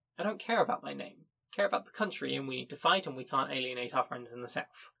 Washington's like, "I don't care about my name. I care about the country, and we need to fight, and we can't alienate our friends in the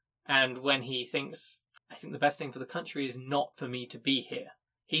South." And when he thinks, "I think the best thing for the country is not for me to be here,"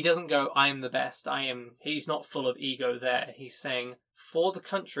 he doesn't go, "I am the best, he's not full of ego there. He's saying, for the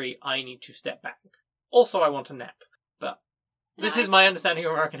country, I need to step back. Also, I want a nap. But this is my understanding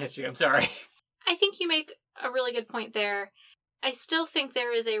of American history, I'm sorry. I think you make a really good point there. I still think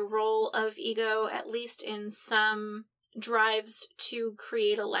there is a role of ego, at least in some drives to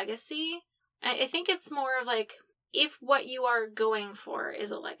create a legacy. I think it's more of like, if what you are going for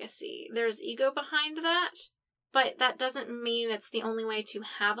is a legacy, there's ego behind that, but that doesn't mean it's the only way to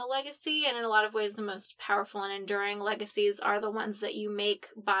have a legacy. And in a lot of ways, the most powerful and enduring legacies are the ones that you make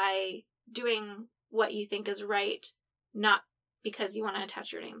by doing what you think is right, not because you want to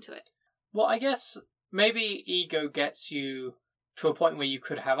attach your name to it. Well, I guess maybe ego gets you to a point where you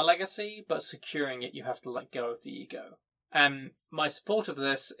could have a legacy, but securing it, you have to let go of the ego. My support of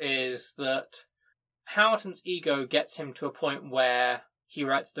this is that Hamilton's ego gets him to a point where he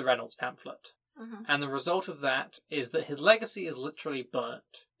writes the Reynolds pamphlet. And the result of that is that his legacy is literally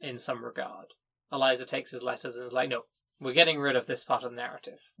burnt in some regard. Eliza takes his letters and is like, "No, we're getting rid of this part of the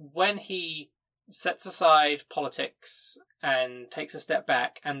narrative." When he sets aside politics and takes a step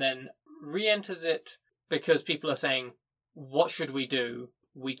back and then re-enters it because people are saying, what should we do?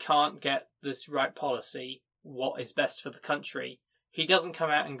 We can't get this right policy. What is best for the country? He doesn't come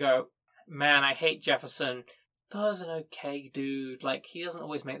out and go, man, I hate Jefferson. Burr's an okay dude. Like, he doesn't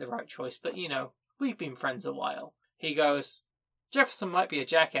always make the right choice, but, we've been friends a while. He goes, Jefferson might be a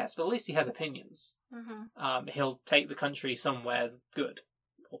jackass, but at least he has opinions. Mm-hmm. He'll take the country somewhere good,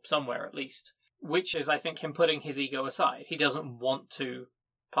 or somewhere at least. Which is, I think, him putting his ego aside. He doesn't want to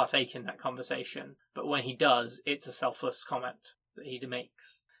partake in that conversation, but when he does, it's a selfless comment that he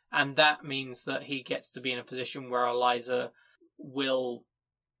makes. And that means that he gets to be in a position where Eliza will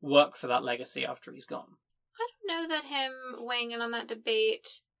work for that legacy after he's gone. I don't know that him weighing in on that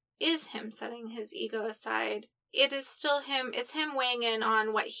debate is him setting his ego aside. It is still him, it's him weighing in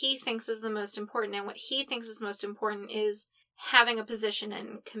on what he thinks is the most important, and what he thinks is most important is having a position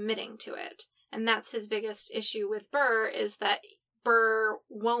and committing to it. And that's his biggest issue with Burr, is that Burr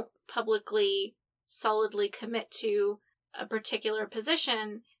won't publicly, solidly commit to a particular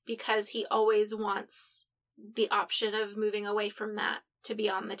position because he always wants the option of moving away from that to be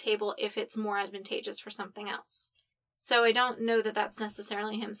on the table if it's more advantageous for something else. So I don't know that that's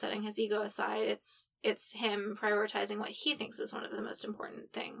necessarily him setting his ego aside. It's him prioritizing what he thinks is one of the most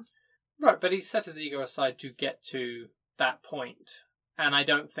important things. Right, but he set his ego aside to get to that point. And I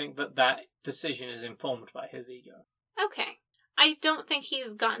don't think that decision is informed by his ego. Okay. I don't think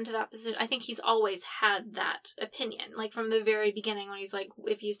he's gotten to that position. I think he's always had that opinion. Like, from the very beginning, when he's like,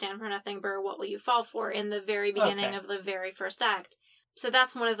 if you stand for nothing, Burr, what will you fall for? In the very beginning of the very first act. So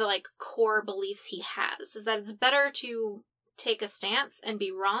that's one of the, core beliefs he has, is that it's better to take a stance and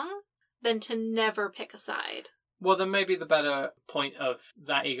be wrong than to never pick a side. Well, then maybe the better point of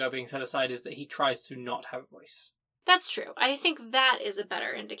that ego being set aside is that he tries to not have a voice. That's true. I think that is a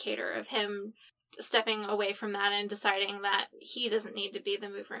better indicator of him stepping away from that and deciding that he doesn't need to be the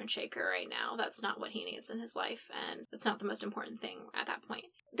mover and shaker right now. That's not what he needs in his life, and it's not the most important thing at that point.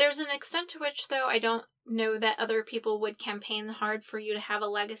 There's an extent to which, though, I don't know that other people would campaign hard for you to have a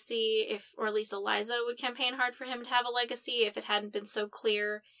legacy, or at least Eliza would campaign hard for him to have a legacy if it hadn't been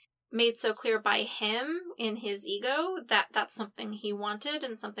made so clear by him in his ego that that's something he wanted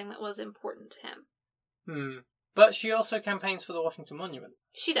and something that was important to him. But she also campaigns for the Washington Monument.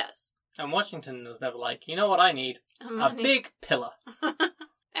 She does. And Washington was never like, you know what I need? A big pillar.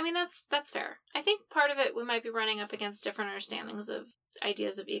 I mean, that's fair. I think part of it, we might be running up against different understandings of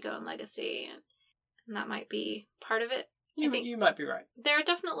ideas of ego and legacy, and that might be part of it. You might be right. There are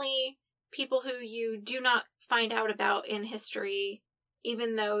definitely people who you do not find out about in history,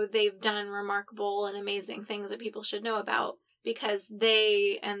 even though they've done remarkable and amazing things that people should know about, because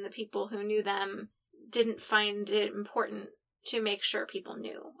they and the people who knew them didn't find it important to make sure people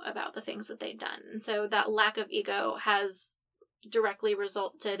knew about the things that they'd done. And so that lack of ego has directly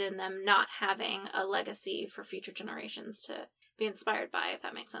resulted in them not having a legacy for future generations to be inspired by, if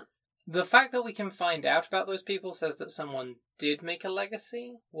that makes sense. The fact that we can find out about those people says that someone did make a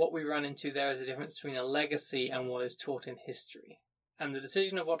legacy. What we run into there is a difference between a legacy and what is taught in history. And the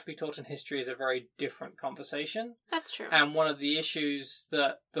decision of what to be taught in history is a very different conversation. That's true. And one of the issues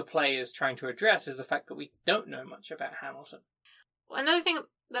that the play is trying to address is the fact that we don't know much about Hamilton. Another thing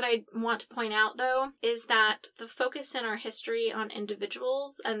that I want to point out, though, is that the focus in our history on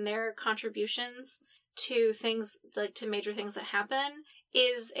individuals and their contributions to things, to major things that happen,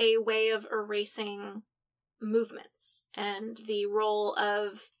 is a way of erasing movements and the role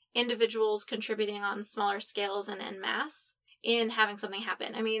of individuals contributing on smaller scales and en masse in having something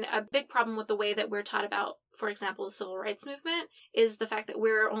happen. I mean, a big problem with the way that we're taught about, for example, the civil rights movement is the fact that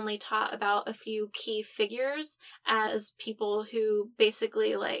we're only taught about a few key figures as people who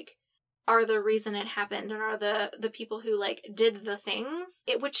basically, are the reason it happened and are the people who, did the things,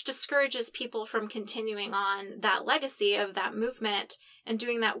 which discourages people from continuing on that legacy of that movement and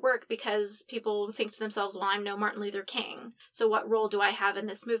doing that work, because people think to themselves, well, I'm no Martin Luther King, so what role do I have in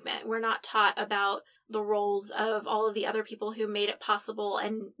this movement? We're not taught about the roles of all of the other people who made it possible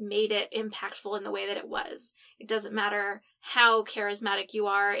and made it impactful in the way that it was. It doesn't matter how charismatic you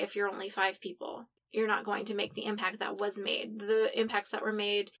are if you're only 5 people. You're not going to make the impact that was made. The impacts that were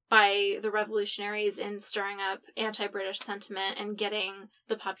made by the revolutionaries in stirring up anti-British sentiment and getting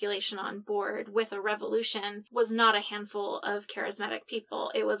the population on board with a revolution was not a handful of charismatic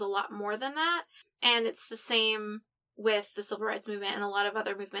people. It was a lot more than that. And it's the same with the civil rights movement and a lot of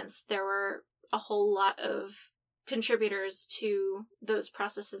other movements. There were a whole lot of contributors to those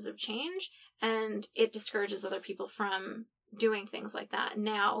processes of change, and it discourages other people from doing things like that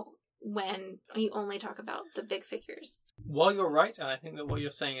now when you only talk about the big figures. While you're right, and I think that what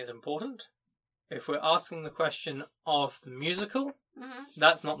you're saying is important, if we're asking the question of the musical, Mm-hmm.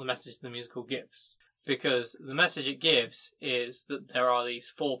 that's not the message the musical gives. Because the message it gives is that there are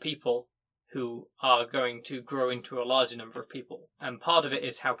these 4 people who are going to grow into a larger number of people. And part of it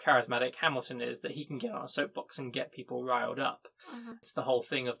is how charismatic Hamilton is, that he can get on a soapbox and get people riled up. Mm-hmm. It's the whole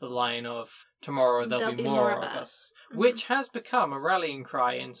thing of the line of, tomorrow there'll be more of us. Mm-hmm. Which has become a rallying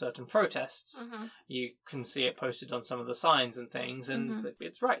cry in certain protests. Mm-hmm. You can see it posted on some of the signs and things, and Mm-hmm.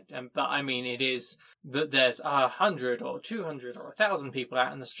 it's right. But I mean, it is that there's 100 or 200 or 1,000 people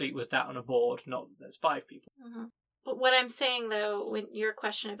out in the street with that on a board, not that there's 5 people. Mm-hmm. But what I'm saying, though, when your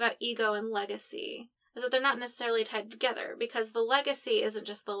question about ego and legacy, is that they're not necessarily tied together, because the legacy isn't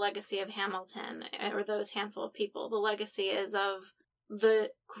just the legacy of Hamilton or those handful of people. The legacy is of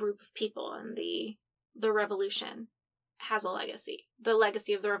the group of people, and the revolution has a legacy. The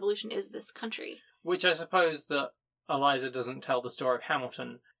legacy of the revolution is this country. Which I suppose that Eliza doesn't tell the story of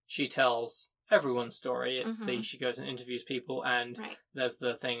Hamilton. She tells everyone's story. It's Mhm. she goes and interviews people, and Right. there's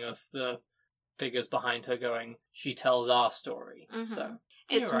the thing of the figures behind her going, she tells our story. Mhm. So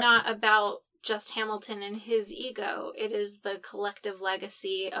It's you're right. not about just Hamilton and his ego. It is the collective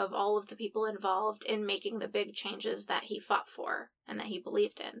legacy of all of the people involved in making the big changes that he fought for and that he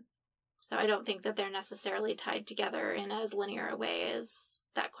believed in. So I don't think that they're necessarily tied together in as linear a way as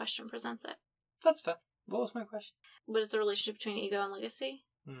that question presents it. That's fair. What was my question? What is the relationship between ego and legacy?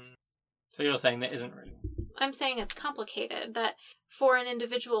 So you're saying there isn't really. I'm saying it's complicated, that for an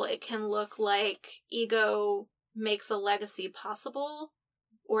individual it can look like ego makes a legacy possible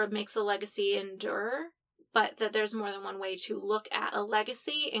or it makes a legacy endure, but that there's more than one way to look at a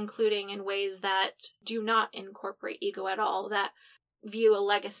legacy, including in ways that do not incorporate ego at all, that view a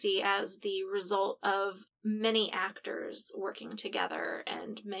legacy as the result of many actors working together,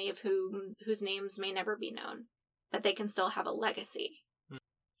 and many of whose names may never be known, but they can still have a legacy.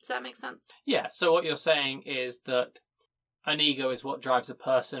 Does that make sense? Yeah, so what you're saying is that an ego is what drives a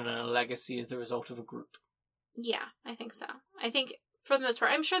person and a legacy is the result of a group. Yeah, I think so. I think for the most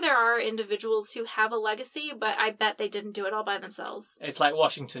part, I'm sure there are individuals who have a legacy, but I bet they didn't do it all by themselves. It's like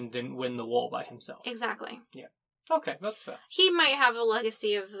Washington didn't win the war by himself. Exactly. Okay, that's fair. He might have a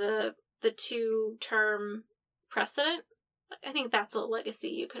legacy of the 2-term precedent. I think that's a legacy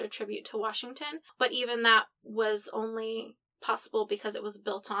you could attribute to Washington, but even that was only possible because it was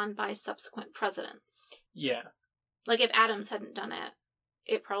built on by subsequent presidents. Yeah. Like if Adams hadn't done it,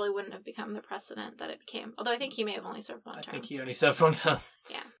 it probably wouldn't have become the precedent that it became. Although I think he may have only served one I term. think he only served one term.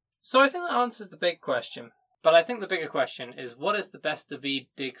 Yeah. So I think that answers the big question. But I think the bigger question is, what is the best Daveed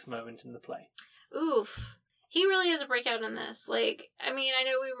Diggs moment in the play? Oof. He really is a breakout in this. Like, I mean, I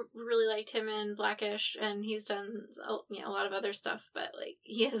know we really liked him in Blackish, and he's done a lot of other stuff, but like,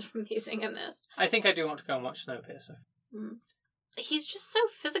 he is amazing in this. I think I do want to go and watch Snowpiercer. He's just so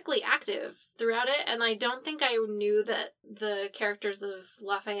physically active throughout it, and I don't think I knew that the characters of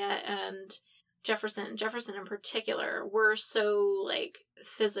Lafayette and Jefferson in particular, were so, like,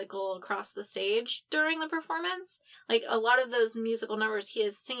 physical across the stage during the performance. Like, a lot of those musical numbers, he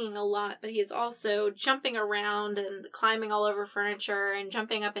is singing a lot, but he is also jumping around and climbing all over furniture and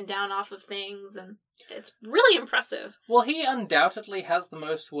jumping up and down off of things, and it's really impressive. Well, he undoubtedly has the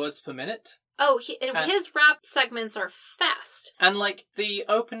most words per minute. Oh, his rap segments are fast. And, like, the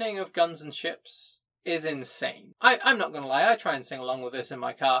opening of Guns and Ships is insane. I'm not gonna lie, I try and sing along with this in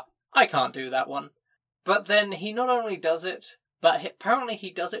my car. I can't do that one. But then he not only does it, but apparently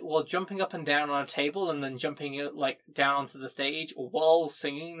he does it while jumping up and down on a table and then jumping, like, down onto the stage while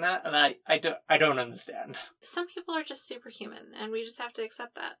singing that, and I don't understand. Some people are just superhuman, and we just have to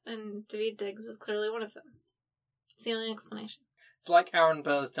accept that, and Daveed Diggs is clearly one of them. It's the only explanation. It's like Aaron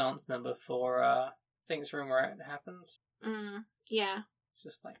Burr's dance number for Things Room Where It Happens. Yeah. It's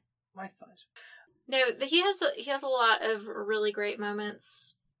just like, my thighs. No, he has a lot of really great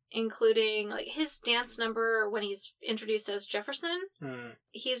moments, including like his dance number when he's introduced as Jefferson.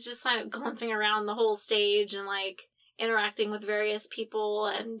 He's just kind of glumping around the whole stage and like interacting with various people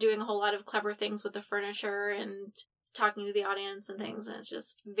and doing a whole lot of clever things with the furniture and talking to the audience and things, and it's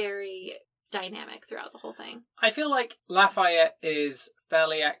just very dynamic throughout the whole thing. I feel like Lafayette is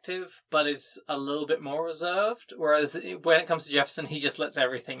fairly active, but is a little bit more reserved, whereas when it comes to Jefferson, he just lets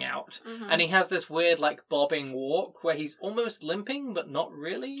everything out. Mm-hmm. And he has this weird, like, bobbing walk where he's almost limping, but not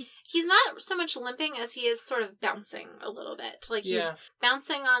really. He's not so much limping as he is sort of bouncing a little bit. Like, he's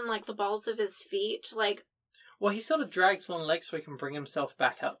bouncing on, like, the balls of his feet, like... Well, he sort of drags one leg so he can bring himself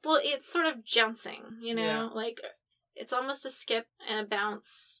back up. Well, it's sort of jouncing, you know? Yeah. Like, it's almost a skip and a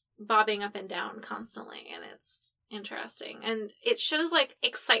bounce, bobbing up and down constantly, and interesting. And it shows, like,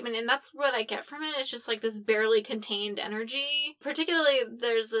 excitement, and that's what I get from it. It's just, like, this barely contained energy. Particularly,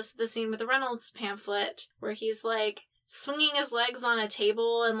 there's the scene with the Reynolds pamphlet where he's, like, swinging his legs on a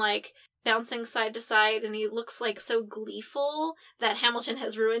table and, like, bouncing side to side, and he looks, like, so gleeful that Hamilton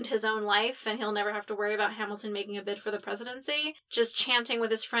has ruined his own life and he'll never have to worry about Hamilton making a bid for the presidency. Just chanting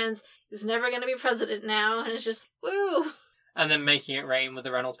with his friends, he's never going to be president now, and it's just, woo! And then making it rain with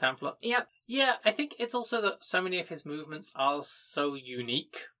the Reynolds pamphlet. Yep. Yeah, I think it's also that so many of his movements are so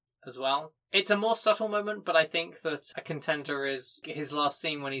unique as well. It's a more subtle moment, but I think that a contender is his last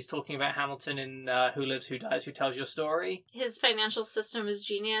scene when he's talking about Hamilton in Who Lives, Who Dies, Who Tells Your Story. His financial system is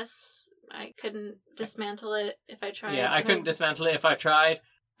genius. I couldn't dismantle it if I tried. Yeah, I couldn't dismantle it if I tried.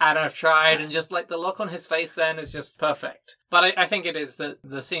 And I've tried, and just, like, the look on his face then is just perfect. But I think it is that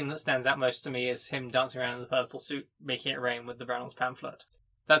the scene that stands out most to me is him dancing around in the purple suit, making it rain with the Reynolds pamphlet.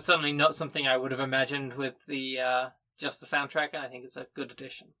 That's certainly not something I would have imagined with the just the soundtrack, and I think it's a good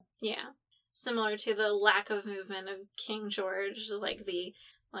addition. Yeah. Similar to the lack of movement of King George, like the,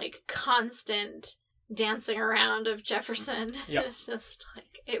 like, constant dancing around of Jefferson. Yep. It's just,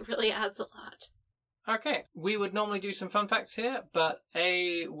 like, it really adds a lot. Okay, we would normally do some fun facts here, but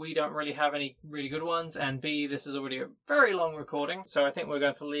A, we don't really have any really good ones, and B, this is already a very long recording, so I think we're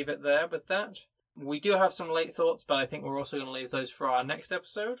going to leave it there with that. We do have some late thoughts, but I think we're also going to leave those for our next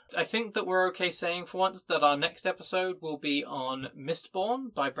episode. I think that we're okay saying for once that our next episode will be on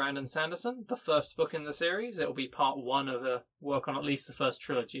Mistborn by Brandon Sanderson, the first book in the series. It will be part 1 of a work on at least the first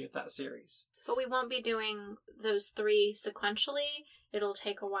trilogy of that series. But we won't be doing those 3 sequentially. It'll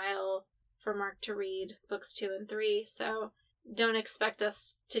take a while for Mark to read books 2 and 3, so don't expect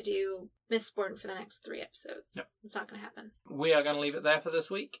us to do Mistborn for the next 3 episodes. No. It's not going to happen. We are going to leave it there for this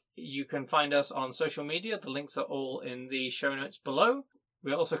week. You can find us on social media. The links are all in the show notes below.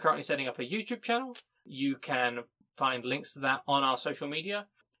 We're also currently setting up a YouTube channel. You can find links to that on our social media.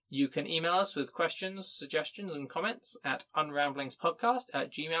 You can email us with questions, suggestions, and comments at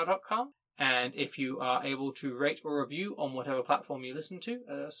unramblingspodcast@gmail.com. And if you are able to rate or review on whatever platform you listen to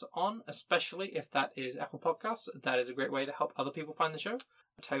us on, especially if that is Apple Podcasts, that is a great way to help other people find the show.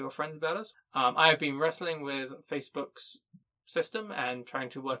 Tell your friends about us. I have been wrestling with Facebook's system and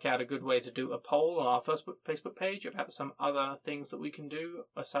trying to work out a good way to do a poll on our Facebook page about some other things that we can do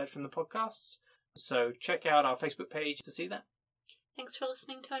aside from the podcasts. So check out our Facebook page to see that. Thanks for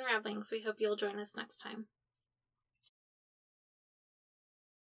listening to Unramblings. We hope you'll join us next time.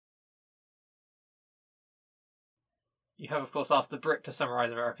 You have, of course, asked the Brit to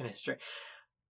summarise American history.